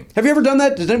totally kidding. Have you ever done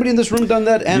that? Has anybody in this room done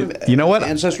that? You know what?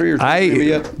 Ancestry or I 23andMe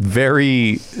yet?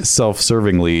 very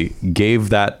self-servingly gave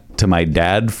that to my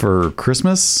dad for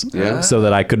Christmas so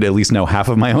that I could at least know half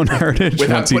of my own heritage.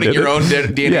 Without once he putting did your it. own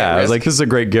DNA Yeah, at I was risk. like, this is a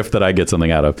great gift that I get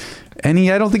something out of. And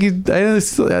I don't think he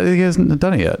hasn't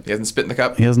done it yet. He hasn't spit in the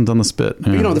cup? He hasn't done the spit.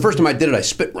 You know, the first time I did it, I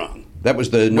spit wrong. That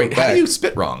was the Wait, how do you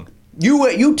spit wrong?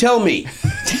 You tell me.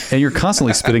 And you're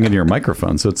constantly spitting into your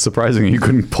microphone, so it's surprising you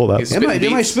couldn't pull that. Am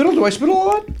I spittle? Do I spittle a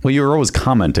lot? Well, you were always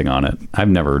commenting on it. I've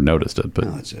never noticed it, but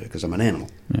No, it's because I'm an animal.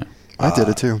 yeah. I did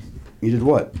it too. You did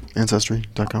what?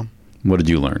 Ancestry.com. What did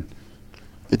you learn?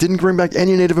 It didn't bring back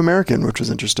any Native American, which was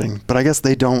interesting. But I guess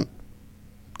they don't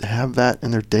have that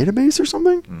in their database or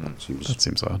something. That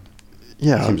seems odd.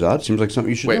 Yeah. Seems odd. Seems like something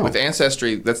you should Wait, know. with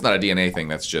Ancestry, that's not a DNA thing.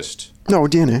 That's just... No,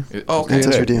 DNA. Oh, okay.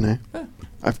 Ancestry DNA.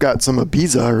 I've got some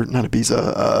Ibiza, or not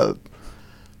Ibiza.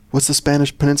 What's the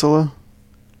Spanish peninsula?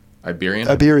 Iberian?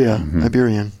 Iberia. Mm-hmm.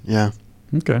 Iberian, yeah.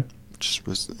 Okay. Which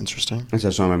was interesting. That's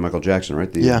that song by Michael Jackson,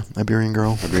 right? Yeah, Iberian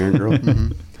Girl. Iberian Girl.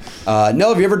 Nell,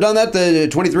 have you ever done that, the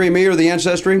 23andMe or the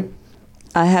Ancestry?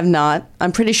 I have not.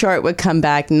 I'm pretty sure it would come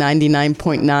back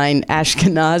 99.9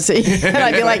 Ashkenazi. And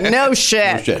I'd be like, no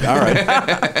shit. Shit. All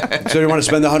right. So you want to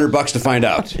spend the $100 to find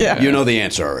out? Yeah. You know the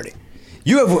answer already.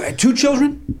 You have 2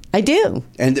 children, I do.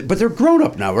 but they're grown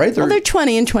up now, right? Well, they're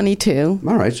 20 and 22.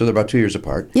 all right. So they're about 2 years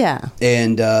apart. Yeah.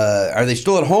 And are they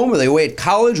still at home? Are they away at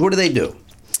college? What do they do?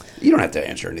 You don't have to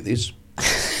answer any of these.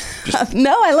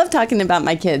 No, I love talking about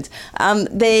my kids.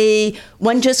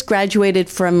 One just graduated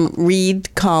from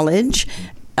Reed College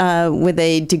with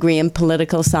a degree in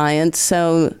political science.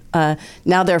 So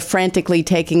now they're frantically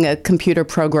taking a computer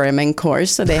programming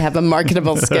course, so they have a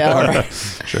marketable skill.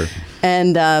 Sure.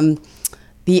 And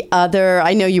the other,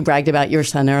 I know you bragged about your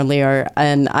son earlier,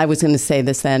 and I was going to say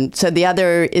this then. So the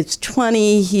other is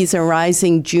 20. He's a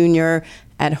rising junior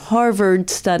at Harvard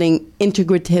studying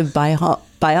integrative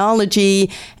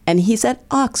biology, and he's at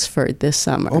Oxford this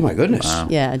summer. Oh, my goodness. Wow.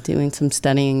 Yeah, doing some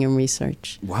studying and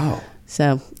research. Wow.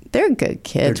 So they're good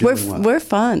kids. They're doing well. We're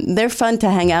fun. They're fun to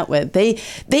hang out with.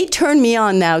 They turn me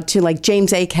on now to like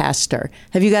James Acaster.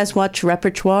 Have you guys watched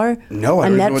Repertoire? No, I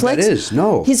on don't Netflix? know what that is.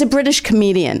 No. He's a British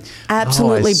comedian.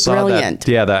 Absolutely I saw brilliant.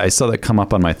 That, I saw that come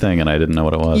up on my thing, and I didn't know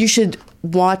what it was. You should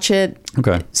watch it.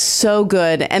 Okay. So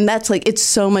good. And that's like, it's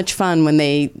so much fun when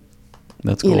they,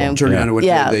 That's cool. you know, Turning on to what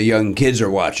Yeah. the young kids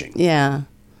are watching. yeah.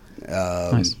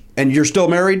 Nice. And you're still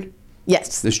married?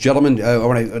 Yes. This gentleman,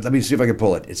 let me see if I can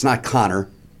pull it. It's not Connor.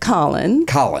 Colin.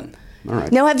 Colin. All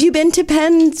right. Now, have you been to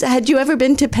had you ever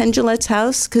been to Penn Jillette's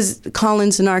house? Because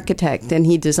Colin's an architect and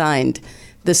he designed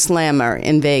the Slammer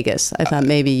in Vegas. I thought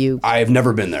maybe you... I have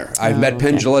never been there. I've met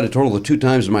Penn Jillette a total of 2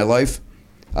 times in my life.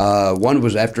 One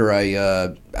was after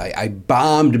I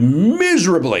bombed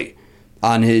miserably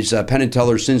on his Penn and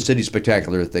Teller Sin City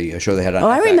Spectacular at the show they had on Oh,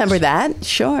 I FX. remember that.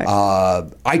 Sure.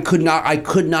 I could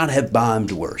not have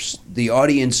bombed worse. The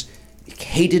audience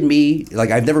hated me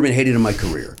like I've never been hated in my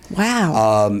career.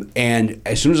 Wow. And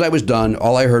as soon as I was done,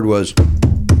 all I heard was,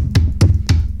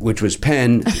 which was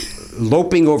Penn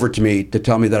loping over to me to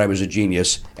tell me that I was a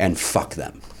genius and fuck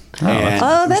them. And Oh, it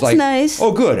was that's like, nice.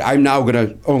 Oh, good. I'm now going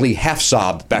to only half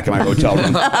sob back in my hotel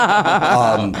room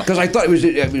because I thought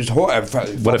it was horrible.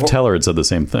 What if Teller had said the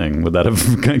same thing? Would that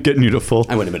have gotten you to full?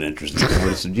 I wouldn't have been interested. I would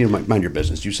have said, mind your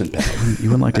business. You send Penn. You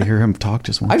wouldn't like to hear him talk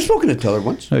just once? I've spoken to Teller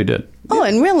once. No, you did. Oh,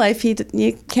 in real life, you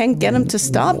can't get him to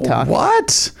stop talking.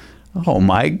 What? Oh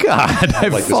my God!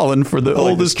 I've fallen for the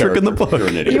oldest trick in the book. You're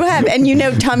an idiot. You have, and you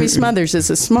know Tommy Smothers is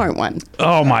a smart one,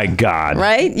 Oh my God!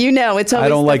 right? You know it's always I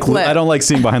don't like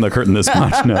seeing behind the curtain this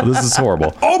much. No, this is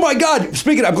horrible. Oh my God!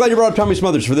 I'm glad you brought up Tommy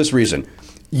Smothers for this reason.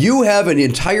 You have an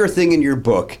entire thing in your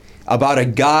book about a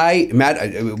guy,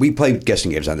 Matt. We play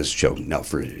guessing games on this show now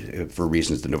for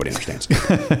reasons that nobody understands.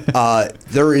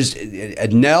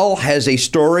 Nell has a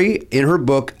story in her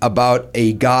book about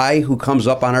a guy who comes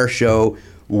up on our show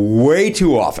way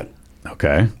too often.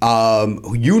 Okay.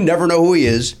 You never know who he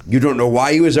is. You don't know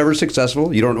why he was ever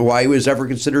successful. You don't know why he was ever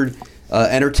considered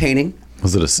entertaining.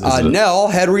 Was it a? Nell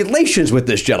had relations with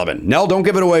this gentleman. Nell, don't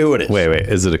give it away who it is. Wait.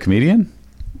 Is it a comedian?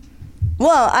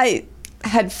 Well, I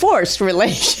had forced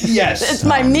relations. Yes. It's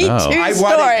my Me Too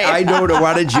story. I know.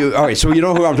 Why did you? All right, so you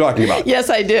know who I'm talking about. Yes,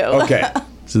 I do. Okay.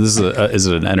 So this is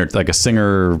it like a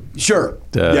singer? Sure.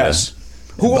 Yes.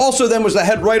 Who also then was the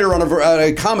head writer on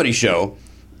a comedy show.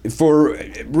 For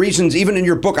reasons, even in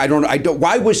your book, I don't.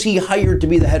 Why was he hired to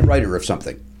be the head writer of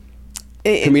something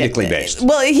comedically based?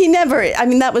 Well, he never. I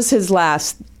mean, that was his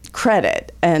last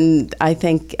credit, and I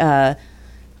think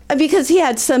because he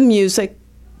had some music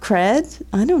cred.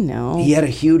 I don't know. He had a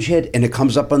huge hit, and it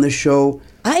comes up on this show.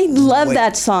 I love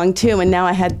that song too, and now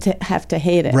I have to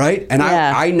hate it. Right, and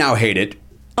yeah. I now hate it.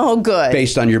 Oh, good.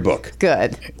 Based on your book.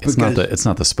 Good. It's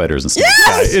not the spiders and snakes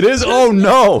Yes! guy. It is. Oh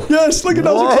no. Yes. Look at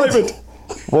Nell's excitement.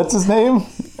 What's his name?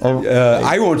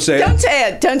 I won't say Don't it. say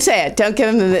it. Don't say it. Don't give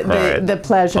him the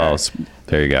pleasure. Oh,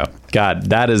 there you go. God,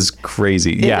 that is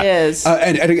crazy. It is.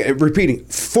 And again, repeating,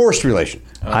 forced relation.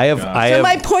 I have. So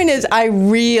my point is, I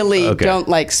really Okay. don't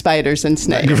like spiders and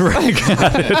snakes. Right.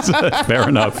 Fair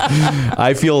enough.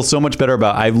 I feel so much better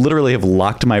about. I literally have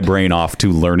locked my brain off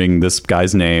to learning this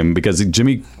guy's name because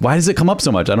Jimmy. Why does it come up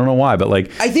so much? I don't know why, but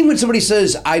like. I think when somebody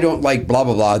says I don't like blah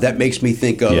blah blah, that makes me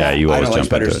think of Yeah, you I always don't like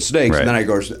jump into spiders it. and snakes, Right. and then I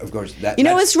go, of course that. You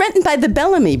know, it's written by the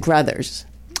Bellamy brothers.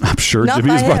 I'm sure Not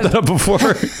Jimmy's by brought him. that up before.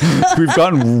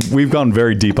 we've gone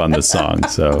very deep on this song.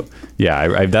 So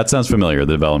yeah, that sounds familiar.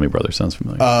 The Bellamy Brothers sounds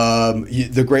familiar.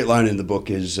 The great line in the book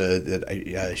is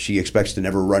that she expects to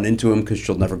never run into him because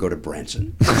she'll never go to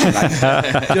Branson.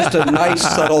 Just a nice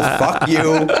subtle fuck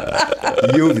you.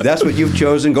 That's what you've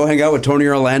chosen. Go hang out with Tony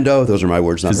Orlando. Those are my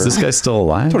words. Not Is hers. this guy still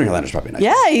alive? Tony Orlando's probably nice.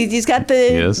 Yeah, he's got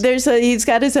he's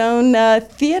got his own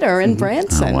theater in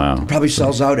Branson. Oh, wow. Probably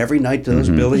sells out every night to those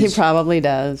Billies. He probably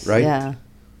does. Right? Yeah.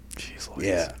 Jeez Louise.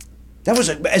 Yeah, that was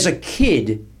as a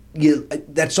kid.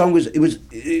 That song was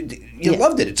you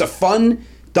loved it. It's a fun,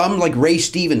 dumb like Ray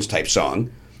Stevens type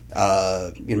song.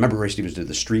 You remember Ray Stevens did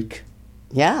The Streak?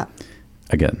 Yeah.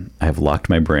 Again, I have locked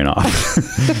my brain off.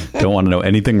 Don't want to know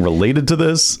anything related to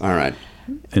this. All right.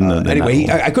 Anyway,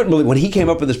 I couldn't believe when he came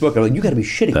up with this book. I'm like, you got to be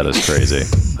shitting that me. is crazy.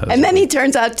 And then he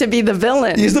turns out to be the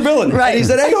villain. He's the villain, Right. He's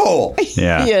an a-hole.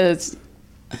 Yeah. Yes.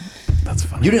 That's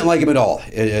funny. You didn't like him at all,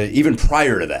 even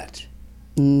prior to that.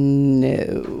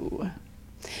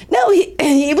 No,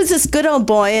 he was this good old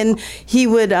boy, and he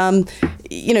would,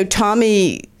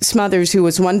 Tommy Smothers, who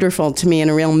was wonderful to me and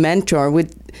a real mentor,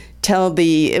 would tell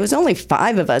it was only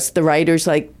 5 of us, the writers,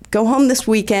 like, go home this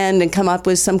weekend and come up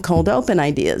with some cold open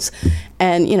ideas.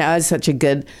 And, I was such a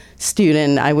good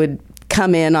student. I would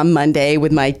come in on Monday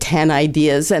with my 10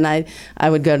 ideas, and I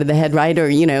would go to the head writer,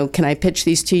 can I pitch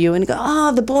these to you? And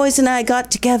go, the boys and I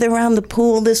got together around the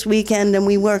pool this weekend and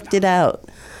we worked it out.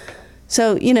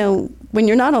 So, when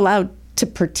you're not allowed to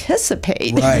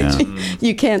participate, Right.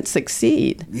 you can't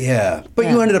succeed. Yeah, but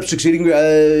you ended up succeeding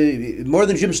more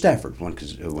than Jim Stafford. One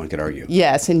could argue.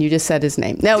 Yes, and you just said his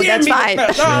name. No, that's fine.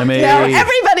 Jimmy. No,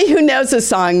 everybody who knows a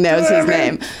song knows his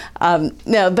name.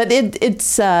 No, but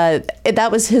that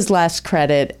was his last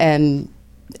credit, and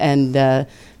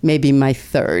maybe my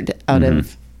third out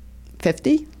of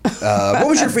 50. What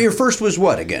was your first? Was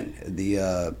what again?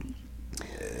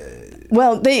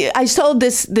 Well, I sold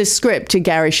this script to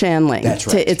Gary Shandling. That's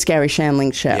right. It's Gary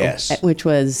Shandling's show, Yes. which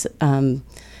was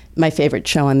my favorite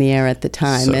show on the air at the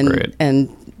time. So great. And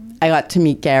I got to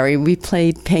meet Gary. We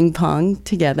played ping pong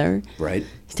together. Right.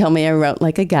 He told me I wrote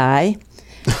like a guy.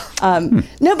 No, but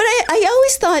I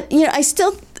always thought, I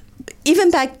still,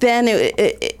 even back then,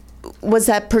 it was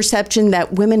that perception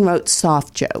that women wrote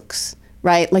soft jokes.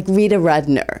 Right, like Rita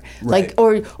Rudner, Right.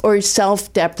 like or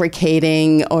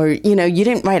self-deprecating, or you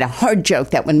didn't write a hard joke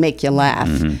that would make you laugh.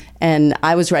 And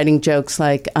I was writing jokes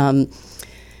like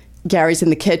Gary's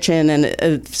in the kitchen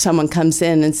and someone comes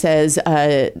in and says,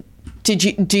 do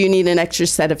you need an extra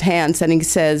set of hands? And he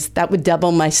says, that would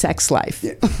double my sex life.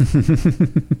 Yeah.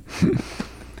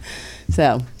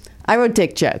 So I wrote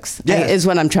dick jokes, Yeah. is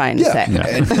what I'm trying to say. Yeah.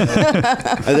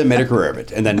 And then made a career of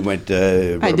it, and then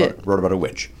wrote about a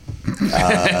witch.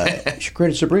 She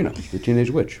created Sabrina, the Teenage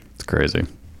Witch, It's crazy.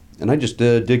 and I just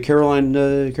did Caroline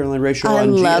Ray show I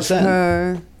on love GSN.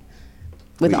 her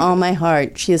with all my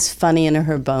heart. She is funny in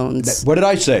her bones. What did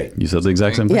I say? You said the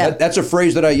exact same thing? Yeah. That's a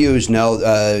phrase that I use now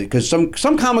because some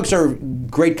comics are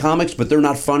great comics, but they're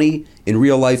not funny in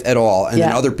real life at all. And then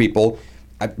Yeah. other people,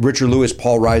 Richard Lewis,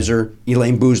 Paul Reiser,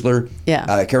 Elaine Boozler,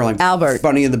 Yeah. Caroline Albert.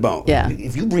 funny in the bone. Yeah.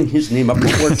 If you bring his name up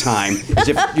one more time, as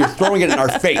if you're throwing it in our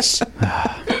face.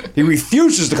 He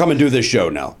refuses to come and do this show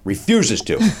now. Refuses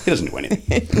to. He doesn't do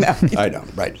anything. No. I know,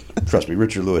 right. Trust me,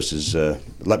 Richard Lewis is,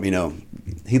 let me know.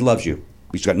 He loves you.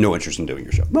 He's got no interest in doing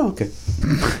your show. Oh, okay.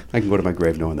 I can go to my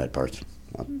grave knowing that part.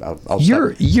 I'll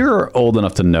You're old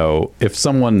enough to know if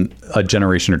someone a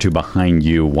generation or two behind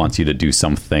you wants you to do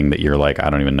something that you're like, I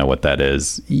don't even know what that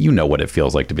is. You know what it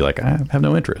feels like to be like, I have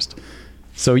no interest.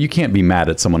 So you can't be mad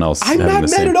at someone else. I'm having not the mad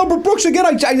same- at Albert Brooks again.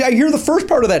 I hear the first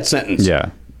part of that sentence. Yeah,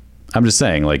 I'm just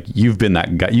saying, like, you've been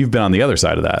that guy. You've been on the other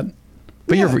side of that.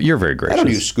 But you're very gracious. I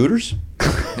don't use scooters.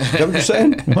 Is that what you're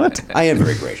saying? What? I am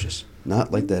very gracious.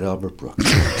 Not like that Albert Brooks.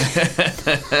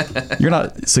 You're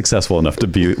not successful enough to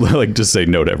be like just say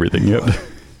no to everything. You have to.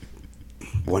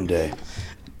 One day.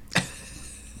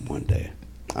 One day.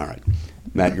 All right.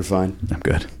 Matt, you're fine? I'm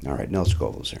good. All right. Nell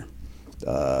Scovell's here.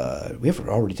 We have to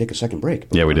already take a second break.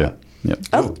 Yeah, we do. Yep.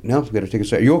 Oh, no, we got to take a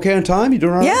second. Are you okay on time? You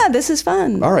doing all right? Yeah, this is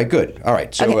fun. All right, good. All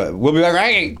right. So Okay. we'll be back.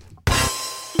 Right.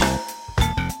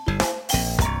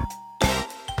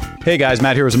 Hey guys,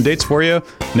 Matt here with some dates for you.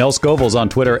 Nell Scovell's on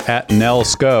Twitter at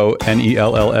NellSco,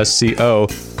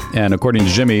 Nellsco. And according to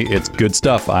Jimmy, it's good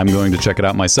stuff. I'm going to check it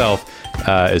out myself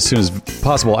as soon as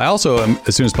possible. I also am,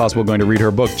 as soon as possible, going to read her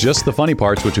book, Just the Funny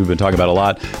Parts, which we've been talking about a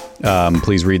lot.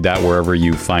 Please read that wherever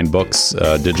you find books,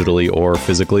 digitally or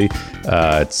physically.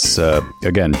 It's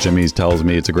again, Jimmy tells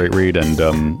me it's a great read,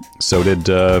 and so did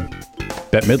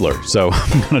Bette Midler. So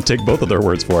I'm going to take both of their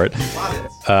words for it.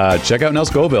 Check out Nell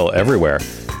Scovell everywhere.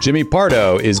 Jimmy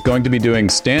Pardo is going to be doing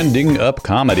standing up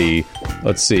comedy.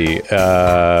 Let's see. Boy,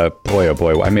 oh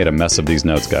boy, I made a mess of these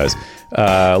notes, guys.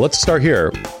 Let's start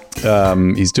here.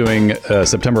 He's doing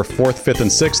September 4th, 5th, and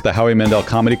 6th, the Howie Mandel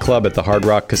Comedy Club at the Hard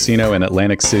Rock Casino in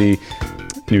Atlantic City,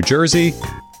 New Jersey.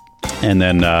 And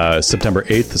then September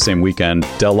 8th, the same weekend,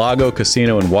 Del Lago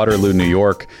Casino in Waterloo, New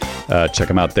York. Check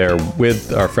him out there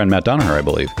with our friend Matt Donaher, I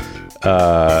believe.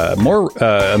 More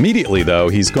immediately, though,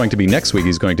 next week,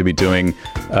 he's going to be doing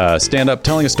stand-up,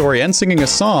 telling a story, and singing a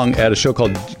song at a show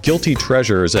called Guilty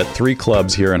Treasures at 3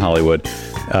 clubs here in Hollywood.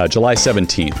 July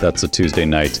 17th, that's a Tuesday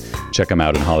night. Check him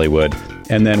out in Hollywood.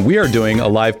 And then we are doing a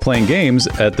live playing games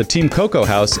at the Team Coco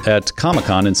House at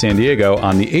Comic-Con in San Diego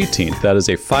on the 18th. That is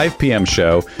a 5 p.m.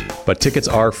 show, but tickets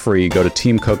are free. Go to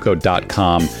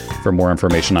teamcoco.com for more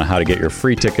information on how to get your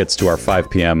free tickets to our 5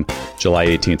 p.m. July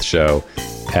 18th show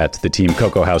at the Team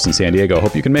Coco House in San Diego.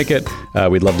 Hope you can make it.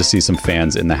 We'd love to see some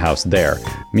fans in the house there.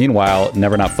 Meanwhile,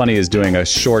 Never Not Funny is doing a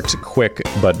short, quick,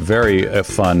 but very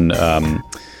fun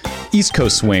East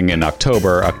Coast swing in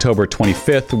October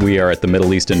 25th. We are at the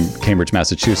Middle East in Cambridge,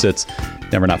 Massachusetts.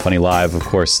 Never Not Funny Live, of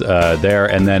course, there.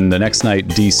 And then the next night,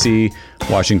 D.C.,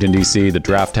 Washington, D.C., the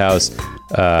Draft House.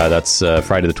 That's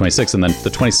Friday the 26th. And then the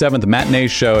 27th, matinee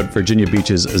show at Virginia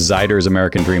Beach's Ziders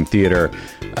American Dream Theater.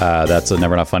 That's a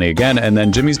Never Not Funny again. And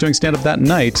then Jimmy's doing stand-up that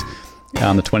night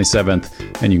on the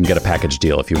 27th, and you can get a package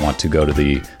deal if you want to go to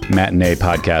the matinee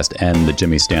podcast and the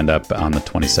Jimmy stand-up on the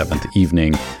 27th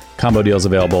evening. Combo deals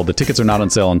available. The tickets are not on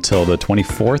sale until the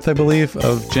 24th, I believe,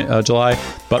 of July.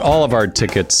 But all of our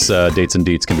tickets, dates and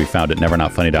deets can be found at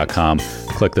nevernotfunny.com.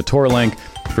 Click the tour link.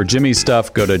 For Jimmy's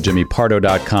stuff, go to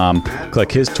jimmypardo.com.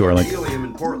 Click his tour link. Helium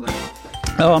in Portland.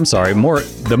 Oh, I'm sorry.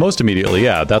 The most immediately,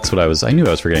 yeah, that's what I knew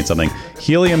I was forgetting something.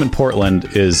 Helium in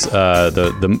Portland is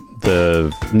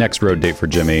the next road date for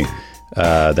Jimmy.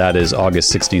 That is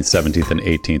August 16th, 17th, and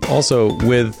 18th. Also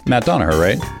with Matt Donaher,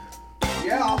 right?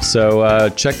 Yeah. So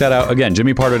check that out. Again,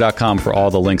 jimmypardo.com for all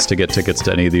the links to get tickets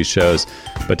to any of these shows.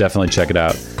 But definitely check it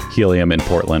out. Helium in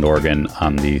Portland, Oregon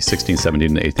on the 16th, 17th,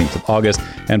 and 18th of August.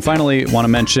 And finally, want to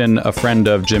mention a friend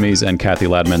of Jimmy's and Kathy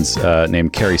Ladman's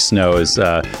named Carrie Snow is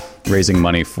raising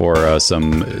money for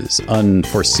some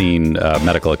unforeseen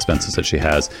medical expenses that she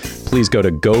has. Please go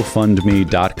to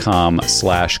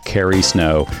gofundme.com/Carrie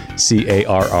Snow, CarrieSnow,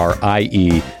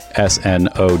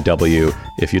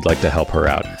 if you'd like to help her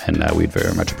out. And we'd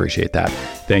very much appreciate that.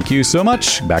 Thank you so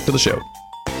much. Back to the show.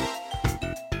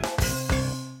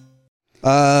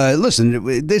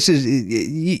 Listen, this is,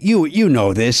 you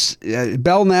know this.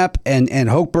 Belknap and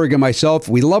Hochberg and myself,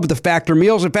 we love the Factor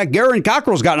meals. In fact, Garen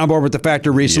Cockrell's gotten on board with the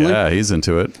Factor recently. Yeah, he's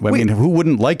into it. I mean, who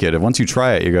wouldn't like it? Once you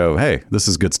try it, you go, hey, this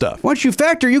is good stuff. Once you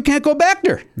Factor, you can't go back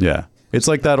there. Yeah. It's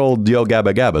like that old Yo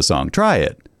Gabba Gabba song. Try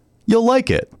it. You'll like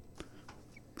it.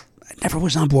 I never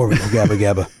was on board with Yo Gabba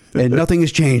Gabba. And nothing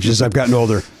has changed as I've gotten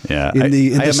older. Yeah. In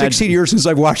the 16 years since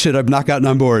I've watched it, I've not gotten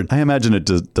on board. I imagine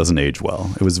it doesn't age well.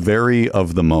 It was very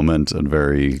of the moment and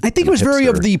very I think it was hipster. very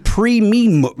of the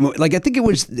pre-me. Like, I think it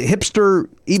was hipster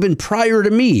even prior to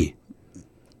me.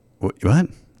 What?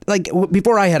 Like,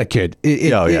 before I had a kid.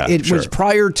 It was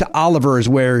prior to Oliver's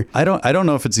where... I don't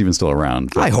know if it's even still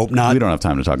around. I hope not. We don't have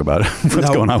time to talk about what's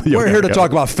going on with Yo We're Gabba here to Gabba.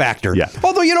 talk about Factor. Yeah.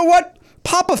 Although, you know what?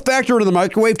 Pop a Factor into the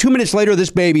microwave. 2 minutes later, this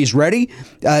baby's ready.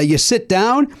 You sit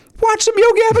down, watch some Yo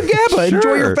Gabba Gabba. Sure.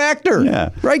 Enjoy your Factor. Yeah.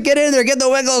 Right? Get in there. Get the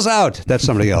Wiggles out. That's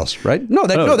somebody else, right? No,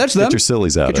 that's them. Get your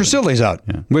sillies out. Get your sillies out.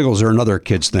 Yeah. Wiggles are another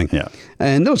kid's thing. Yeah.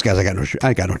 And those guys, I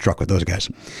got no truck with those guys.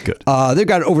 Good. They've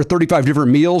got over 35 different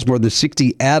meals, more than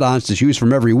 60 add-ons to choose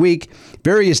from every week.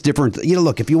 Various different,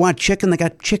 look, if you want chicken, they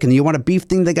got chicken. You want a beef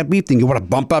thing, they got beef thing. You want to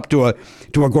bump up to a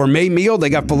gourmet meal,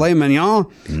 they got filet mignon.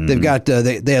 They've got,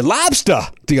 they had lobster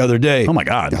the other day. Oh my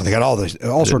God. They got all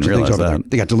sorts of things over there.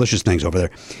 that. They got delicious things over there.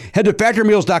 Head to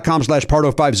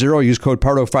factormeals.com/Pardo50. Use code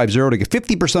Pardo50 to get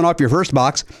 50% off your first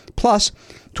box, plus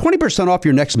 20% off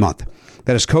your next month.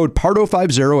 That is code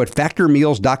Pardo50 at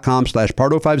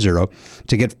factormeals.com/Pardo50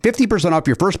 to get 50% off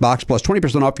your first box, plus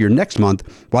 20% off your next month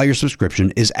while your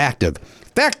subscription is active.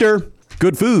 Factor.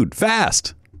 Good food,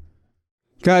 fast.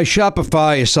 Guys,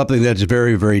 Shopify is something that's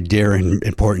very, very dear and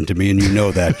important to me, and you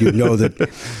know that. You know that.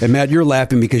 And Matt, you're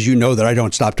laughing because you know that I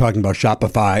don't stop talking about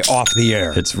Shopify off the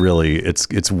air. It's really,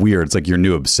 it's weird. It's like your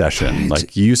new obsession.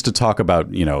 Like you used to talk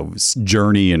about,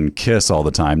 Journey and Kiss all the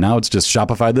time. Now it's just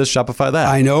Shopify this, Shopify that.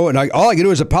 I know, and all I can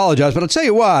do is apologize, but I'll tell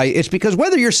you why. It's because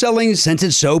whether you're selling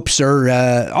scented soaps or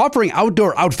offering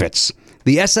outdoor outfits,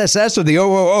 the SSS or the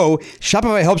OOO,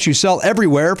 Shopify helps you sell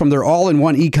everywhere from their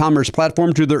all-in-one e-commerce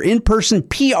platform to their in-person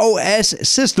POS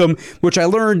system, which I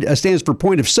learned stands for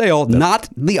point of sale, not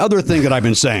the other thing that I've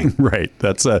been saying. Right.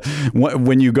 That's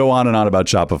when you go on and on about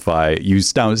Shopify, you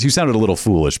sounded a little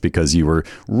foolish because you were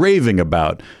raving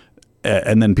about,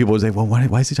 and then people would say, well,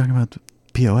 why is he talking about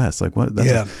POS? Like what?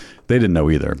 They didn't know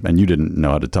either, and you didn't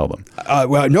know how to tell them.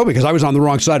 Well, no, because I was on the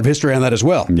wrong side of history on that as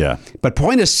well. Yeah. But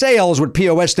point of sale is what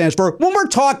POS stands for when we're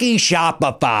talking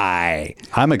Shopify.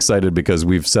 I'm excited because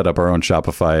we've set up our own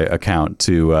Shopify account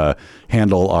to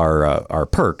handle our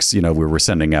perks. You know, we were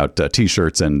sending out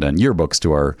T-shirts and yearbooks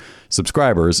to our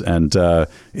subscribers, and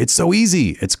it's so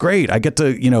easy. It's great. I get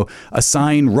to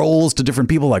assign roles to different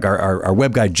people. Like our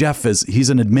web guy Jeff he's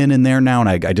an admin in there now, and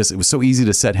it was so easy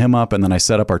to set him up. And then I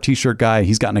set up our T-shirt guy.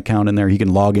 He's got an account in there. He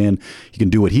can log in. He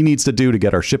can do what he needs to do to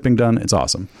get our shipping done. It's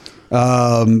awesome.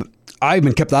 I've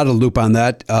been kept out of the loop on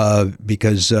that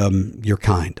because you're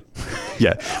kind.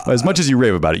 Yeah. As much as you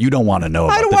rave about it, you don't want to know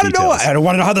about the details. I don't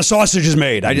want to know how the sausage is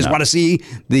made. I just want to see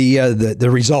the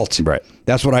result. Right.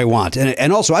 That's what I want.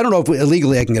 And also, I don't know if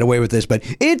illegally I can get away with this, but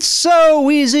it's so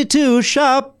easy to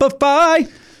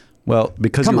Shopify. Well,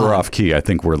 because you were off key, I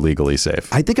think we're legally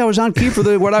safe. I think I was on key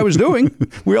for what I was doing.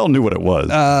 We all knew what it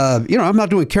was. I'm not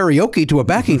doing karaoke to a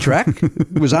backing track.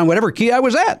 It was on whatever key I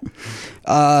was at.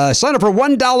 Sign up for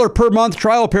 $1 per month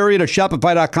trial period at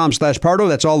Shopify.com/Pardo.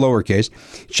 That's all lowercase.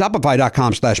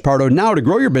 Shopify.com/Pardo. Now to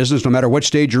grow your business no matter what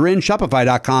stage you're in.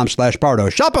 Shopify.com/Pardo.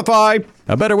 Shopify.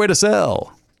 A better way to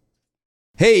sell.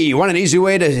 Hey, you want an easy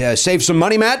way to save some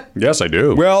money, Matt? Yes, I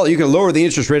do. Well, you can lower the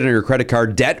interest rate on your credit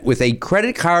card debt with a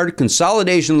credit card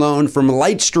consolidation loan from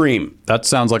Lightstream. That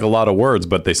sounds like a lot of words,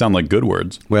 but they sound like good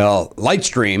words. Well,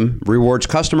 Lightstream rewards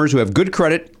customers who have good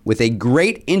credit with a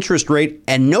great interest rate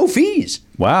and no fees.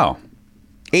 Wow.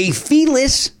 A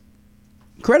feeless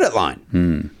credit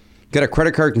line. Get a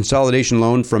credit card consolidation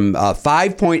loan from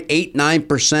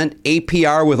 5.89%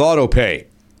 APR with AutoPay.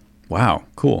 Wow,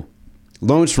 cool.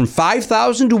 Loans from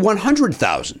 $5,000 to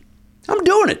 $100,000. I'm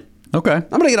doing it. Okay. I'm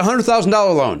going to get a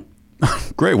 $100,000 loan.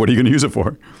 Great. What are you going to use it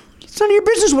for? It's none of your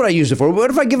business what I use it for.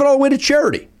 What if I give it all away to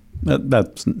charity?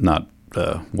 That's not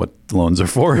what loans are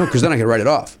for. No, because then I can write it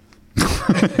off.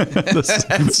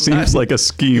 This seems like a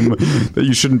scheme that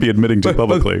you shouldn't be admitting to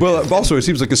publicly. Well, also, it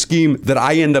seems like a scheme that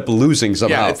I end up losing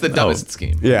somehow. Yeah, it's the dumbest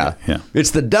scheme. Yeah. Yeah. It's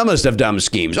the dumbest of dumb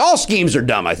schemes. All schemes are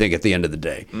dumb, I think, at the end of the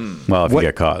day. Well, if you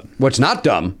get caught. What's not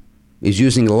dumb is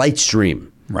using Lightstream.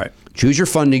 Right. Choose your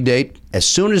funding date as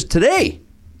soon as today.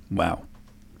 Wow.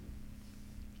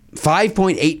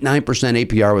 5.89%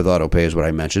 APR with AutoPay is what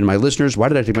I mentioned. My listeners, why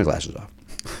did I take my glasses off?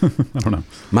 I don't know.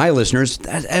 My listeners,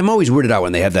 I'm always weirded out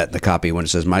when they have that in the copy when it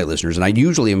says my listeners, and I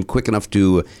usually am quick enough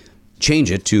to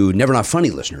change it to Never Not Funny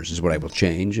listeners is what I will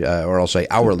change, or I'll say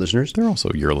our listeners. They're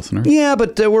also your listeners. Yeah,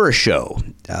 but we're a show.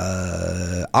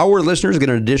 Our listeners get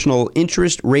an additional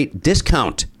interest rate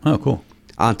discount. Oh, cool.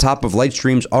 On top of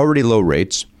Lightstream's already low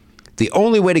rates. The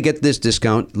only way to get this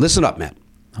discount, listen up, Matt.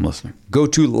 I'm listening. Go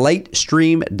to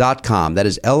lightstream.com. That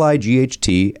is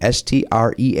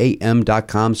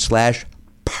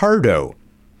lightstream.com/Pardo.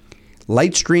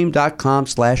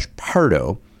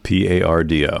 Lightstream.com/Pardo.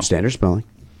 PARDO. Standard spelling.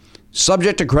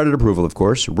 Subject to credit approval, of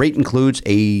course. Rate includes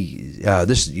we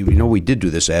did do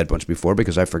this ad once before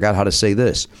because I forgot how to say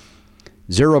this.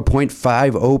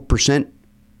 0.50%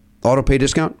 auto pay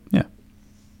discount. Yeah.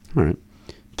 All right.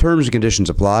 Terms and conditions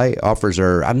apply. Offers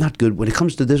are. I'm not good when it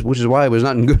comes to this, which is why I was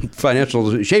not in good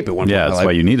financial shape at one point. Yeah, that's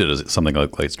why you needed something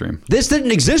like Lightstream. This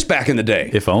didn't exist back in the day.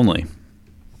 If only.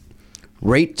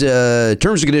 Terms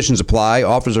and conditions apply.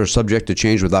 Offers are subject to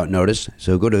change without notice.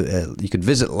 So go to you could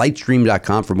visit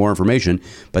lightstream.com for more information.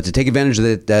 But to take advantage of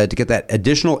it, to get that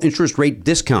additional interest rate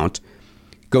discount,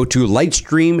 go to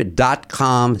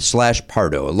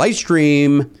lightstream.com/Pardo.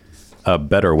 Lightstream, a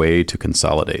better way to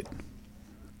consolidate.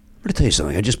 I'm going to tell you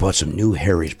something. I just bought some new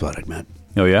Harry's product, Matt.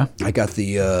 Oh, yeah? I got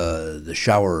the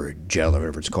shower gel or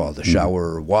whatever it's called. The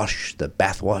shower wash, the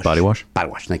bath wash. Body wash? Body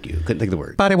wash. Thank you. Couldn't think of the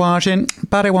word. Body washing.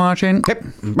 Yep.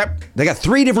 They got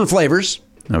 3 different flavors.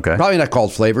 Okay. Probably not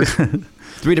called flavors.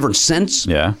 3 different scents.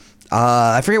 Yeah.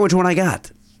 I forget which one I got.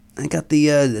 I got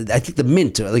I think the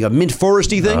mint, like a mint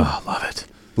foresty thing. Oh, love it.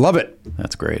 Love it.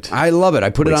 That's great. I love it. I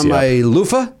put it on my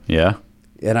loofah. Yeah.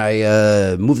 And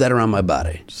I move that around my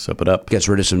body. Soap it up. Gets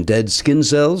rid of some dead skin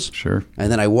cells. Sure.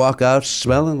 And then I walk out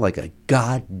smelling like a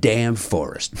goddamn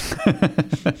forest.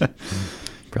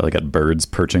 Probably got birds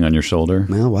perching on your shoulder.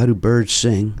 Well, why do birds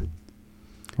sing?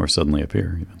 Or suddenly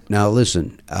appear, even. Now,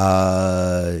 listen.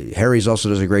 Harry's also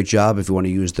does a great job if you want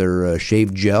to use their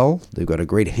shave gel. They've got a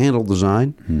great handle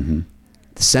design.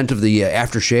 The scent of the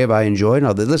aftershave I enjoy.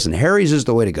 No, listen, Harry's is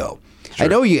the way to go. Sure. I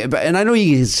know you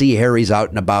can see Harry's out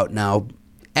and about now.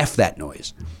 F that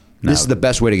noise. This is the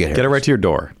best way to get Harry's. Get it right to your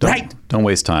door. Don't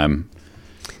waste time.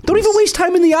 Don't even waste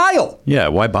time in the aisle. Yeah,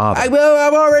 why bother? I'm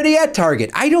already at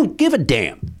Target. I don't give a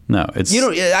damn. No, it's now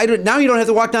you don't have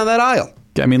to walk down that aisle.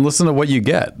 I mean, listen to what you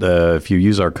get if you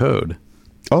use our code.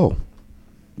 Oh.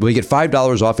 Well, you get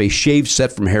 $5 off a shave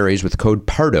set from Harry's with code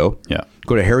PARDO. Yeah.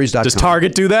 Go to harrys.com. Does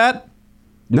Target do that?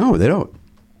 No, they don't.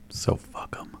 So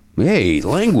fuck them. Hey,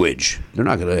 language.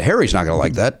 Harry's not going to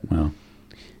like that. Well.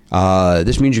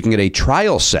 This means you can get a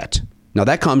trial set. Now,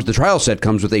 the trial set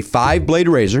comes with a 5-blade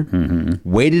razor,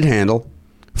 weighted handle,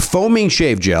 foaming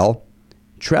shave gel,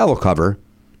 travel cover.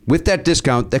 With that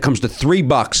discount, that comes to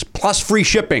 $3 plus free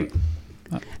shipping.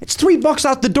 It's $3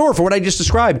 out the door for what I just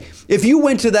described. If you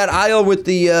went to that aisle with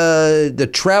the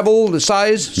travel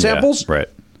size samples, right,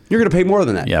 you're going to pay more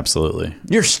than that. Yeah, absolutely.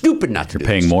 You're stupid not to. You're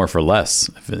paying more for less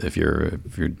if you're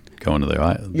going to the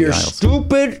aisles. You're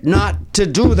stupid not to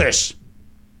do this.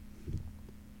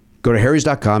 Go to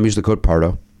harrys.com. Use the code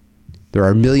PARDO. There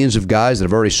are millions of guys that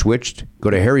have already switched. Go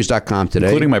to harrys.com today.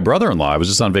 Including my brother-in-law. I was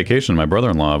just on vacation. My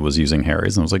brother-in-law was using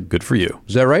Harry's, and I was like, good for you.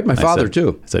 Is that right? My father,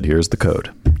 too. I said, here's the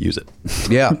code. Use it.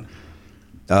 Yeah.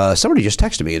 Somebody just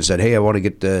texted me and said, hey, I want to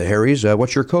get Harry's.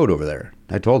 What's your code over there?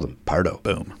 I told them, Pardo.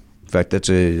 Boom. In fact, that's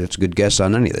a good guess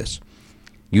on any of this.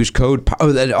 Use code.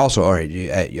 Also, all right.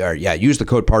 Yeah. Use the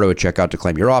code Pardo at checkout to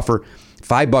claim your offer.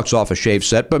 $5 off a shave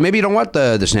set, but maybe you don't want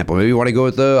the sample. Maybe you want to go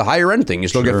with the higher end thing. You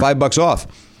still get $5 off.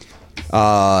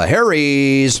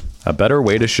 Harry's. A better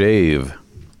way to shave.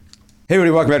 Hey,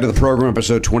 everybody, welcome back to the program,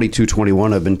 episode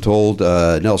 2221. I've been told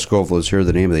Nell Scovell is here,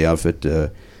 the name of the outfit,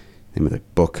 name of the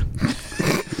book.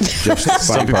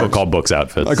 Some people call books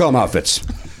outfits. I call them outfits.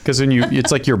 Because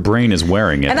it's like your brain is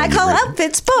wearing it. And I call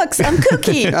outfits books. I'm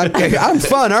kooky. I'm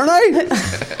fun, aren't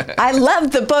I? I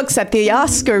love the books at the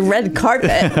Oscar red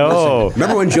carpet. Oh.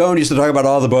 Remember when Joan used to talk about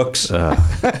all the books?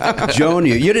 Joan,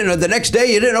 you didn't know, the next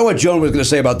day you didn't know what Joan was going to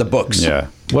say about the books. Yeah.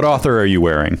 What author are you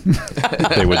wearing?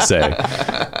 They would say.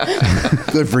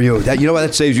 Good for you. You know what?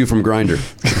 That saves you from Grindr.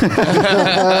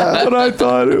 But I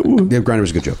thought it would. Yeah, Grindr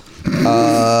was a good joke.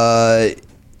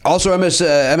 Also,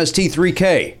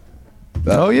 MST3K.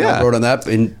 Oh, yeah. Wrote on that.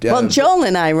 Well, Joel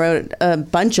and I wrote a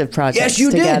bunch of projects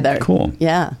together. Did. Cool.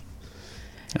 Yeah.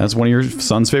 That's one of your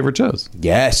son's favorite shows.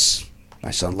 Yes.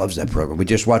 My son loves that program. We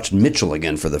just watched Mitchell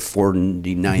again for the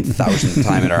 49,000th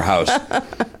time at our house.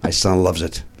 My son loves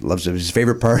it. Loves it. His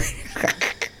favorite part.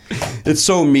 It's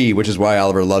so me, which is why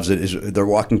Oliver loves it, is they're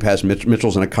walking past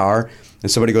Mitchell's in a car,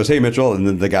 and somebody goes, hey, Mitchell, and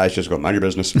then the guys just go, mind your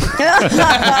business.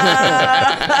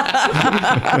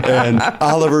 And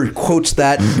Oliver quotes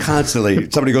that constantly.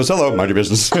 Somebody goes, hello, mind your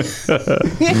business. And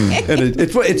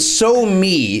it's so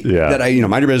me that I,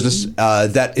 mind your business,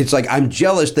 that it's like I'm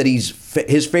jealous that his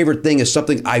favorite thing is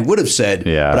something I would have said,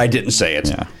 but I didn't say it.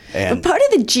 Yeah. But part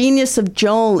of the genius of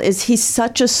Joel is he's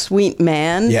such a sweet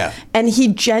man. Yeah. And he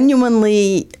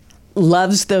genuinely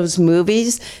loves those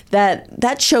movies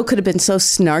that show could have been so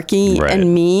snarky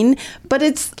and mean, but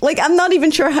it's like I'm not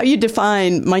even sure how you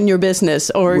define mind your business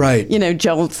or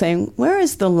Joel saying where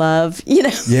is the love,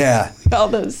 all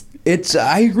those.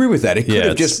 I agree with that. It could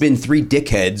have just been three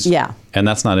dickheads. Yeah. And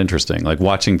that's not interesting. Like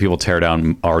watching people tear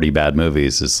down already bad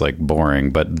movies is like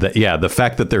boring. But the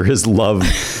fact that there is love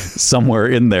somewhere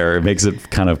in there makes it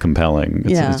kind of compelling.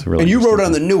 It's really and you wrote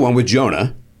on the new one with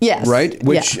Jonah. Yes. Right?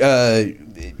 Which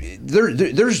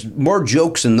there's more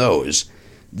jokes in those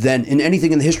than in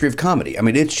anything in the history of comedy. I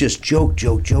mean, it's just joke.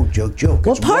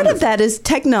 Well, part of that is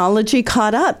technology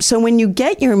caught up. So when you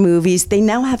get your movies, they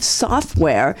now have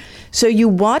software. So you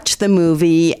watch the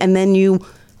movie and then you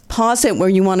pause it where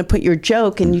you want to put your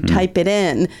joke and you type it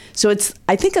in. So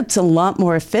I think it's a lot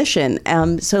more efficient.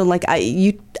 So like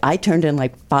I turned in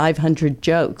like 500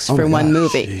 jokes for one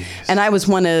movie. Jeez. And I was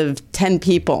one of 10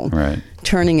 people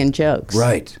turning in jokes.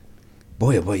 Right.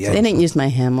 Boy, yeah. They didn't use my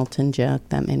Hamilton joke.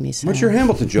 That made me sad. What's your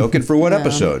Hamilton joke and for what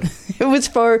episode? It was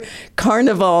for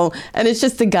Carnival, and it's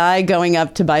just a guy going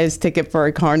up to buy his ticket for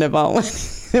a carnival.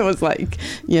 It was like,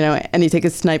 any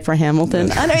ticket snipe for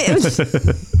Hamilton. It was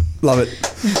love it.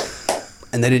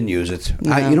 And they didn't use it.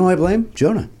 No. You know who I blame?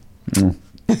 Jonah.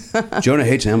 Jonah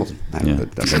hates Hamilton. I made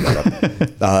that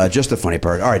up. Just the funny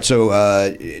part. All right, so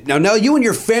now you and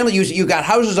your family, you got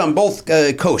houses on both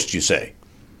coasts, you say?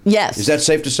 Yes. Is that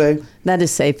safe to say? That is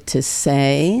safe to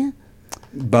say.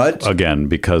 But again,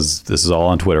 because this is all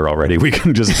on Twitter already, we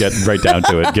can just get right down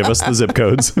to it. Give us the zip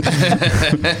codes.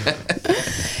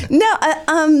 No,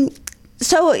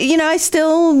 so I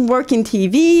still work in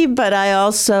TV, but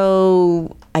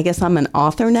I guess I'm an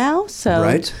author now.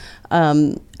 So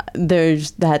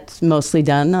That's mostly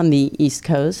done on the East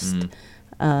Coast.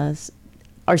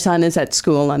 Our son is at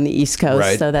school on the East Coast,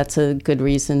 Right. so that's a good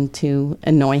reason to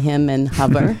annoy him and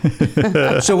hover.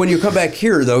 So when you come back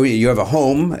here, though, you have a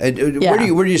home. Where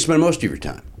do you spend most of your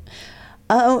time?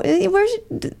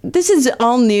 This is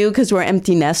all new because we're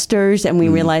empty nesters, and we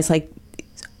realize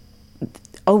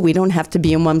we don't have to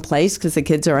be in one place because the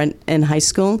kids are in high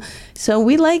school. So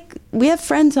we have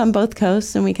friends on both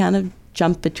coasts, and we kind of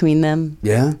jump between them.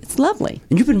 Yeah. It's lovely.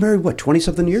 And you've been married,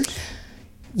 20-something years?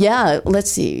 Yeah,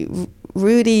 let's see.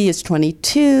 Rudy is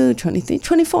 22, 23,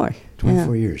 24.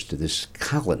 24 years to this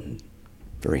Colin.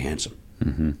 Very handsome.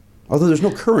 Mm-hmm. Although there's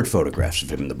no current photographs of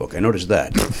him in the book. I noticed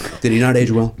that. Did he not age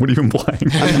well? What are you implying?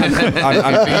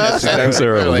 Is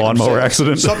there a Really? lawnmower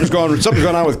accident? Something's going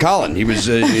on with Colin. He was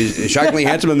he's shockingly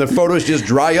handsome, and the photos just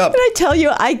dry up. Did I tell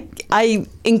you I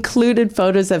included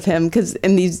photos of him because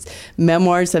in these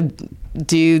memoirs of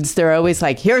dudes, they're always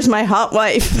like, "Here's my hot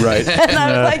wife," Right? And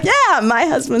I was like, "Yeah, my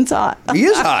husband's hot." He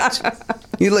is hot.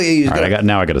 He's All right,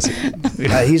 I got to see.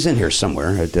 he's in here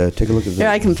somewhere. Take a look at Here,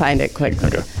 I can find it quickly.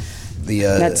 Okay.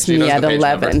 That's She me knows at the page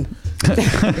 11.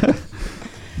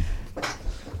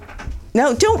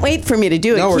 No, don't wait for me to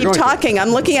do it. No, we're Keep going to. talking. I'm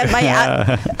looking at my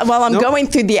while I'm going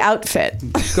through the outfit.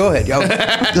 Go ahead.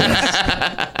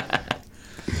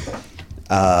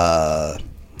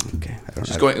 Okay.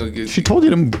 She's going. She told you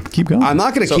to keep going. I'm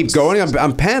not going to keep going.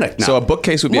 I'm panicked now. So a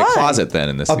bookcase would be Why? a closet then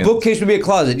in this. A bookcase would be a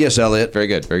closet. Yes, Elliot. Very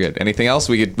good, very good. Anything else?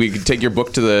 We could take your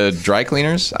book to the dry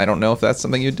cleaners. I don't know if that's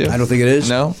something you'd do. I don't think it is.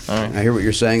 No. All right. I hear what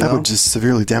you're saying. That though. would just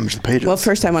severely damage the pages. Well,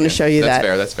 first I want to show you That's that.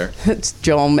 fair. That's fair. It's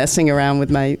Joel messing around with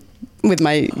my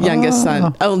youngest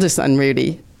son, oldest son,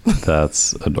 Rudy.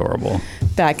 That's adorable.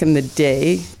 Back in the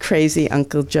day, crazy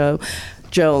Uncle Joe.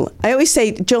 Joel. I always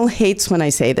say Joel hates when I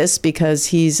say this because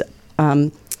he's,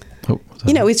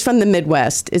 he's from the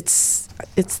Midwest. It's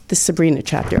the Sabrina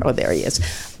chapter. Oh, there he is.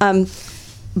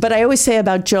 But I always say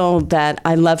about Joel that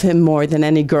I love him more than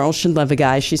any girl should love a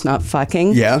guy she's not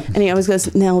fucking. Yeah. And he always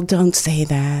goes, "Nell, don't say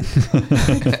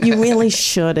that. You really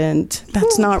shouldn't.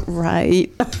 That's not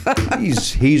right."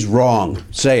 He's wrong.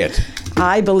 Say it.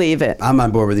 I believe it. I'm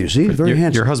on board with you. See, he's very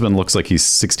handsome. Your husband looks like he's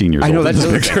 16 years I know, old in that's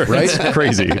this picture. right? It's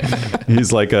crazy. He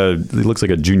looks like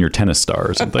a junior tennis star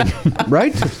or something.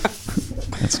 Right?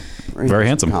 That's very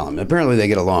handsome. Colin. Apparently they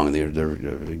get along. They're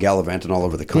gallivanting all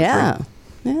over the country. Yeah.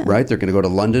 Right? They're going to go to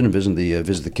London and visit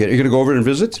the kid. Are you going to go over and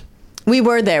visit? We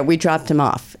were there. We dropped him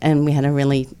off, and we had a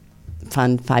really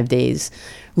fun 5 days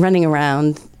running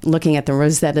around, looking at the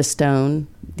Rosetta Stone,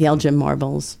 the Elgin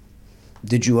marbles.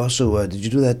 Did you also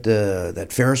do that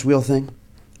Ferris wheel thing?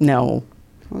 No.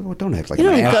 Well, don't act like You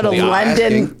an don't go to asshole.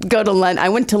 London. Go to London. I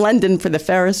went to London for the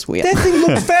Ferris wheel. That thing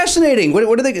looks fascinating. What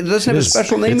do they? Does it have a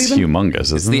special name? It's even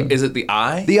humongous, isn't it? Is it the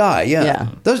eye? The eye. Yeah.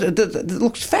 Yeah. It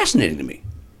looks fascinating to me.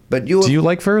 But you. Do you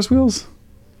like Ferris wheels?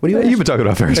 What do you? You've been talking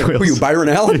about Ferris wheels. Were you Byron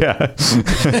Allen? Yeah.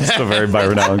 It's a very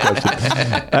Byron Allen question.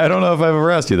 I don't know if I've ever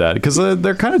asked you that because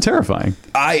they're kind of terrifying.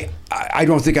 I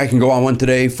don't think I can go on one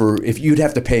today if you'd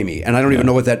have to pay me, and I don't even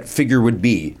know what that figure would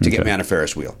be to get me on a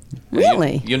Ferris wheel.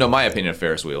 Really? You know my opinion of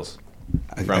Ferris wheels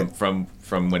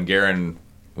from when Garen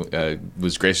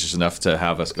was gracious enough to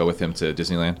have us go with him to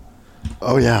Disneyland.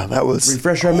 Oh yeah, that was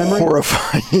Refresh our memory?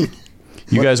 horrifying.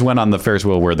 You guys went on the Ferris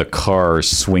wheel where the car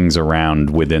swings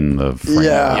around within the frame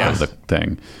Yeah. of the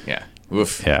thing. Yeah.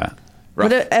 Oof. Yeah.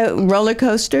 What are, roller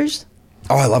coasters?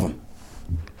 Oh, I love them.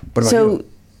 What about So, you?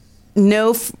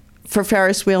 no for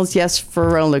Ferris wheels, yes for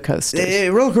roller coasters. The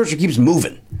roller coaster keeps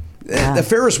moving. The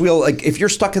Ferris wheel, like if you're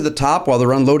stuck at the top while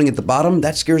they're unloading at the bottom,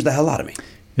 that scares the hell out of me.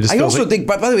 It just I feels also like- think,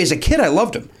 by the way, as a kid, I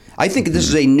loved them. I think this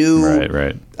is a new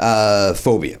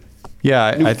phobia.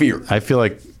 Yeah, New fear. I feel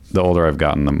like the older I've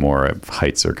gotten, the more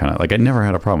heights are kind of like I never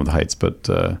had a problem with heights, but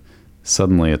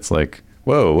suddenly it's like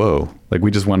whoa. Like we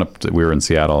just went up. We were in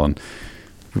Seattle and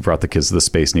we brought the kids to the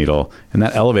Space Needle, and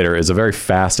that elevator is a very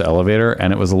fast elevator,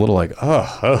 and it was a little like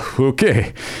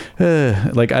okay.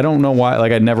 Like I don't know why.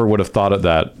 Like I never would have thought of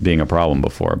that being a problem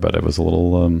before, but it was a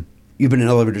little. You've been in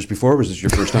elevators before, or was this your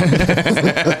first time?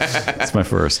 It's my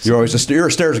first. You're always you're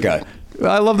a stairs guy.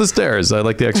 I love the stairs. I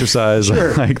like the exercise.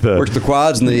 Sure. I like the Works the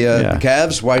quads and the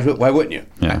calves. Why wouldn't you?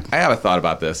 Yeah. I have a thought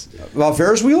about this. Well,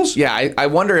 Ferris wheels? Yeah, I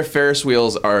wonder if Ferris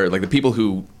wheels are like the people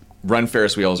who run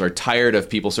Ferris wheels are tired of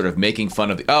people sort of making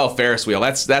fun of Ferris wheel.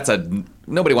 That's a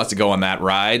nobody wants to go on that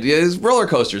ride. It's roller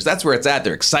coasters. That's where it's at.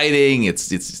 They're exciting. It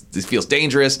feels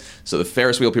dangerous. So the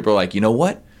Ferris wheel people are like, you know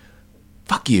what?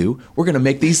 Fuck you. We're gonna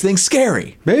make these things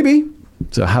scary. Maybe.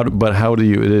 So how do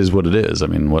you? It is what it is. I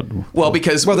mean, what? Well,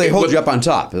 because they hold you up on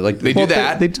top. They do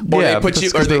that. Or they put you,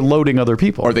 or they're loading other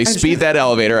people. or they speed that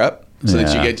elevator up. so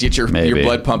that you get your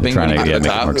blood pumping when you get to the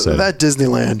top. That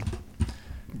Disneyland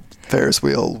Ferris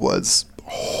wheel was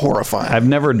horrifying. I've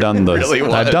never done the. really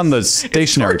was. I've done the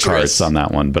stationary carts on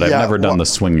that one, but I've never done the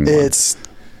swinging one. It's.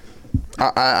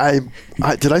 I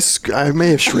may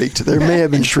have shrieked. There may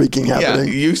have been shrieking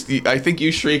happening. Yeah, I think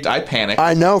you shrieked. I panicked.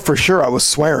 I know for sure I was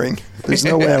swearing. There's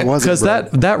no way I wasn't.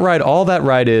 Because that ride, all that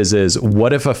ride is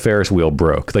what if a Ferris wheel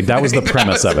broke? Like that was the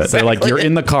premise of it. They're like, you're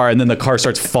in the car and then the car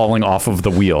starts falling off of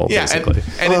the wheel. Yeah, basically.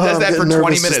 and it does that for 20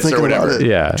 minutes or whatever.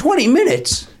 Yeah, 20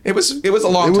 minutes. It was a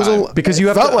long time. Because you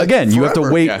have to you have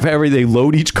to wait for they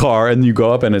load each car and you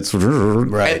go up and it's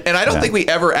right. And I don't think we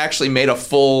ever actually made a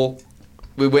full.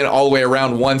 We went all the way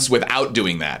around once without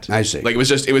doing that. I see. Like it was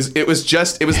like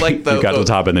the you got to the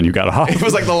top and then you got off. It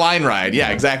was like the line ride.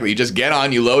 Yeah, exactly. You just get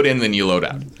on, you load in, then you load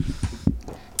out.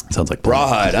 Sounds like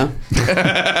rawhide, huh?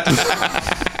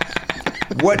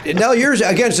 What? Nell, you're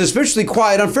again suspiciously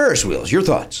quiet on Ferris wheels. Your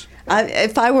thoughts?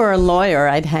 If I were a lawyer,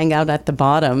 I'd hang out at the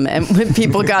bottom, and when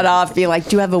people got off, be like,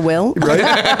 "Do you have a will?" Right.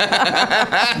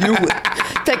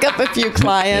 Pick up a few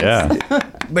clients. Yeah.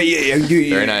 But you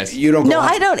very nice. You don't. No,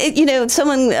 I don't.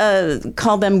 Someone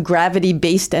called them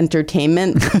gravity-based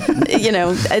entertainment.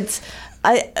 It's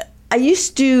I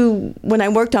used to, when I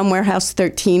worked on Warehouse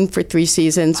 13 for 3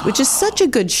 seasons, which is such a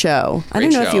good show. I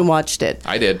don't know if you watched it.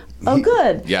 I did. Oh,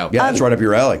 good. Yeah. Yeah, that's right up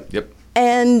your alley. Yep.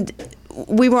 And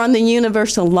we were on the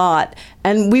Universal lot,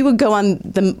 and we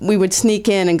would sneak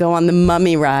in and go on the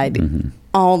Mummy ride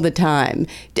all the time.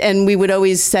 And we would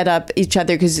always set up each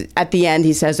other, because at the end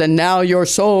he says, "And now your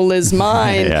soul is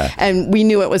mine." Yeah. And we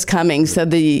knew it was coming. So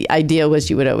the idea was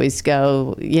you would always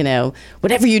go,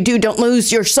 whatever you do, don't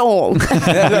lose your soul.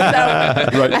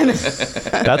 That's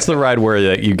the ride where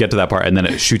you get to that part and then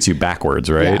it shoots you backwards,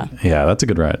 right? Yeah, that's a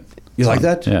good ride. You like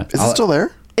that? Yeah. Is it still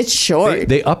there? It's short.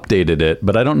 They updated it,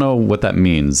 but I don't know what that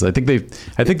means. I think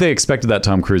they expected that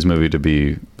Tom Cruise movie to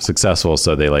be successful,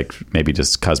 so they maybe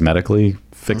just cosmetically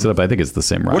fix it up. I think it's the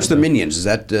same ride. What's the Minions? Is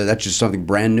that that's just something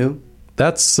brand new?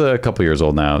 That's a couple years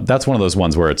old now. That's one of those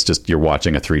ones where it's just you're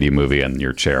watching a 3D movie and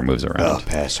your chair moves around. Oh,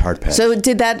 hard pass. So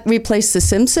did that replace The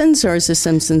Simpsons, or is The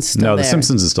Simpsons still there? No, The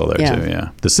Simpsons is still there too, yeah.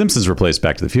 The Simpsons replaced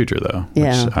Back to the Future, though,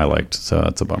 which I liked, so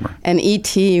that's a bummer. And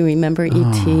E.T., remember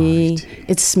E.T.?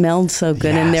 It smelled so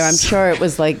good in there. I'm sure it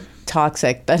was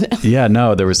toxic, but... Yeah,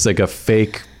 no, there was a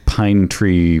fake pine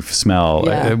tree smell.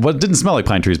 Yeah. It didn't smell like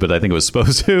pine trees, but I think it was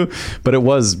supposed to. But it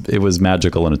was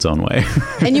magical in its own way.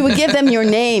 And you would give them your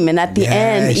name, and at the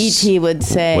end, E.T. would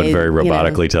say... Would very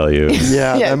robotically tell you.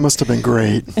 Yeah, that must have been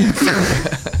great.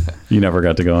 You never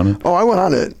got to go on it? Oh, I went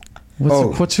on it.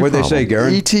 What's your What'd they say,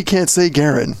 Garen? E.T. can't say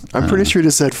Garen. I'm pretty sure he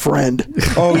just said friend.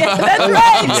 Oh, yeah, that's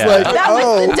right. That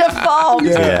was the default.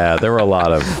 Yeah, there were a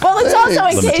lot of... Well, it's also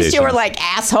in case you were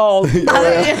asshole.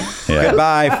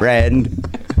 Goodbye,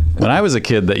 friend. When I was a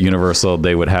kid at Universal,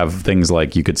 they would have things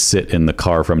like you could sit in the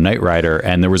car from Knight Rider,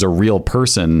 and there was a real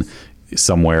person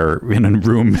somewhere in a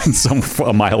room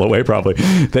a mile away probably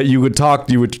that you would talk.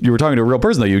 You were talking to a real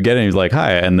person that you'd get in, and you'd like,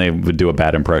 "Hi," and they would do a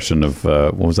bad impression of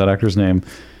what was that actor's name?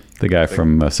 The guy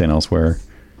from St. Elsewhere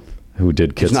who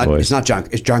did Kid's Voice. It's not John.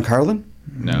 Is John Carlin?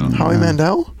 No. Howie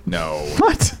Mandel? No.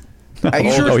 What? Are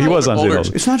you sure he was on St.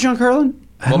 Elsewhere. It's not John Carlin?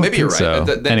 Well, maybe you're right. So.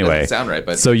 That anyway, doesn't sound right.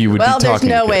 But so you would well, be talking.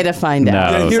 there's no way to find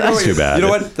out. No, that's too bad. You know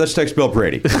what? Let's text Bill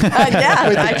Brady.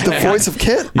 Yeah, The voice of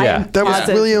Kit? Yeah. That was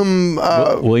William...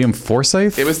 William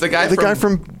Forsythe? It was the guy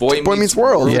from Boy Meets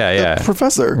World. Yeah. The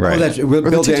professor. Right. Oh, that's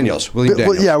Bill Daniels. William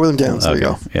Daniels. Yeah, William Daniels. There you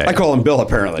go. Yeah, I call him Bill,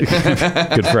 apparently.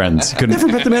 good friends. Never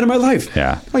met the man in my life.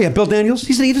 Yeah. Oh, yeah, Bill Daniels.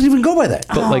 He doesn't even go by that.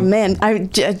 Oh, man. I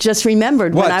just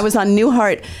remembered What? when I was on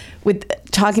Newhart with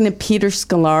talking to Peter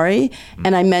Scolari,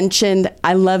 and I mentioned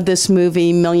I love this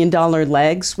movie, $1 Million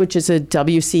Legs, which is a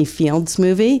W.C. Fields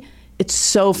movie. It's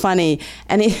so funny.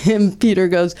 And Peter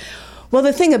goes, "Well,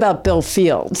 the thing about Bill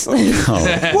Fields." Oh,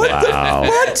 wow.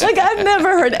 What? I've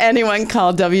never heard anyone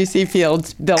call W.C.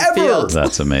 Fields Bill Ever. Fields.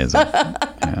 That's amazing.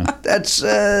 Yeah. That's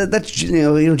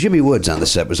Jimmy Woods on the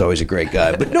set was always a great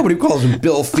guy, but nobody calls him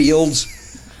Bill Fields.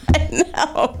 I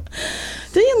know.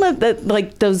 Do you love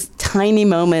that, those tiny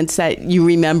moments that you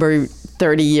remember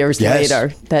 30 years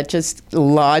later that just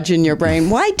lodge in your brain?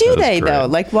 Why do they, great. though?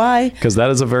 Why? Because that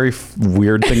is a very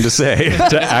weird thing to say.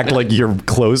 To act like you're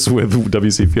close with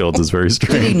W.C. Fields is very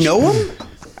strange. Did he know him?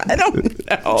 I don't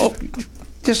know.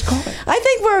 Just call it. I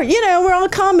think we're all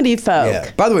comedy folk. Yeah.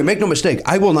 By the way, make no mistake,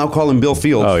 I will now call him Bill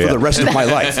Fields for the rest of my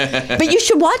life. But you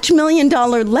should watch $1 Million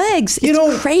Legs.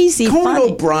 It's crazy Conan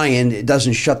funny. O'Brien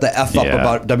doesn't shut the F up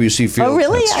about W.C. Fields. Oh,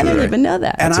 really? That's I didn't true. even know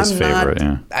that. And That's his favorite,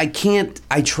 yeah. I can't,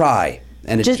 I try.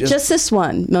 And it's just this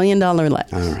one, $1 Million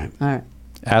Legs. All right.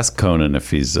 Ask Conan if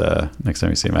he's next time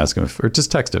you see him. Ask him or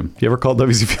just text him. You ever called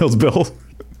W.C. Fields Bill?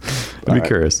 I'd be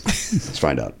curious. Let's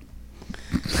find out.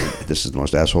 This is the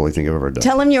most assholey thing I've ever done.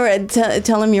 Tell him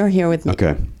you're here with me.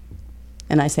 Okay.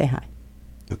 And I say hi.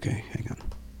 Okay, hang on.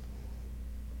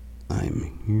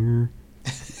 I'm here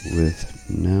with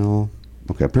Nell.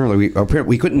 Okay, apparently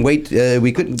we couldn't wait.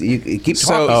 We couldn't you keep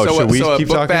talking. should we so keep a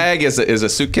book talking? bag is a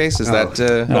suitcase? Is that?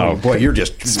 Oh boy, you're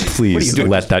just Please what are you doing?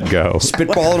 let that go.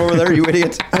 Spitballing over there, you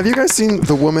idiot. Have you guys seen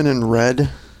The Woman in Red?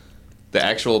 The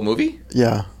actual movie?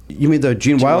 Yeah. You mean the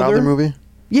Gene Wilder Wilder movie?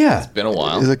 Yeah. Been a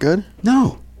while. Is it good?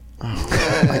 No.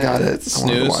 I got it. I want to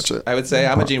Snooze. watch it. I would say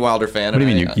I'm a Gene Wilder fan. What do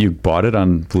you mean? You bought it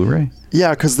on Blu-ray?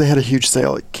 Yeah, because they had a huge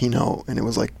sale at Kino, and it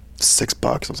was like $6.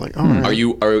 I was like, oh. Are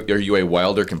you a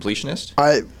Wilder completionist?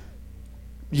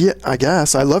 Yeah, I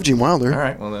guess. I love Gene Wilder. All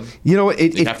right, well then. You know,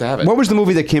 You have to have it. What was the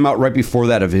movie that came out right before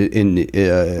that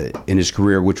in his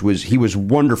career, which was he was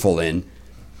wonderful in,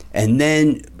 and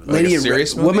then Like a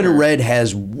serious movie, Woman in or- Red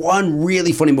has one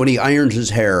really funny when he irons his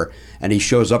hair and he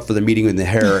shows up for the meeting in the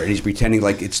hair and he's pretending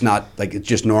like it's not like it's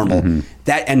just normal.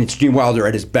 That and it's Gene Wilder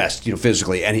at his best,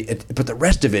 physically, and but the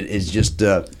rest of it is just.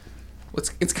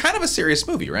 It's kind of a serious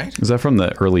movie, right? Is that from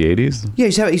the early 80s?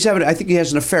 Yeah, he's having. I think he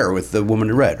has an affair with the Woman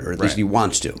in Red, or at least Right. he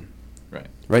wants to. Right.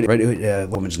 Right.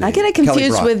 Woman's name. I get it Kelly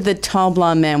confused Brock. with the tall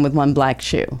blonde man with one black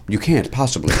shoe. You can't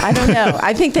possibly. I don't know.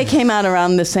 I think they came out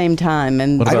around the same time,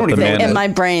 and What about the man in that- my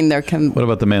brain they're. What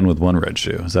about the man with one red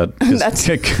shoe? Is that That's-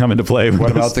 come into play?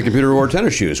 What about the computer who wore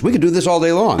tennis shoes? We could do this all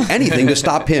day long. Anything to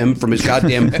stop him from his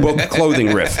goddamn book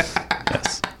clothing riff.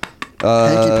 Yes.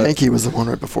 Hanky Panky was the one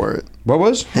right before it. What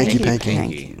was? Hanky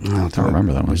Panky. I don't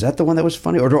remember that one. Was that the one that was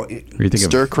funny? Or Are you thinking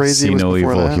Stir of Crazy See was No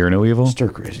before Evil, that? Hear No Evil? Stir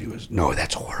Crazy was? No,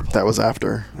 that's horrible. That was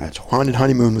after. That's horrible. Haunted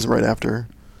Honeymoon was right after.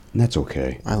 That's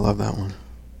okay. I love that one.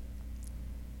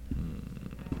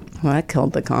 Well, that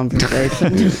killed the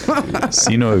conversation.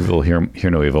 See No Evil, Hear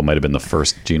No Evil might have been the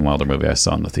first Gene Wilder movie I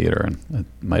saw in the theater, and that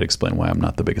might explain why I'm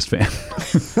not the biggest fan.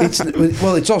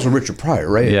 It's also Richard Pryor,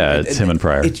 right? Yeah, it's him and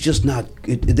Pryor. It's just not.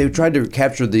 They tried to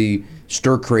capture the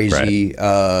Stir Crazy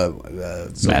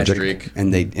Magic. Streak.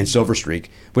 and Silver Streak,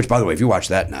 which, by the way, if you watch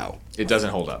that now, It doesn't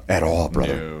hold up at all,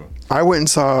 brother. No. I went and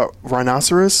saw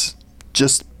Rhinoceros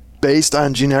just based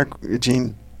on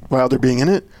Gene Wilder being in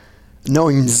it,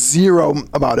 knowing zero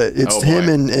about it. It's Oh, him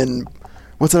boy. and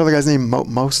what's that other guy's name?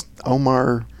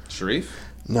 Omar. Sharif?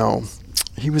 No,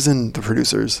 he was in The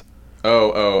Producers.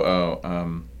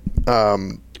 Oh.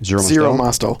 Zero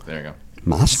Mostel. There you go.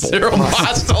 Mostel. Zero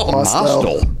Mostel.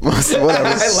 Mostel. Whatever.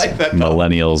 I like that.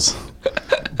 Millennials.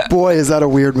 Boy, is that a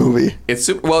weird movie. It's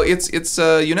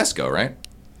UNESCO, right?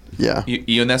 Yeah.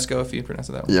 UNESCO, if you pronounce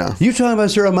it that way. Yeah. You talking about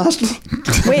Cyril Mostel?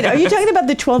 Wait, are you talking about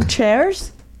the 12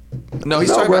 chairs? No, he's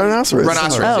No, talking about Rhinoceros.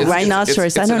 Oh,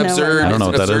 Rhinoceros. I don't know. Absurd, I don't know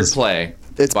what it's an that absurd is. play.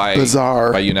 It's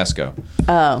bizarre. by UNESCO.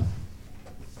 Oh.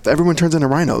 Everyone turns into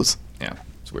rhinos Yeah,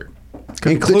 it's weird. that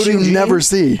Including you Gene? never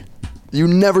see. You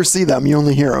never see them. You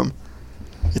only hear them.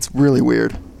 It's really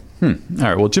weird. All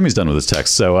right, well, Jimmy's done with his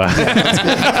text, so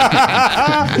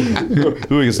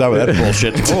We can stop with that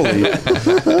bullshit.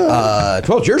 Holy.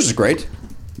 12 Years is great.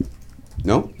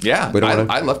 No? Yeah, We don't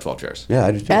wanna- I love 12 Chairs. Yeah,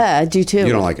 I do too. Yeah, I do too.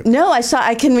 You don't like it? No,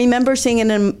 I can remember seeing it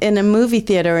in a movie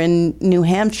theater in New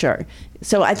Hampshire.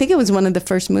 So I think it was one of the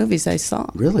first movies I saw.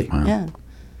 Really? Yeah.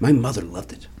 My mother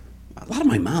loved it. A lot of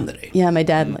my mom today. Yeah, my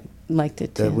dad liked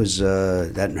it too. That was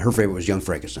that. Her favorite was Young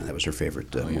Frankenstein. That was her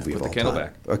favorite movie put of the all candle time.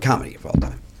 back. A comedy of all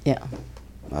time. Yeah.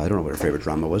 I don't know what her favorite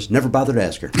drama was. Never bothered to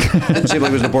ask her. Didn't seem like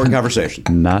it was an important conversation.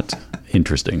 not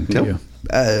interesting to you.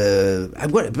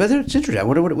 But it's interesting. I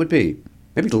wonder what it would be.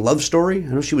 Maybe Love Story. I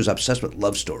know she was obsessed with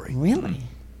Love Story. Really?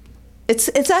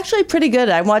 It's actually pretty good.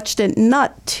 I watched it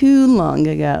not too long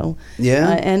ago. Yeah?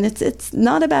 And it's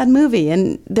not a bad movie,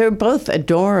 and they're both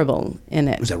adorable in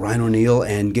it. Was that Ryan O'Neal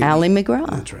and Ally McGraw.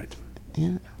 That's right.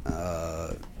 Yeah.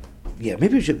 Yeah,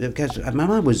 maybe we should. Because my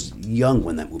mom was young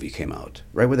when that movie came out.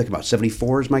 Right when that came out,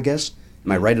 74 is my guess.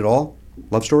 Am I right at all?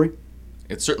 Love Story.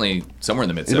 It's certainly somewhere in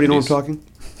the mid-70s. Anybody know what I'm talking?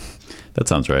 That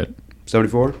sounds right.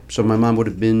 74. So my mom would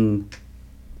have been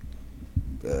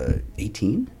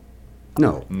 18.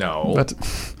 No. No. What?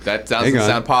 That Hang doesn't on.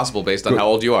 sound possible based on how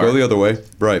old you are. Go the other way.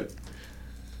 Right.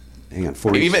 Hang on.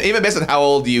 40. Even based on how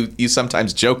old you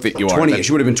sometimes joke that you are. 28. That-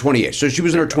 She would have been 28. So she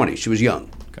was in her 20s. She was young.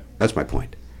 Okay. That's my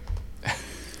point.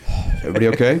 Everybody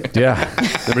okay? Yeah.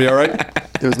 Everybody all right?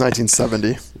 It was 1970.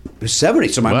 It was 70.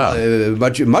 So my Wow.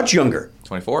 much younger.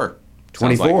 24.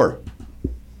 Sounds 24. like.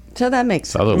 So that makes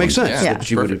sense. Other Makes one. sense. Yeah, That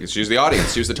she would perfect. have. She was the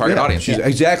audience. She was the target audience. She's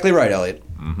exactly right, Elliot.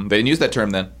 Mhm. They didn't use that term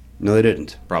then, No, they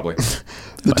didn't. probably.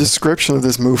 The description of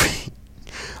this movie: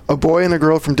 a boy and a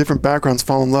girl from different backgrounds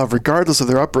fall in love, regardless of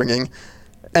their upbringing.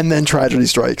 and then Tragedy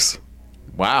Strikes.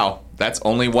 Wow, that's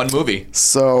only one movie.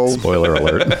 So Spoiler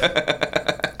alert.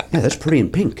 Yeah, that's Pretty in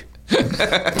Pink.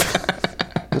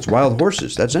 That's Wild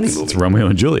Horses. That's any movie. It's Romeo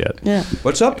and Juliet. Yeah.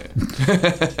 What's up?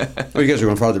 Oh, you guys are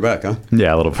going farther back, huh?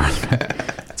 Yeah, a little farther back.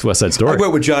 It's West Side Story. I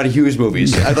went with John Hughes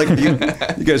movies. I'd like you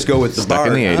guys go with the Stuck bar,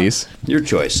 in the huh? 80s. Your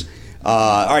choice.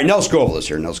 All right, Nell Scovell is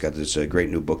here. Nell's got this great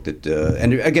new book that,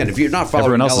 and again, if you're not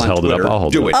following Everyone else Nell has on held it up. Twitter, I'll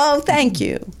hold do it. it. Oh, thank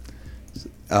you.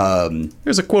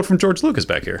 There's a quote from George Lucas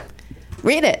back here.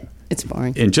 Read it. It's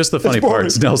boring. In just the funny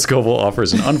parts, Nell Scovell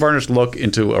offers an unvarnished look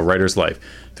into a writer's life.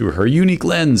 Through her unique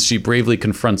lens, she bravely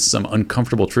confronts some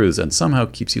uncomfortable truths and somehow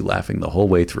keeps you laughing the whole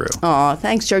way through. Oh,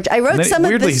 thanks, George. I wrote And then, some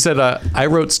weirdly, of he this. said, I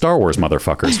wrote Star Wars,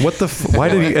 motherfuckers. What the why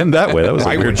did he end that way? That was a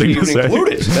Why weird would thing you to even say. include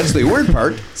it? That's the weird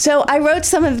part. So I wrote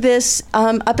some of this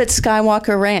up at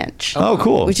Skywalker Ranch. Oh,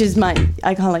 cool. Which is I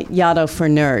call it Yaddo for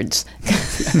nerds.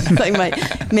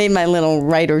 Made my little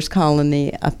writer's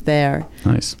colony up there.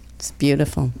 Nice. It's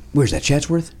beautiful. Where's that,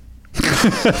 Chatsworth?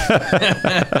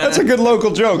 That's a good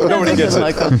local joke. Nobody gets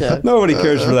Local it. joke. Nobody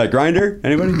cares for that. Grinder?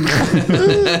 Anybody?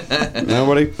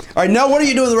 Nobody? All right, Nell, what are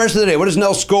you doing the rest of the day? What does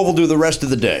Nell Scovell do the rest of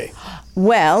the day?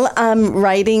 Well, I'm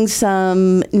writing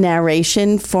some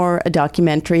narration for a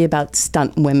documentary about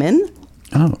stunt women,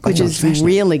 which is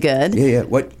really good. Yeah, yeah.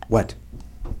 What?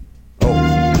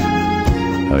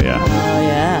 Oh, yeah. Oh,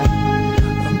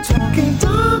 yeah. Talking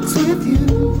dogs with you.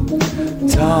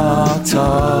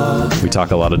 Talk. We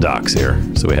talk a lot of docs here,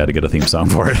 so we had to get a theme song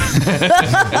for it.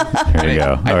 There you go. I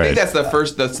All think right. that's the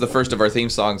first of our theme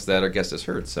songs that our guest has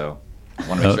heard. So I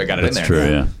want to make sure I got it in That's there.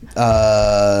 true,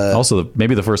 yeah. Also,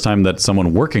 maybe the first time that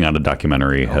someone working on a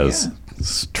documentary has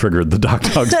triggered the Doc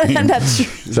Dogs theme. That's true.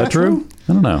 Is that true?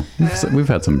 I don't know. We've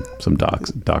had some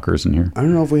dockers in here. I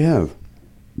don't know if we have.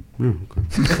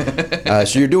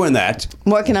 So you're doing that.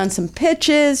 I'm working on some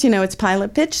pitches. It's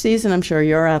pilot pitch season. I'm sure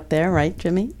you're out there, right,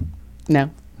 Jimmy? No.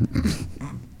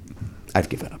 I've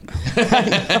given up.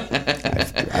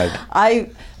 I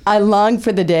long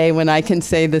for the day when I can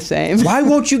say the same. Why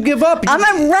won't you give up? I'm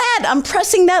a rat. I'm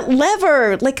pressing that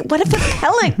lever. Like, what if a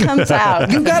pellet comes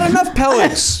out? You got enough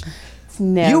pellets.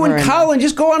 Never You and enough. Colin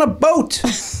just go on a boat.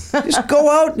 Just go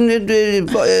out and.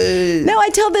 No, I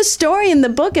tell this story in the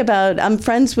book about I'm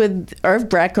friends with Irv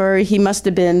Brecker. He must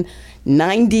have been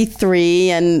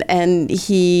 93, and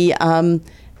he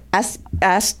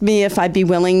asked me if I'd be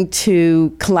willing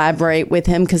to collaborate with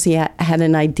him because he had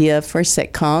an idea for a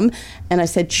sitcom, and I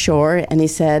said sure, and he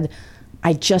said,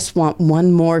 I just want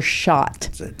one more shot.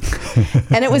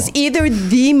 And it was either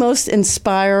the most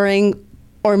inspiring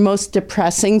or most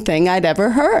depressing thing I'd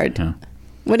ever heard. Yeah.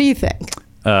 What do you think?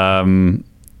 I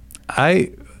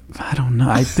don't know.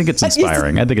 I think it's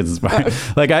inspiring. I think it's inspiring.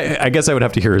 Like, I guess I would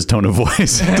have to hear his tone of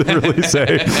voice to really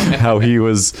say how he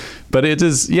was. But it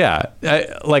is, yeah.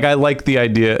 I like the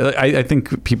idea. I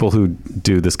think people who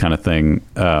do this kind of thing,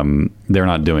 they're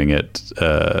not doing it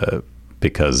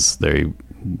because they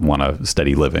want a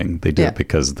steady living. They do it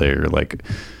because they're like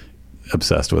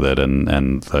obsessed with it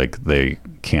and like they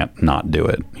can't not do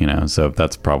it. So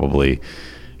that's probably.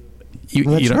 You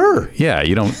don't, her. Yeah,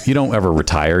 you don't ever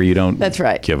retire. You don't. That's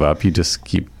right. Give up. You just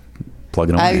keep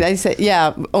plugging away. I say,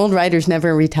 yeah, old writers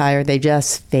never retire. They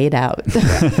just fade out.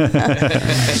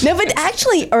 No, but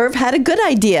actually, Irv had a good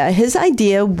idea. His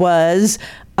idea was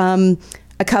a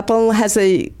couple has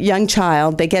a young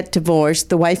child. They get divorced.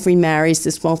 The wife remarries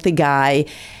this wealthy guy.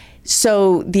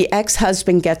 So the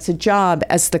ex-husband gets a job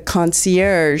as the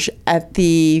concierge at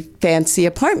the fancy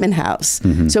apartment house,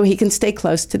 so he can stay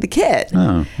close to the kid.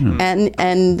 Oh,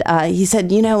 And he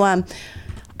said, I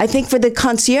think for the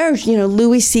concierge,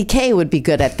 Louis C.K. would be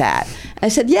good at that. I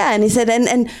said, yeah. And he said,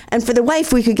 and for the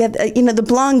wife, we could get, the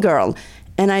blonde girl.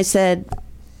 And I said,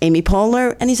 Amy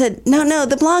Poehler. And he said, no,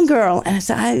 the blonde girl. And I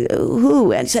said,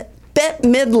 who? And he said, Bette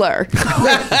Midler.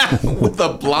 With the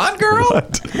blonde girl?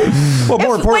 Well,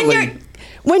 more importantly,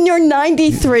 when you're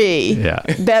 93,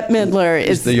 Bette Midler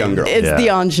is the young girl. It's the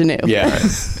ingenue. Yeah.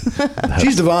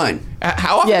 She's divine.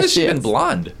 How often Yes, has she she been is.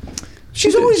 blonde?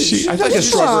 She's always she's like a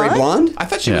strawberry blonde. I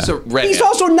thought she was a red. He's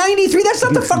also 93. That's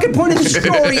not the fucking point of the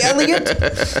story, Elliot.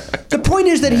 The point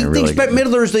is that he thinks Bette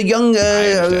Midler is the young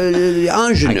ingenue.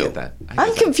 I get that.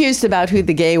 I'm confused about who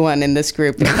the gay one in this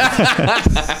group is. We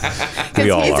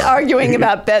all Because he's are. arguing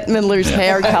about Bette Midler's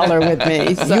hair color with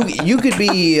me. So. You could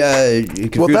be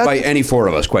confused by any four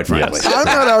of us, quite frankly. I'm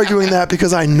not arguing that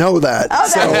because I know that.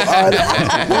 So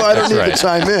I don't need to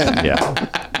chime in. Yeah.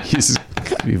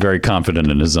 be very confident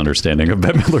in his understanding of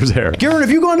Bette Midler's hair. Garen, have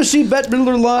you gone to see Bette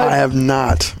Midler live? I have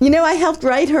not. You know, I helped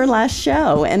write her last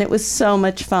show, and it was so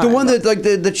much fun. The one that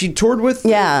that she toured with?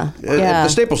 Yeah, At yeah. the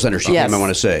Staples Center she Yes. came, I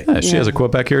want to say. Yeah, she has a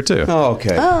quote back here, too. Oh,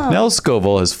 okay. Nell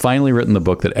Scovell has finally written the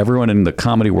book that everyone in the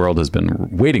comedy world has been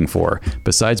waiting for.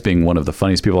 Besides being one of the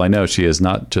funniest people I know, she has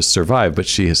not just survived, but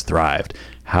she has thrived.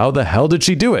 How the hell did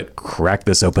she do it? Crack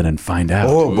this open and find out.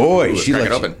 Oh, boy. Ooh, crack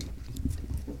it open.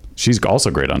 She's also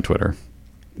great on Twitter.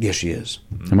 Yes, she is.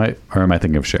 Am I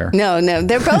thinking of Cher? No,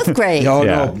 they're both great. Oh,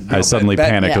 Yeah, no. I suddenly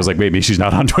panicked. yeah. I was like, maybe she's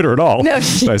not on Twitter at all. No, I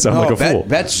sound like a fool.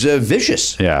 Bette's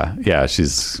vicious. Yeah,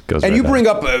 she's goes. And right you down. bring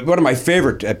up one of my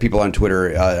favorite people on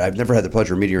Twitter. I've never had the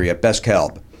pleasure of meeting her yet, Bess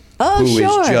Kalb. Oh, who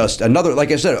sure. is just another,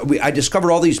 like I said, I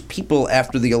discovered all these people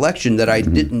after the election that I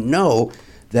didn't know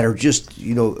that are just,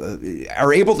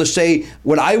 are able to say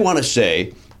what I want to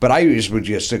say, but I would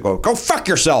just go fuck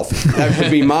yourself. That would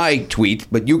be my tweet,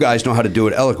 but you guys know how to do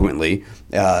it eloquently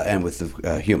and with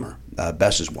the humor.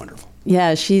 Bess is wonderful.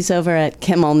 Yeah, she's over at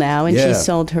Kimmel now, and Yeah. she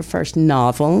sold her first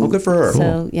novel. Oh, good for her.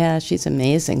 So, yeah, she's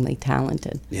amazingly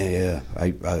talented. Yeah.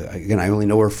 I only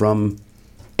know her from...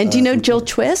 And do you know Jill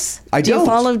Twiss? I Do you don't.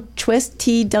 follow Twiss,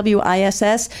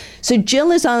 TWISS? So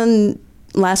Jill is on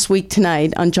Last Week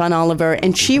Tonight on John Oliver,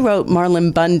 and she wrote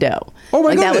Marlon Bundo. Oh,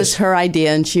 my That goodness. was her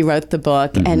idea, and she wrote the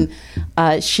book, and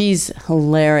she's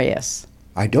hilarious.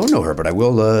 I don't know her, but I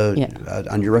will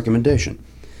on your recommendation.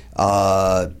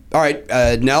 All right,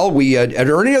 Nell, are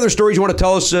there any other stories you want to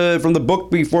tell us from the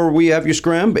book before we have you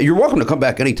scram? You're welcome to come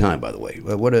back anytime, by the way.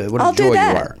 What a I'll do joy you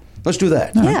that. are. Let's do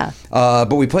that. Yeah.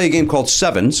 But we play a game called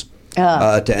Sevens.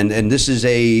 And this is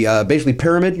a basically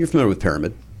Pyramid. You're familiar with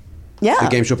Pyramid? Yeah. The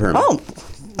game show Pyramid. Oh,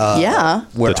 yeah.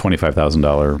 the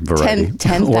 $25,000 variety.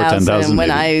 10,000 when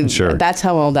maybe. I, Sure. that's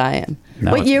how old I am.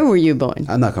 Now What it- year were you born?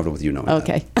 I'm not comfortable with you knowing that.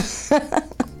 Okay.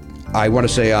 I want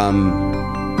to say,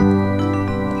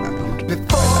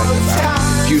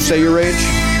 do you say your age?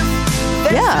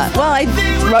 Yeah. Well, I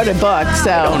wrote a book,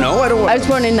 so. I don't know. I was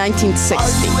born in 1960.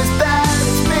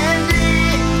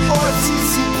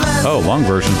 Oh, long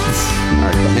version. All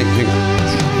right, hang on.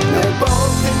 They're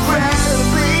both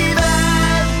incredibly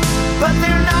bad, but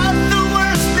they're not the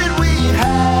worst that we've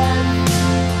had.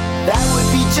 That would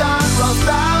be John Ross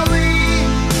Bowery.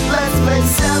 Let's play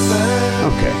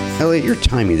seven. Okay. Elliot, your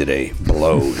timing today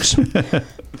blows.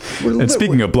 And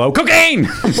speaking of blow, cocaine!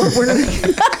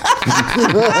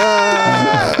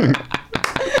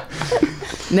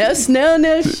 No snow,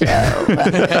 no show.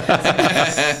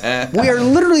 We are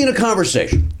literally in a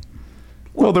conversation.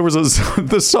 Well, there was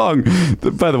the song.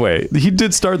 By the way, he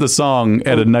did start the song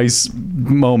at a nice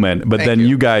moment, but then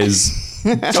you guys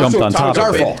jumped on top It's our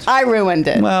of it. fault. I ruined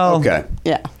it. Well, Okay.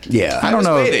 Yeah. Yeah. I don't was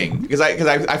know. waiting because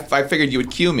I figured you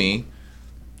would cue me,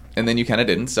 and then you kind of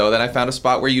didn't. So then I found a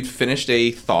spot where you'd finished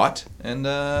a thought and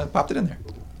popped it in there.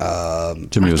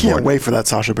 Jimmy I was can't bored. wait for that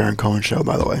Sacha Baron Cohen show,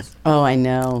 by the way. Oh, I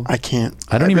know. I can't.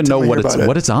 I don't Every even know time I what hear it's about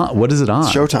what it's on. What is it on?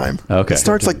 It's Showtime. Okay. It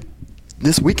starts like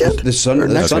this weekend? This Or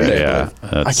next Sunday. week? Yeah,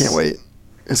 I can't wait.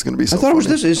 It's going to be so I thought it was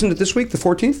funny. this. Isn't it this week, the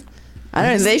 14th? I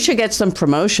don't know. They should get some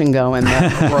promotion going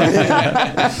there.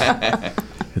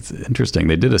 It's interesting.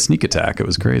 They did a sneak attack. It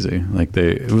was crazy.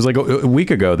 It was like a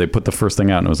week ago. They put the first thing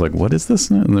out, and it was like, "What is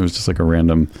this?" And there was just like a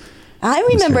random. I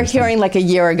remember hearing like a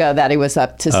year ago that he was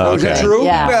up to something. okay. Is it true?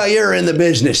 Yeah. Well, you're in the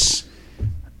business.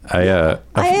 I am.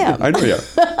 I know you are.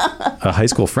 A high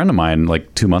school friend of mine,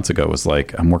 like 2 months ago, was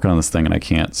like, "I'm working on this thing, and I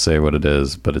can't say what it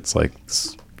is, but it's like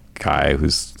this guy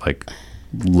who's like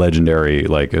legendary.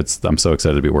 Like, I'm so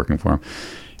excited to be working for him."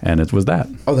 And it was that.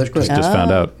 Oh, that's great. Just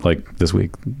found out like this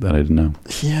week that I didn't know.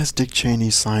 He has Dick Cheney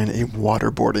sign a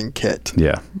waterboarding kit.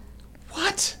 Yeah.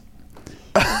 What?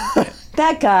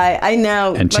 That guy, I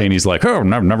know. And Cheney's like, "Oh,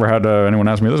 I've never had anyone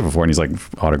ask me this before," and he's like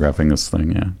autographing this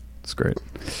thing. Yeah, it's great.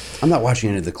 I'm not watching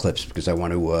any of the clips because I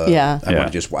want to. Yeah. I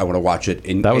want to watch it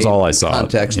in. That was all I saw.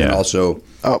 Context and Yeah. also.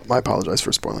 Oh, I apologize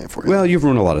for spoiling it for you. Well, you've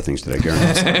ruined a lot of things today, Garen.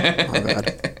 My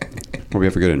bad. Well, we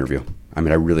have a good interview. I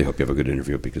mean, I really hope you have a good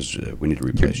interview because we need to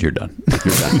replace you. You're done.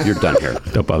 You're done. You're done here.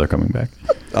 Don't bother coming back.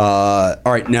 All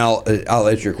right, now I'll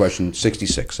answer your question.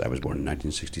 66. I was born in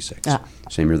 1966. Ah.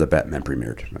 Same year the Batman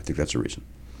premiered. I think that's the reason.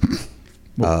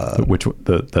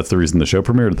 That's the reason the show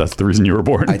premiered. That's the reason you were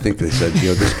born. I think they said,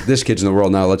 this kid's in the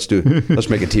world now. Let's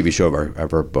make a TV show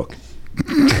of our book.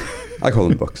 I call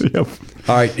them books. Yep.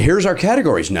 All right, here's our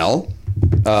categories, Nell.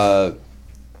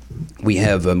 We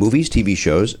have movies, TV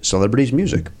shows, celebrities,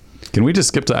 music. Can we just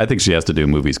skip to? I think she has to do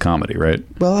movies, comedy, right?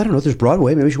 Well, I don't know. There's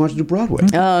Broadway. Maybe she wants to do Broadway.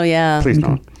 Oh, yeah. Please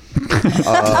don't.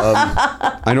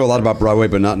 I know a lot about Broadway,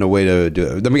 but not in a way to do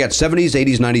it. Then we got 70s,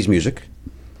 80s, 90s music.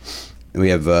 And we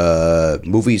have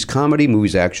movies comedy,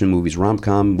 movies action, movies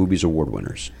rom-com, movies award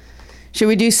winners. Should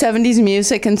we do 70s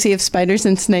music and see if spiders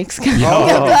and snakes come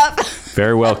up?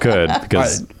 Very well could,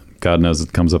 because God knows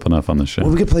it comes up enough on this show.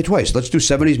 Well, we could play twice. Let's do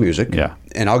 70s music. Yeah.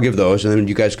 And I'll give those, and then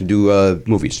you guys can do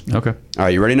movies. Okay. All right,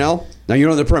 you ready, Nell? Now, you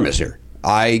know the premise here.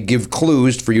 I give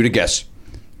clues for you to guess.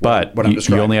 But what I'm you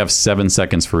describing. only have 7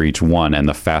 seconds for each one, and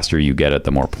the faster you get it,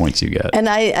 the more points you get. And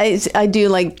I do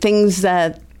like things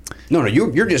that... No,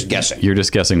 you're just guessing. You're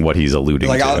just guessing what he's alluding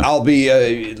Like to. I'll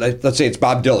be, let's say it's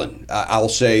Bob Dylan. I'll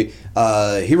say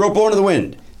he wrote "Born in the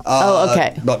Wind."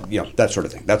 okay. But, that sort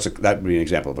of thing. That would be an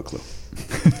example of a clue.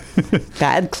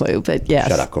 Bad clue, but yes.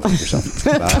 Shut up. Go fuck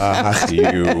yourself.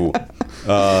 You.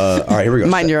 All right, here we go.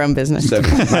 Mind your own business. Mind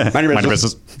your Mind your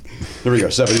business. Here we go.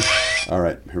 70. All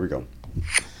right, here we go.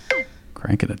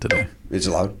 Cranking it today. Is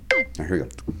it loud? All right, here we go.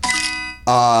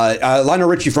 Lionel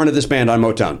Richie fronted this band on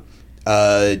Motown.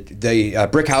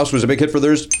 Brick House was a big hit for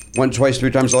theirs. Once, twice, 3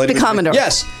 times. The Commodores.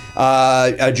 Yes.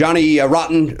 Johnny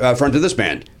Rotten fronted this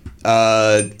band.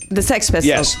 The Sex Pistols.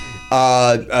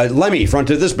 Yes. Lemmy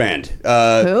fronted this band.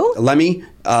 Who? Lemmy.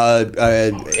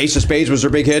 Ace of Spades was their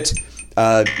big hit.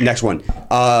 Next one.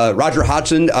 Roger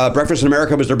Hodgson. Breakfast in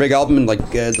America was their big album in like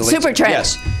the late Supertramp.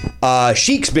 Yes.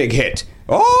 Chic's big hit.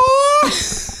 Oh.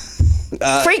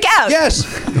 Freak Out. Yes.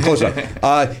 Close up.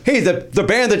 Hey, the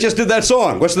band that just did that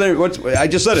song. What's the name? I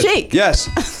just said it. Chic. Yes.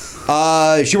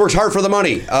 She works hard for the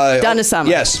money. Donna Summer.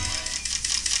 Yes.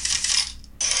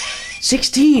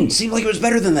 16. Seemed like it was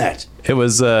better than that. It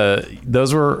was,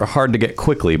 those were hard to get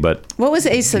quickly, but... What was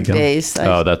Ace of Base?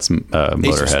 Oh, that's Motorhead.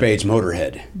 Ace of Spades,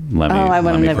 Motorhead. Lemmy, I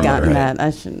wouldn't Lemmy have from gotten Motorhead. that.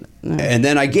 I shouldn't. No. And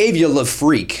then I gave you Le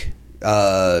Freak,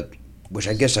 which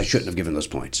I guess I shouldn't have given those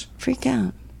points. Freak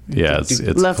Out. Yeah, it's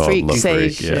La called Freak La say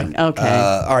Freak. Yeah. shit.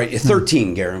 Okay. All right,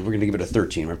 13, Garen. We're going to give it a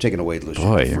 13. We're taking away Lucy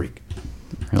Boy, Le Freak.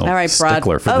 Real All right,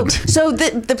 stickler for Broadway. the- So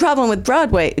the problem with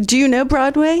Broadway, do you know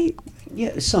Broadway?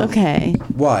 Yeah, some. Okay.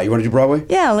 Why? You want to do Broadway?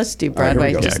 Yeah, let's do right, here we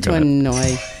Broadway go. just Yeah, to go ahead.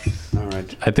 annoy. All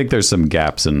right. I think there's some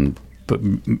gaps in, but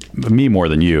me more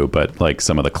than you, but like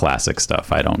some of the classic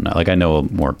stuff, I don't know. Like I know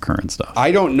more current stuff.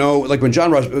 I don't know, like when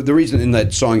John Ross, the reason in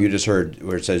that song you just heard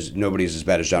where it says nobody's as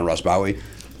bad as John Ross Bowie,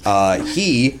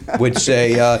 he would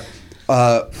say,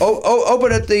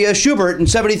 but at the Schubert in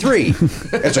 73.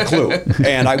 It's a clue.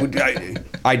 And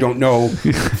I don't know.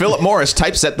 Philip Morris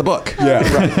typeset the book. Yeah,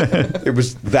 right. It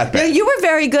was that Yeah, bad. you were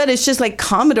very good. It's just like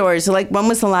Commodores. Like, when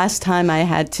was the last time I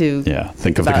had to? Yeah,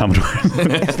 think of the About-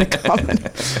 Commodore.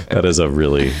 That is a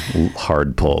really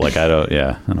hard pull. Like I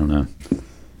don't know.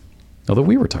 Although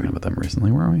we were talking about them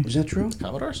recently, weren't we? Is that true?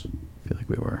 Commodores? I feel like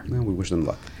we were. Well, we wish them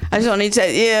luck. I just wanted to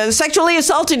say, yeah, sexually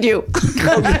assaulted you.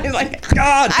 Like,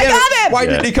 God I damn got it! it! Why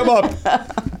didn't he come up?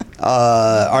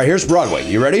 All right, here's Broadway.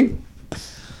 You ready?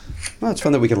 Well, it's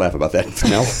fun that we can laugh about that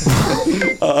now.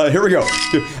 Here we go.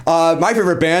 My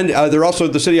favorite band, they're also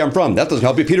the city I'm from. That doesn't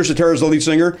help you. Peter Cetera is the lead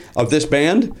singer of this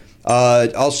band.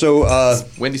 Also,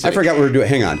 Windy I City. forgot what we were doing.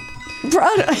 Hang on.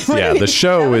 Broadway. What do Yeah, you mean? the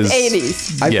show That was is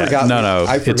 80s. I yeah, forgot. no,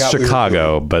 I it's forgot we were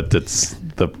Chicago, but it's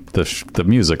the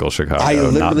musical Chicago, I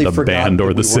not literally the forgot band or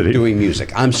that the we city. weren't doing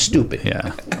music. I'm stupid.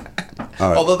 Yeah,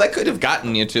 Although that could have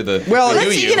gotten you to the. Well, the new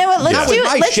You know what? Not with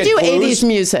my Let's shit do clues. 80s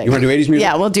music. You wanna do 80s music?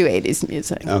 Yeah, we'll do 80s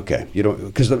music. Okay, you don't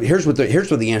because here's what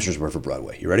the answers were for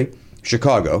Broadway. You ready?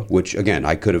 Chicago, which again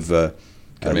I could have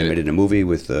made it in a movie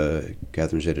with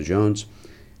Catherine Zeta-Jones.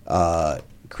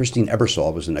 Christine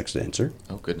Ebersol was the next answer.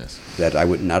 Oh goodness. That I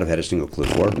would not have had a single clue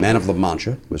for. Man of La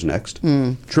Mancha was next.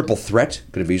 Triple Threat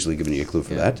could have easily given you a clue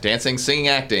for that. Dancing, singing,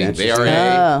 acting. Dancing, They are singing.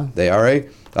 a. They are a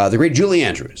the great Julie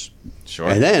Andrews. Sure.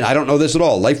 And then I don't know this at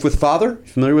all. Life with Father.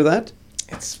 Familiar with that?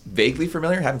 It's vaguely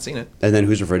familiar. Haven't seen it. And then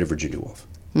Who's Afraid of Virginia Woolf?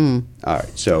 All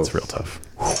right, so it's real tough.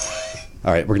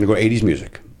 all right, we're gonna go 80s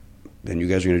music. Then you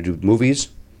guys are gonna do movies,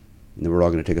 and then we're all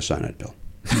gonna take a cyanide pill.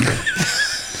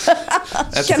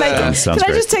 That's, Can I sounds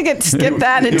just skip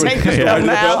that and take the pill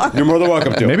now? You're more than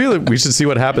welcome to. Maybe we should see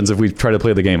what happens if we try to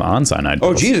play the game on cyanide. Oh,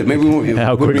 pills. Jesus, maybe we won't.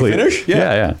 How would quickly? we finish?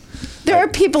 Yeah. There are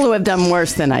people who have done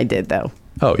worse than I did, though.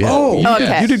 Oh, yeah. Oh, you,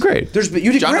 okay. you did great.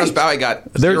 You did John great. Ross Bowie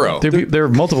got There, 0. there are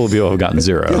multiple people who have gotten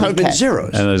 0. There's been Okay.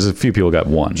 zeros. And there's a few people who got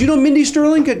 1. Do you know Mindy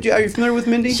Sterling? Are you familiar with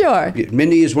Mindy? Sure. Yeah,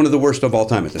 Mindy is one of the worst of all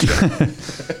time at this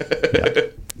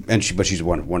game. And she's a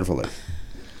wonderful lady.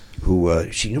 Who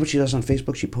you know what she does on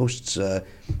Facebook? She posts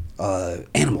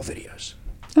animal videos.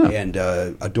 And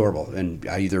adorable. And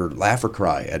I either laugh or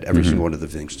cry at every single one of the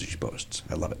things that she posts.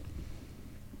 I love it.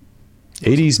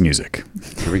 80s music.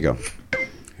 Here we go.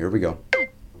 Here we go.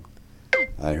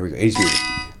 80s music.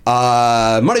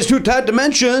 Money's too tight to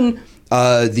mention.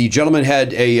 The gentleman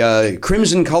had a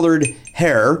crimson-colored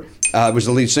hair. Was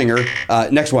the lead singer.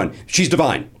 Next one. She's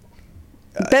divine.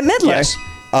 Bette Midler. Yes.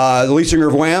 The lead singer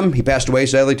of Wham. He passed away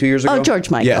sadly 2 years ago. Oh, George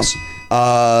Michael. Yes.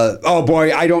 Oh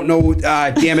boy, I don't know.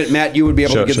 Damn it, Matt, you would be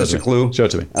able to give us a clue. Show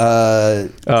it to me.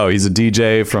 Oh, he's a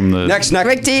DJ from the Next.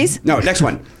 Rick Dees? No, next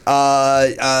one.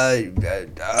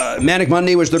 Manic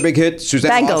Monday was their big hit. Suzanne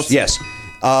Bangles. Moss. Yes.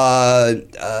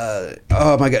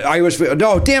 Oh my God, I was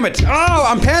no. Damn it! Oh,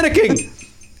 I'm panicking.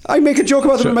 I make a joke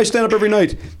about them in my stand-up every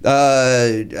night.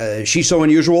 She's So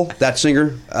Unusual. That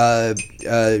singer.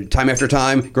 Time After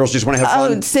Time. Girls Just Want to Have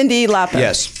Fun. Oh, Cyndi Lauper.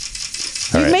 Yes.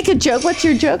 You make a joke. What's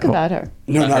your joke about her?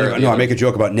 No. I make a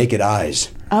joke about naked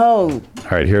eyes. Oh. All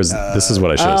right, this is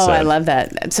what I should have said. I love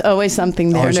that. It's always something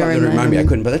there Always to something to remind me. I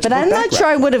couldn't, but that's a I'm good not background. sure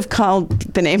I would have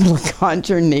been able to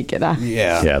conjure naked eye.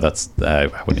 Yeah. Yeah, that's I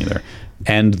wouldn't either.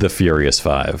 And the Furious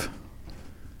Five.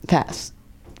 Pass.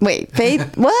 Wait,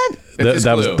 Faith? What?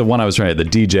 That was the one I was trying to. The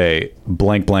DJ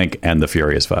blank blank and the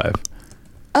Furious Five.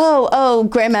 Oh,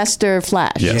 Grandmaster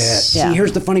Flash. Yes. Yeah. See,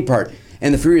 here's the funny part.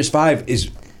 And the Furious Five is.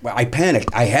 Well, I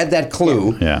panicked. I had that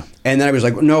clue. Yeah. And then I was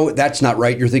like, no, that's not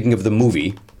right. You're thinking of the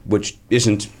movie, which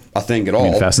isn't a thing at all.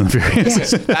 I mean, Fast and the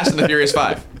Furious. Fast and the Furious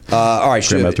 5. All right,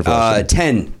 sure. Grandmaster Flash.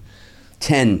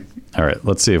 10. All right,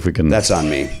 let's see if we can. That's on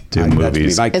me. Do That's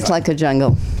movies. me. It's like a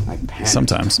jungle. I panicked.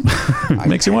 Sometimes.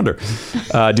 Makes you wonder.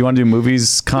 Do you want to do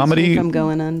movies, comedy? I'm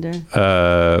going under.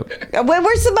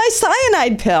 Where's my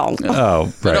cyanide pill?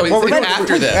 Oh, right. No, he's thinking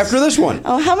after this. After this one.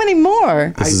 Oh, how many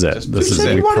more? This is it. This You is said it.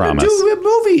 you We wanted promise. to do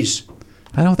movies.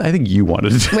 I think you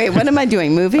wanted to do. Wait, what am I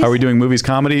doing? Movies? Are we doing movies,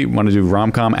 comedy? Want to do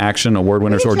rom-com, action, award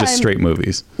winners, or just straight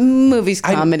movies? Movies,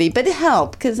 comedy, but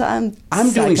help, because I'm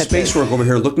doing space work over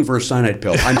here looking for a cyanide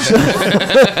pill. I'm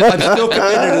still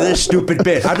committed to this stupid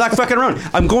bit. I'm not fucking around.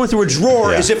 I'm going through a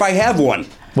drawer as if I have one.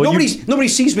 Well, nobody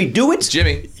sees me do it.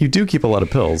 Jimmy. You do keep a lot of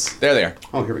pills. There they are.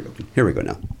 Oh, here we go. Here we go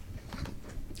now.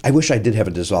 I wish I did have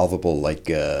a dissolvable, like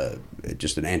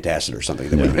just an antacid or something.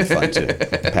 That would have been fun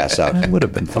to pass out. That would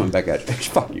have been Coming fun. back at you.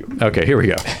 Fuck you. Okay, here we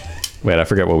go. Wait, I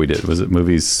forgot what we did. Was it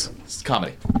movies, It's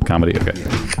comedy. comedy? Okay.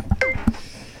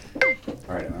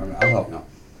 All right, I'll help now.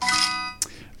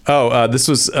 Oh, this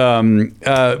was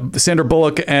Sandra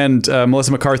Bullock and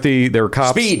Melissa McCarthy. They were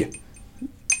cops. Speed.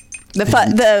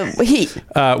 the heat.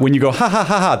 When you go ha ha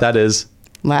ha ha, that is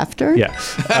Laughter? yeah.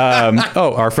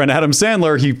 Our friend Adam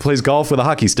Sandler. He plays golf with a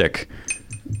hockey stick.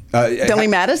 Billy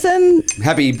Madison?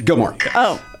 Happy Gilmore.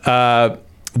 Oh.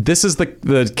 This is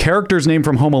the character's name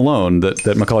from Home Alone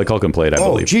that Macaulay Culkin played, I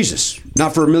Oh, believe. Jesus.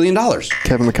 Not for $1 million.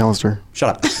 Kevin McAllister. Shut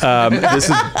up. This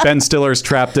is Ben Stiller's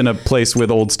trapped in a place with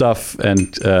old stuff and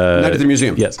Night at the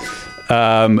Museum. Yes.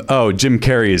 Jim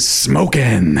Carrey's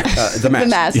Smokin'. The Mask. The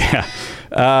Mask.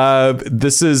 Yeah.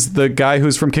 This is the guy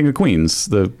who's from King of Queens,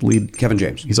 the lead. Kevin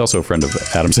James. He's also a friend of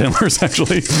Adam Sandler's,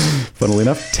 actually, funnily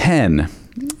enough. 10.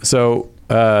 So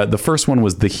the first one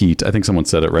was The Heat. I think someone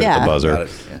said it right at the buzzer.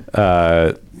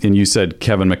 And you said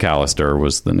Kevin McAllister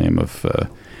was the name of...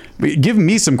 give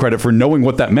me some credit for knowing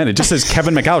what that meant. It just says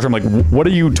Kevin McAllister. I'm like, what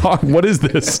are you talking? What is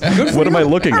this? What am I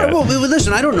looking at? Well,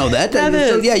 listen, I don't know that.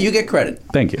 So, yeah, you get credit.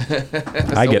 Thank you.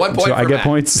 I get 1 point so I for get Matt.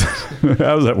 points.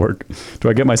 How does that work? Do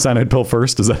I get my cyanide pill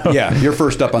first? Is that how? Yeah, you're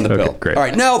first up on the Okay, pill. great. All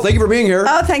right, Nell, thank you for being here.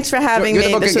 Oh, thanks for having Give the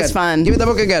me. book This again. was fun. Give me the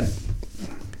book again.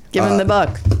 Give him the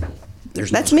book.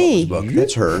 There's That's Nell me. Scovell's book.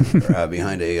 That's her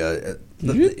behind a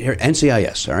here,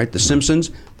 NCIS. All right, The Simpsons.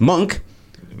 Monk.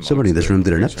 Somebody in this room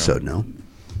did an episode. No.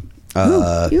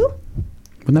 You?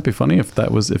 Wouldn't that be funny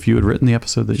if you had written the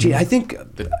episode that you? Gee, I think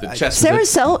The chess. Sarah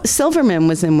Silverman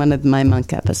was in one of my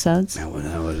Monk episodes. that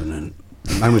wasn't in.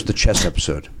 Mine was the chess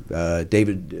episode.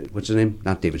 David, what's his name?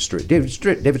 Not David Strath. David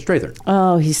Strather.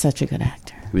 Oh, he's such a good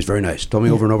actor. He was very nice. Told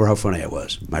me over and over how funny I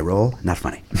was. My role, not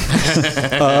funny.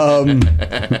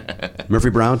 Murphy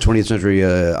Brown, 20th Century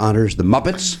Honors. The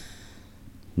Muppets.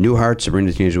 Newhart,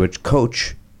 Sabrina the Teenage Witch.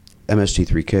 Coach.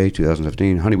 MST3K,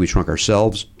 2015. Honey, We Shrunk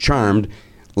Ourselves. Charmed.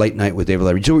 Late Night with David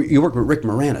Larry. So you worked with Rick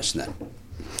Moranis then?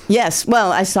 Yes.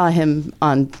 Well, I saw him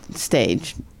on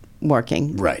stage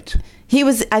working. Right. He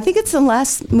was, I think it's the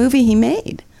last movie he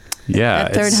made. Yeah,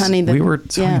 That Third Honey. we were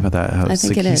talking about that. I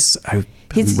think it is. I'm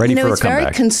He's ready for a he's very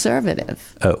comeback.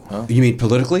 conservative. Oh, You mean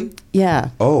politically? Yeah.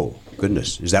 Oh,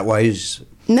 goodness. Is that why he's...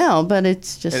 No, but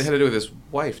it's It just. had to do with his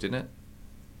wife, didn't it?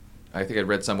 I think I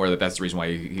read somewhere that that's the reason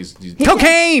why he's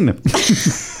cocaine.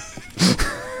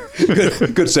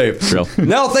 Good save. Real.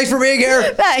 Nell, thanks for being here.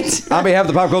 Thanks. On behalf of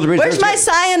the Pop Culture Beats. Where's my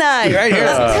cyanide? Right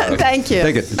here. Thank you.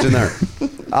 Take it. It's in there.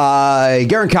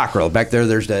 Garen Cockrell. Back there,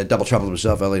 there's Double Trouble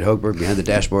himself, Elliot Hochberg. Behind the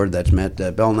dashboard, that's Matt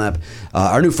Belknap.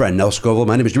 Our new friend, Nell Scovell.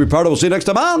 My name is Jimmy Pardo. We'll see you next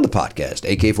time on the podcast.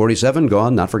 AK-47,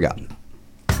 gone, not forgotten.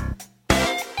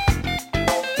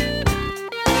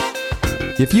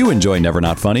 If you enjoy Never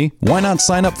Not Funny, why not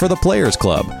sign up for the Players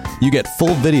Club? You get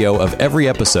full video of every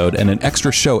episode and an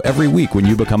extra show every week when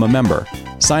you become a member.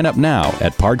 Sign up now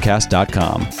at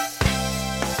Pardcast.com.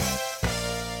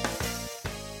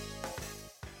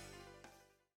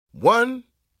 One,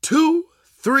 two,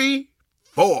 3,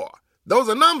 4. Those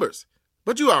are numbers.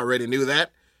 But you already knew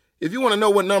that. If you want to know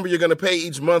what number you're going to pay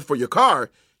each month for your car,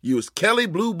 use Kelley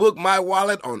Blue Book My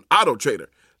Wallet on Auto Trader.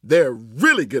 They're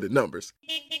really good at numbers.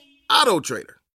 Auto Trader.